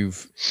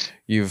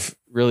 you've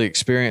really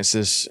experienced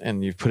this,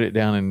 and you've put it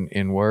down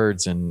in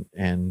words, and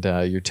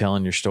you're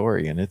telling your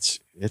story, and it's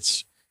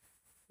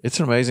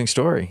an amazing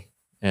story.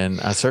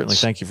 And I certainly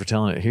thank you for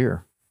telling it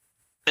here.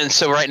 And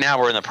so right now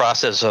we're in the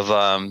process of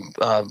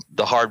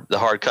the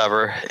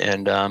hardcover,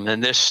 and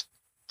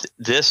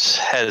this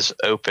has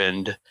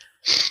opened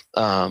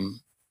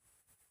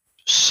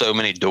so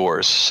many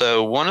doors.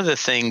 So one of the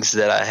things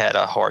that I had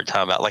a hard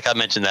time about, like I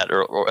mentioned that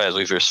as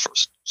we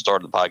first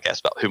started the podcast,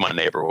 about who my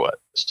neighbor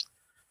was.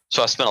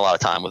 So I spent a lot of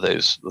time with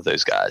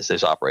those guys,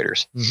 those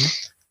operators,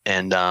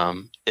 and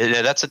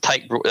that's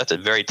a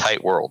very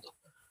tight world.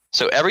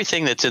 So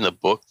everything that's in the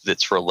book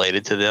that's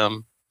related to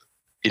them,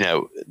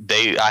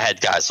 I had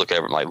guys look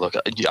over and like, look,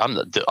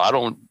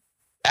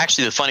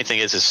 actually the funny thing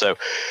is so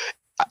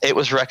it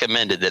was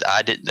recommended that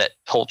I did that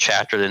whole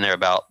chapter in there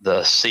about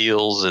the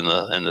SEALs and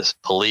the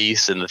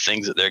police and the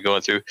things that they're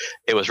going through.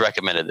 It was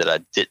recommended that I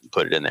didn't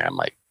put it in there. I'm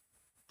like,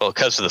 well,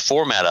 because of the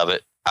format of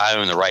it, I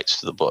own the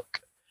rights to the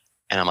book.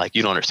 And I'm like,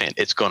 you don't understand.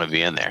 It's going to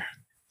be in there.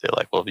 They're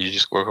like, well,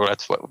 we're going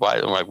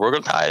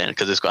to tie it in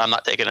because I'm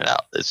not taking it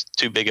out. It's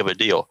too big of a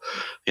deal.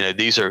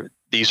 These are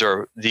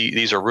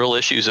real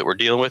issues that we're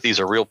dealing with.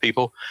 These are real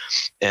people,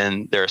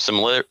 and there are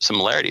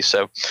similarities.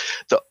 So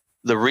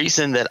the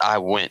reason that I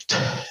went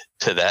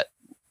to that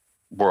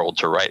world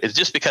to write is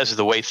just because of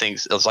the way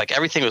it was like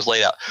everything was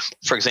laid out.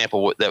 For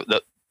example,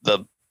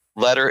 the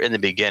letter in the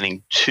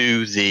beginning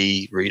to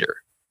the reader,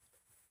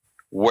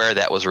 where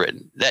that was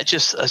written, that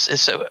was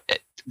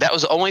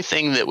the only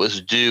thing that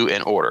was due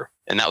in order.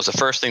 And that was the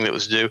first thing that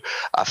was due.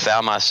 I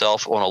found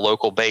myself on a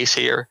local base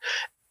here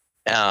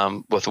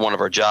with one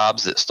of our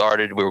jobs that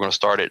started. We were going to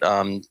start it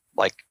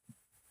like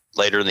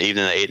later in the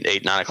evening,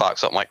 8, 9 o'clock,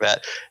 something like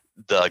that.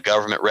 The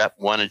government rep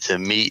wanted to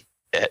meet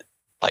at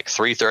like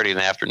 3:30 in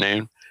the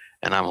afternoon.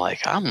 And I'm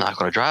like, I'm not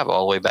going to drive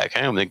all the way back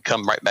home and then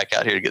come right back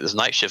out here to get this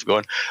night shift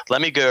going.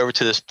 Let me go over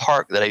to this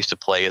park that I used to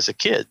play as a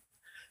kid.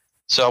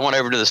 So I went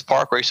over to this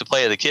park where I used to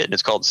play as a kid, and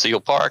it's called Seal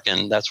Park,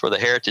 and that's where the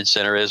Heritage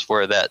Center is,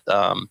 where that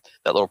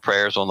little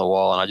prayer is on the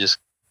wall. And I just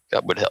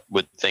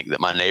would think that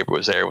my neighbor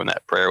was there when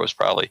that prayer was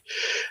probably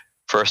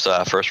first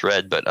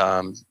read. But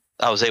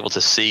I was able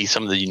to see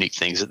some of the unique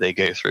things that they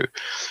go through.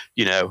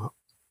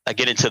 I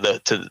get into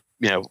the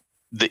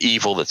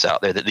evil that's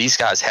out there that these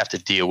guys have to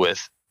deal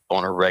with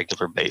on a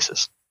regular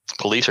basis.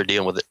 Police are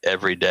dealing with it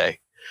every day.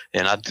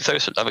 And I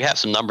have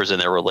some numbers in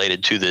there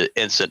related to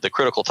the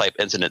critical type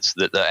incidents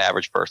that the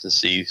average person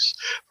sees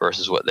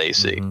versus what they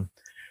see. Mm-hmm.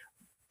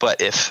 But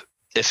if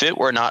it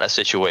were not a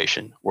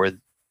situation where,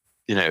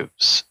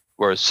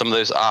 where some of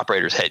those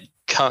operators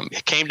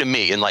came to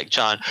me and like,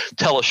 John,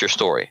 tell us your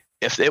story.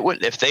 If they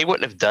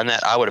wouldn't have done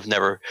that, I would have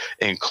never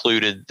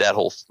included that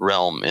whole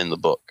realm in the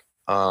book.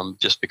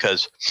 just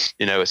because,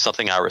 it's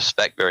something I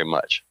respect very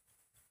much.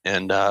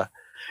 And, for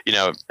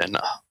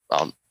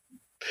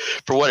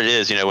what it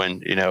is,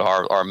 when,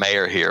 our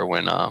mayor here,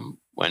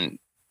 when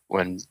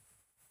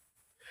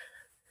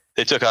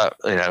they took out,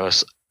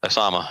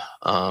 Osama,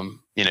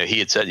 he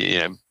had said,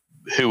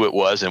 who it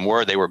was and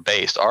where they were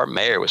based. Our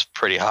mayor was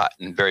pretty hot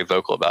and very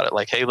vocal about it.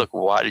 Like, hey, look,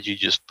 why did you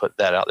just put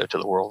that out there to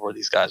the world where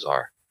these guys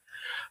are?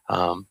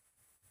 But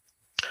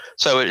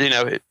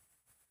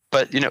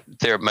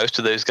most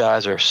of those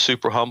guys are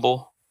super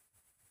humble,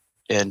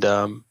 and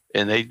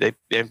they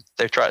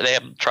try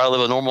to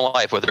live a normal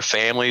life with their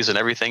families and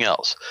everything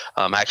else.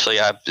 Actually,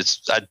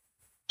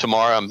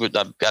 tomorrow I've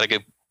got to go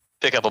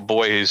pick up a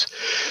boy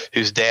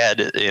whose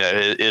dad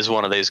is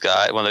one of those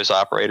guys, one of those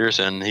operators,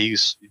 and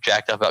he's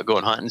jacked up about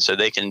going hunting. So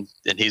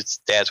his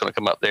dad's going to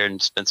come up there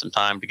and spend some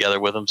time together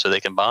with him so they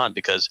can bond,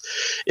 because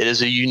it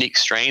is a unique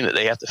strain that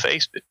they have to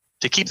face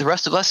to keep the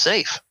rest of us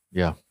safe.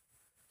 Yeah.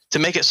 To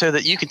make it so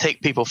that you can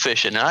take people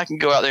fishing, and I can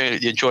go out there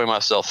and enjoy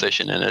myself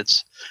fishing, and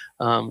it's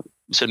an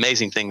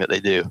amazing thing that they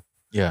do.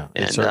 Yeah,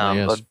 it and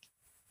certainly is. I've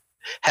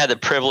had the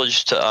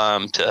privilege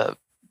to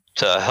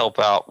help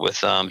out with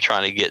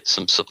trying to get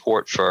some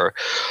support for.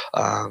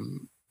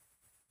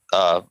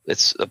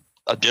 It's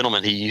a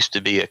gentleman. He used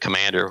to be a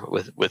commander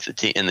with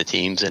in the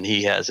teams, and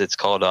it's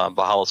called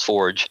Valhalla's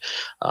Forge.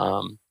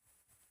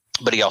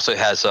 But he also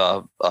has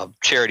a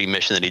charity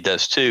mission that he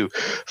does too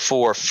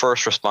for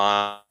first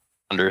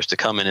responders to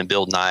come in and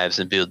build knives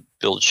and build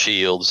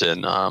shields,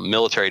 and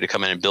military to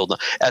come in and build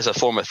as a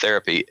form of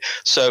therapy.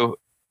 So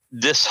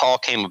this all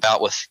came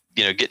about with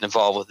getting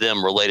involved with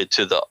them, related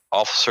to the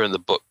officer in the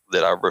book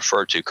that I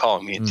referred to,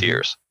 Calling Me in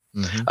Tears.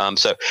 Mm-hmm.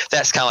 So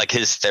that's kind of like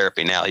his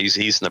therapy now. He's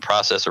in the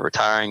process of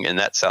retiring, and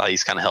that's how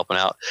he's kind of helping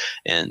out.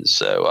 And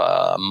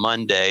so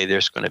Monday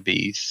there's going to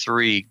be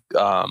 3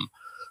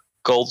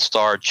 Gold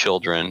Star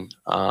children.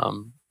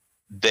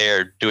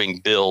 They're doing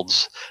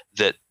builds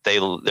that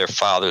their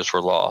fathers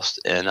were lost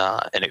in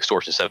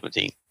Extortion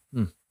 17.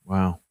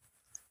 Wow.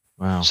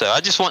 So I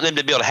just want them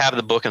to be able to have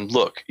the book and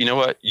look, you know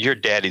what, your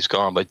daddy's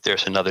gone, but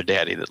there's another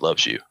daddy that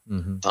loves you.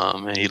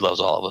 Mm-hmm. And he loves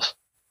all of us.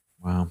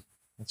 Wow.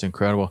 That's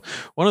incredible.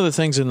 One of the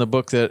things in the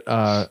book that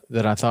I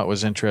thought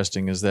was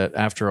interesting is that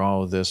after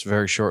all of this,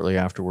 very shortly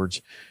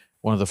afterwards,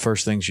 one of the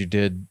first things you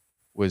did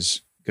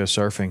was go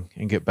surfing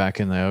and get back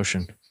in the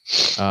ocean.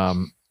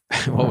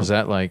 What was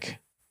that like?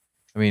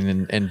 I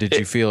mean, and did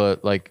you feel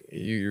it like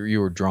you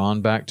were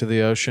drawn back to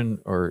the ocean,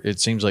 or it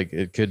seems like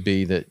it could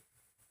be that,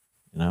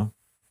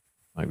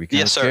 might be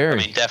kind of scary. Yes, sir. I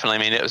mean, definitely. I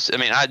mean, it was. I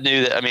mean, I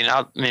knew that. I mean,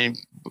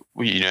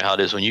 you know how it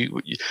is when you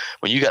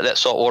got that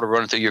salt water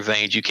running through your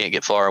veins, you can't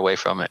get far away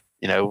from it.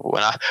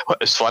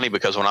 It's funny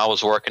because when I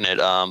was working at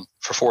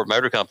for Ford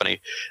Motor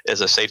Company as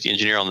a safety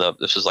engineer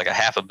this was like a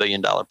 $500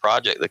 million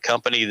project. The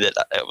company that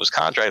it was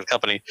contracted, the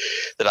company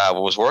that I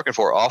was working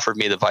for, offered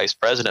me the vice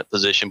president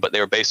position, but they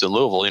were based in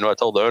Louisville. I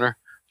told the owner,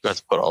 you have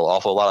to put an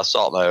awful lot of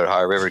salt in the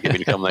Ohio River to get me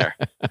to come there.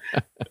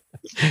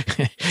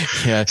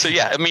 Yeah. So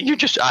yeah, I mean, I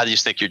just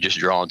think you're just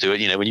drawn to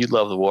it. When you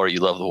love the water, you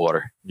love the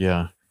water.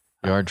 Yeah,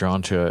 you are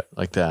drawn to it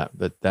like that.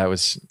 But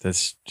that's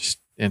just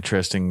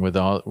interesting with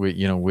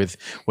with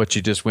what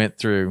you just went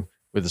through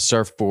with the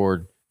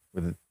surfboard,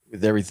 with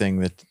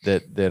everything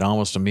that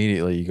almost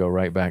immediately you go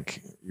right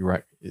back.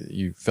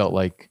 You felt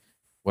like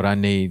what I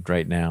need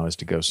right now is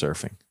to go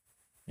surfing.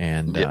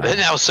 And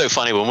that was so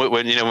funny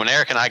when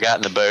Eric and I got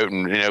in the boat,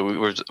 and we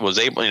was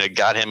able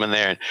got him in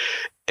there,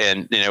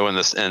 and when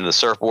the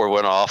surfboard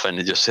went off, and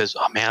it just says,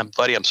 "Oh man,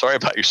 buddy, I'm sorry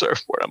about your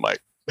surfboard." I'm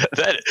like,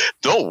 that's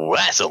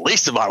the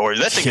least of my worries.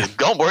 That thing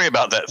don't worry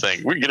about that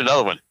thing. We can get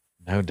another one.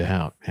 No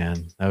doubt,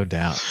 man. No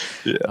doubt.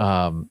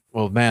 Yeah.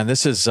 Well, man,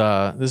 this is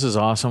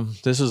awesome.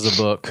 This is the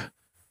book.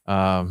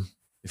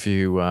 If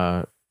you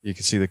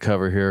can see the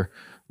cover here,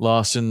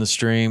 Lost in the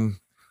Stream.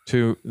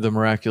 The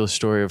miraculous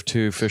story of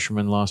 2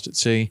 fishermen lost at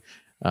sea.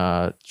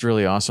 It's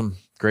really awesome.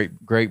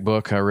 Great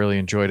book. I really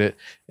enjoyed it.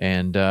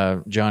 And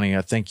Johnny,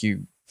 I thank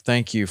you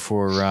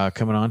for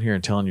coming on here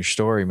and telling your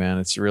story, man.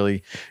 It's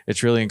really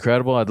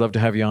incredible. I'd love to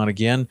have you on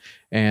again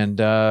and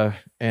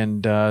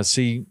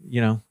see.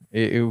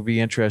 It would be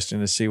interesting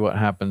to see what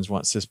happens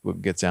once this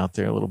book gets out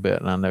there a little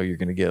bit. And I know you're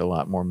going to get a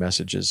lot more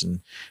messages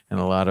and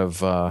a lot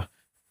of.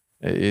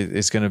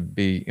 It's going to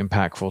be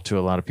impactful to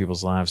a lot of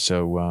people's lives.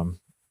 So.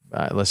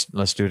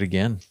 Let's do it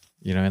again,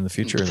 in the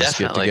future. Definitely. Let's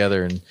get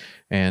together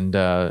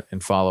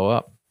and follow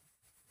up.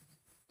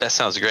 That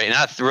sounds great. And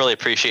I really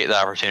appreciate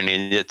the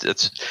opportunity.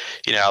 It's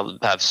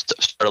I've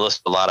started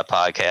listening to a lot of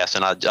podcasts,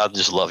 and I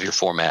just love your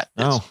format.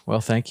 It's well,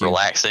 thank you.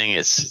 Relaxing.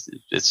 It's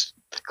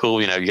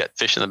cool. You got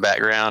fish in the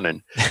background,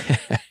 and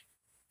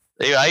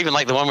I even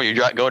like the one where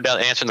you're going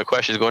down, answering the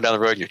questions, going down the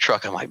road in your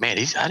truck. I'm like, man,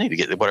 I need to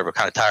get whatever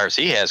kind of tires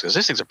he has, because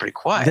these things are pretty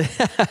quiet.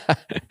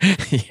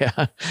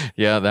 Yeah.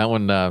 That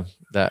one,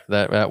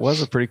 that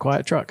was a pretty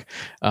quiet truck.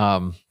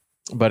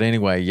 But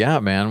anyway, yeah,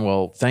 man.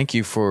 Well, thank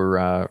you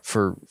for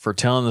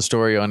telling the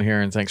story on here,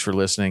 and thanks for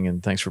listening,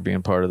 and thanks for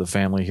being part of the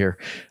family here.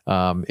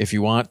 If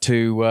you want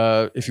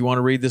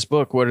to read this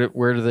book,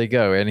 where do they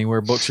go?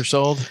 Anywhere books are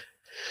sold?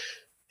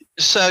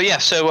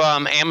 So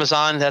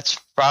Amazon, that's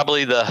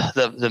probably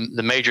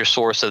the major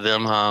source of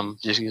them.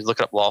 Just you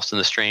look up Lost in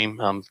the Stream.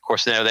 Of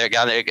course,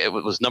 it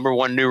was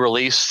 #1 new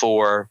release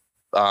for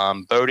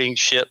boating,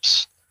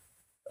 ships,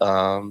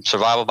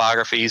 survival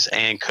biographies,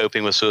 and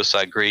coping with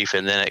suicide grief.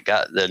 And then it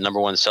got the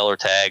 #1 seller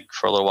tag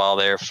for a little while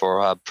there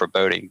for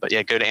boating. But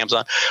yeah, go to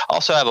Amazon.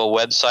 Also have a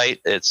website.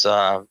 It's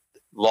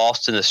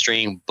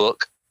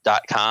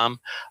lostinthestreambook.com.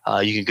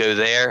 You can go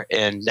there,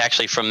 and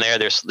actually from there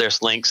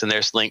there's links to my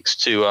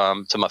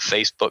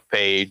Facebook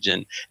page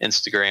and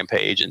Instagram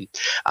page, and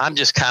I'm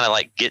just kind of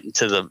like getting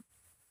to the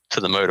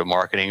mode of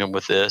marketing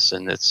with this,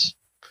 and it's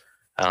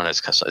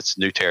it's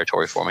new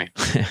territory for me.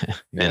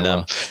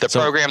 The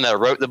program that I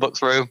wrote the book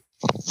through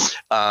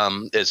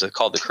is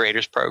called the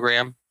Creators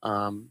Program,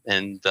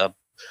 and the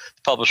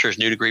publisher is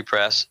New Degree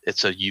Press.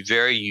 It's a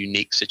very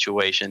unique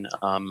situation.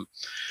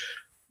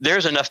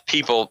 There's enough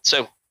people.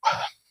 So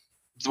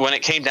when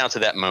it came down to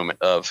that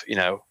moment of,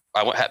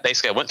 I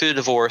went through the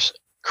divorce,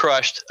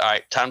 crushed. All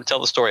right, time to tell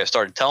the story. I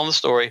started telling the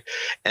story,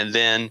 and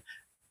then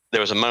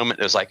there was a moment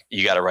that was like,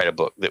 you got to write a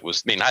book.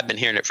 I've been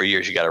hearing it for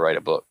years. You got to write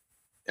a book.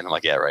 And I'm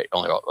like, yeah, right.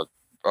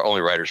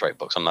 Only writers write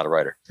books. I'm not a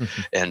writer.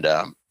 And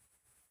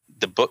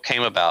the book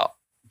came about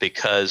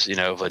because,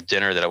 of a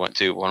dinner that I went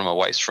to. One of my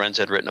wife's friends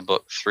had written a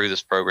book through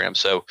this program.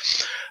 So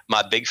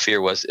my big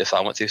fear was if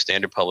I went through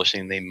Standard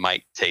Publishing, they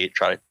might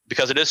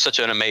because it is such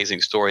an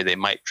amazing story, they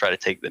might try to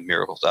take the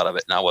miracles out of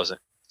it. And I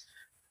wasn't.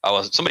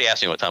 Somebody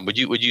asked me one time, would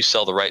you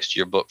sell the rights to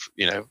your book,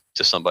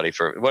 to somebody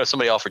what if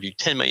somebody offered you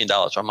 $10 million?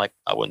 I'm like,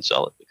 I wouldn't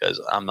sell it because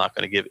I'm not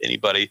going to give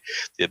anybody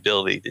the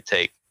ability to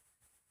take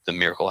the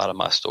miracle out of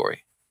my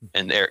story,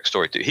 and Eric's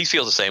story too. He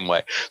feels the same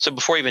way. So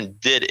before I even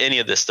did any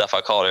of this stuff,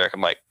 I called Eric. I'm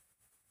like,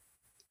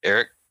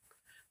 Eric,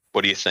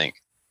 what do you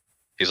think?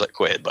 He's like,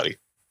 go ahead, buddy.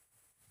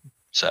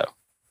 So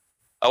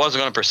I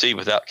wasn't going to proceed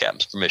without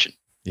Captain's permission.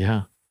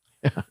 Yeah.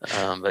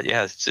 But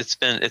yeah,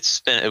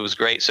 it was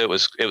great. So it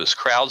was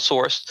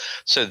crowdsourced.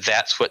 So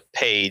that's what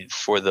paid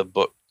for the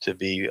book to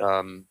be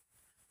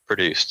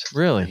produced.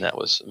 Really? And Tom,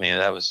 man,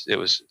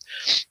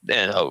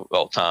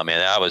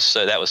 that was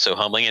so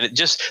humbling. And it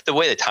just the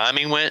way the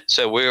timing went.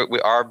 So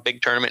our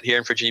big tournament here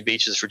in Virginia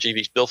Beach is Virginia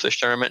Beach Billfish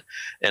Tournament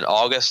in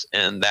August,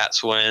 and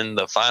that's when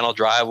the final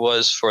drive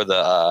was for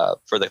the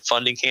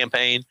funding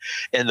campaign,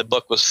 and the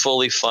book was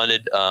fully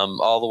funded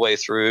all the way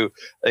through,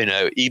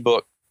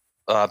 ebook,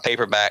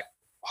 paperback,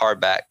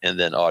 hardback, and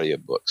then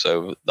audiobook.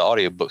 So the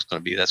audiobook's going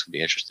to be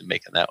interesting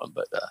making that one.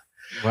 But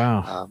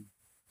wow,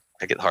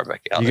 I get the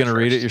hardback out. You going to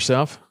read it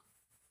yourself?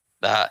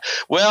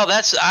 Well, I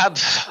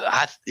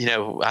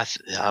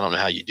don't know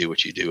how you do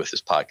what you do with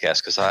this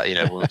podcast, because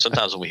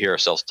sometimes when we hear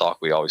ourselves talk,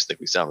 we always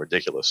think we sound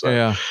ridiculous. So,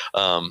 yeah.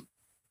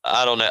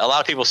 I don't know. A lot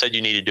of people said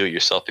you need to do it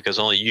yourself because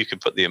only you can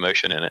put the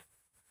emotion in it.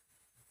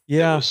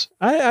 Yeah,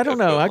 I don't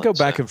know. I go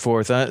back and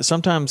forth.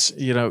 Sometimes,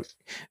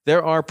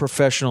 there are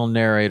professional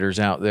narrators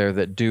out there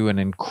that do an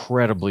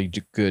incredibly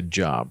good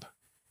job.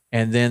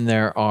 And then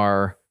there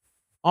are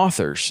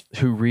authors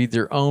who read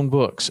their own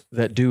books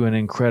that do an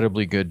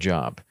incredibly good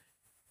job.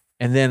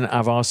 And then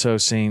I've also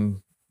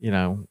seen,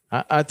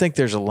 I think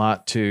there's a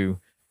lot I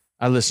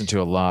listen to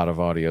a lot of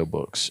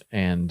audiobooks,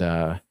 and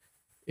the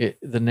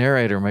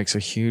narrator makes a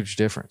huge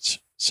difference.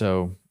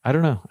 So I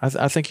don't know.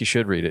 I think you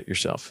should read it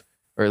yourself,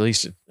 or at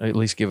least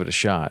give it a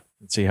shot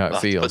and see how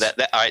it feels. All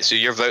right. So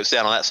your vote's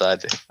down on that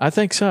side. I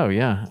think so.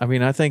 Yeah. I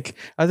mean, I think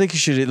you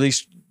should at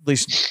least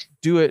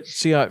do it,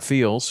 see how it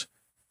feels,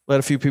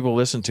 let a few people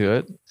listen to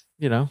it,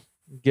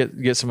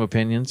 get some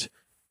opinions.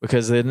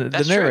 Because the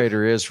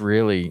narrator is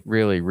really,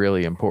 really,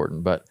 really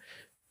important. But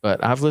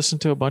I've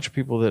listened to a bunch of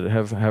people that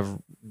have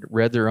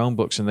read their own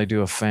books, and they do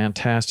a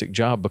fantastic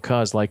job,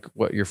 because like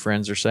what your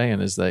friends are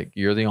saying is that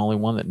you're the only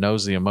one that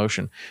knows the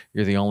emotion.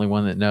 You're the only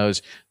one that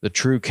knows the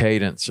true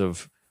cadence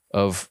of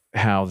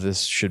how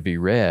this should be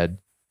read.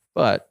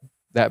 But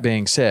that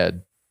being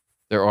said,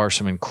 there are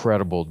some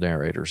incredible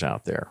narrators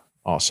out there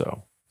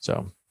also.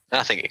 So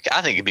I think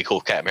it'd be cool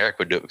if Captain Eric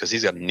would do it, because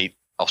he's got a neat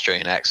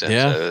Australian accent.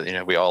 Yeah. So,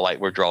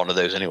 we're drawn to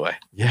those anyway.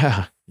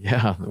 Yeah.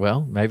 Yeah.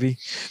 Well, maybe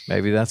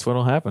that's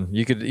what'll happen.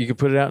 You could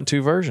put it out in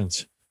two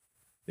versions,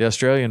 the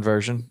Australian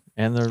version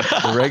and the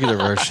regular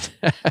version.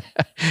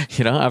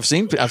 I've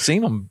seen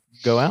them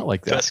go out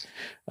like that.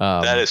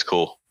 That is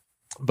cool.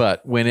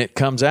 But when it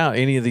comes out,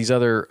 any of these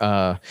other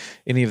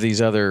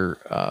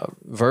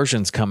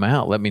versions come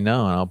out, let me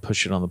know, and I'll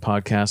push it on the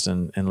podcast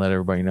and let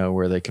everybody know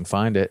where they can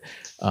find it.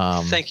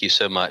 Thank you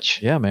so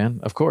much. Yeah, man.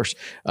 Of course.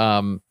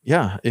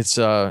 Yeah, it's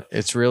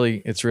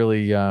really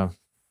a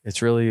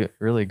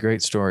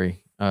great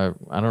story. I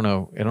don't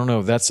know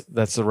if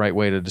that's the right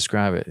way to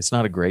describe it. It's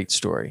not a great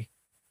story.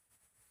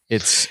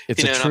 It's a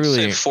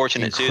truly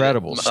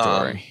incredible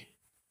story.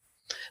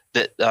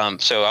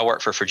 So I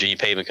work for Virginia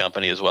Pavement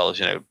Company, as well as,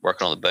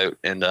 working on the boat,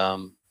 and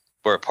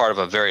we're a part of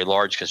a very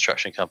large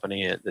construction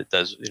company that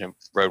does,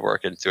 road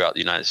work throughout the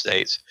United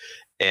States.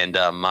 And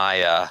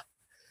my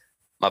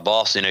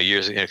boss, a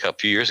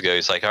few years ago,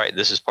 he's like, all right,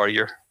 this is part of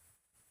your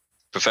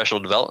professional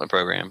development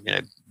program.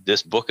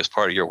 This book is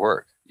part of your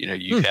work.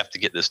 You have to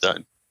get this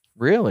done.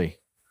 Really?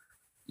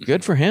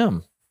 Good for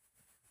him.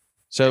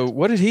 So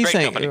what did he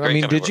think? Company, I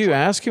mean, did you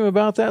ask him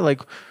about that?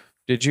 Like,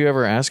 did you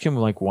ever ask him,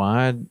 like,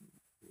 why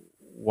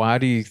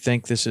do you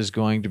think this is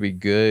going to be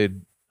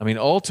good? I mean,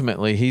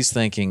 ultimately, he's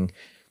thinking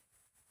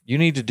you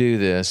need to do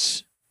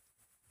this,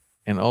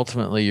 and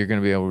ultimately you're going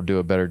to be able to do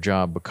a better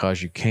job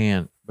because you're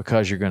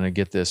going to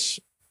get this,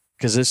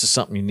 because this is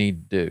something you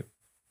need to do,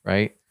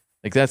 right?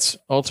 Like, that's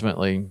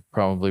ultimately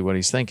probably what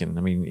he's thinking.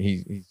 I mean,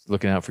 he's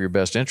looking out for your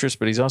best interest,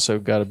 but he's also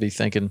got to be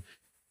thinking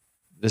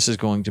this is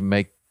going to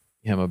make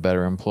him a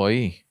better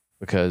employee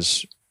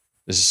because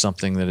this is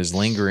something that is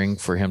lingering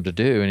for him to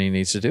do, and he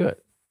needs to do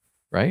it,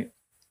 right?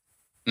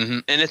 Mm-hmm.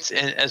 And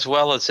as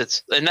well as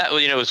that,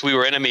 as we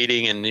were in a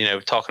meeting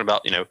and, talking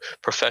about,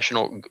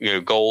 professional,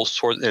 goals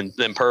and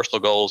then personal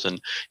goals. And,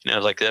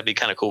 like that'd be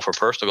kind of cool for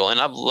personal goal. And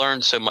I've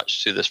learned so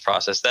much through this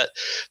process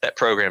that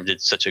program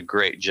did such a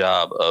great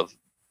job of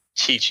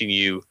teaching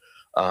you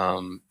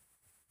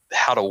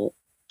how to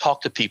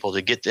talk to people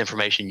to get the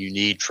information you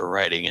need for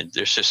writing. And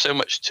there's just so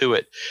much to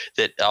it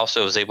that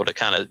also was able to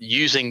kind of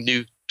using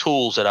new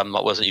tools that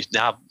wasn't used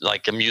now,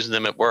 like I'm using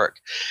them at work.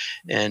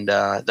 And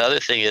the other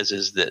thing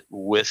is that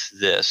with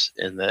this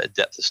and the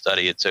depth of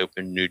study, it's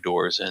opened new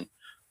doors. And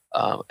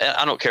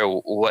I don't care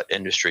what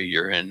industry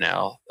you're in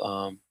now,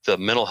 the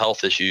mental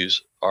health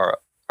issues are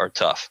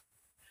tough,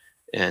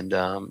 and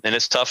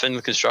it's tough in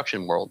the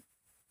construction world.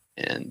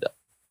 And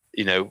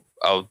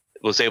I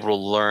was able to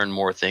learn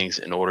more things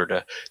in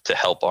order to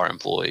help our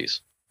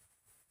employees.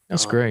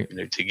 That's great.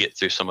 To get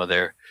through some of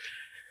their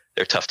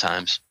tough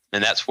times.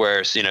 And that's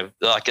where,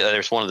 like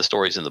there's one of the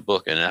stories in the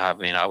book. And I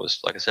mean, I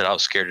was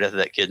scared to death of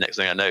that kid. Next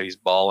thing I know, he's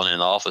bawling in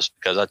the office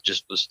because I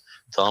just was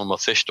telling him a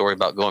fish story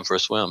about going for a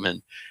swim.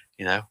 And,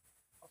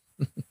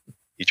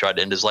 he tried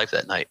to end his life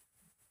that night.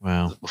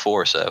 Wow.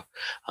 Before. So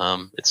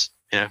it's,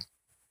 I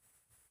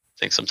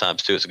think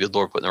sometimes too, it's a good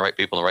Lord putting the right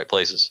people in the right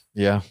places.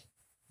 Yeah.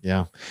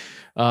 Yeah.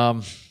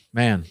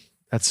 Man,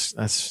 that's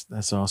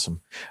awesome.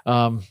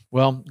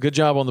 Well, good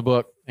job on the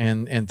book,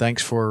 and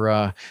thanks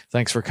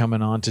for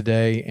coming on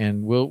today.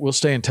 And we'll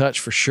stay in touch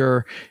for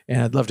sure.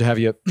 And I'd love to have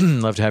you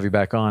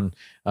back on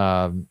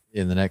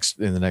in the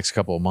next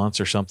couple of months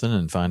or something,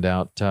 and find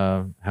out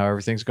how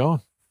everything's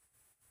going.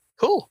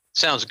 Cool.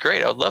 Sounds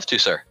great. I would love to,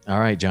 sir. All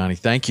right, Johnny.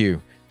 Thank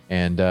you.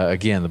 And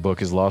again, the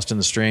book is Lost in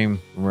the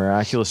Stream, a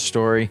miraculous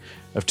story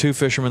of two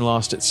fishermen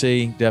lost at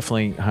sea.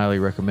 Definitely highly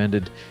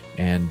recommended.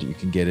 And you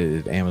can get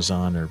it at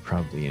Amazon or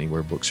probably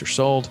anywhere books are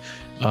sold,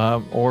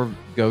 or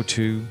go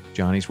to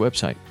Johnny's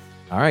website.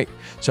 All right.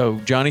 So,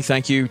 Johnny,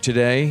 thank you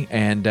today,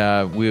 and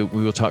we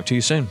will talk to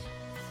you soon.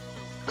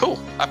 Cool.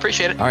 I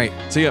appreciate it. All right.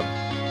 See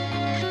ya.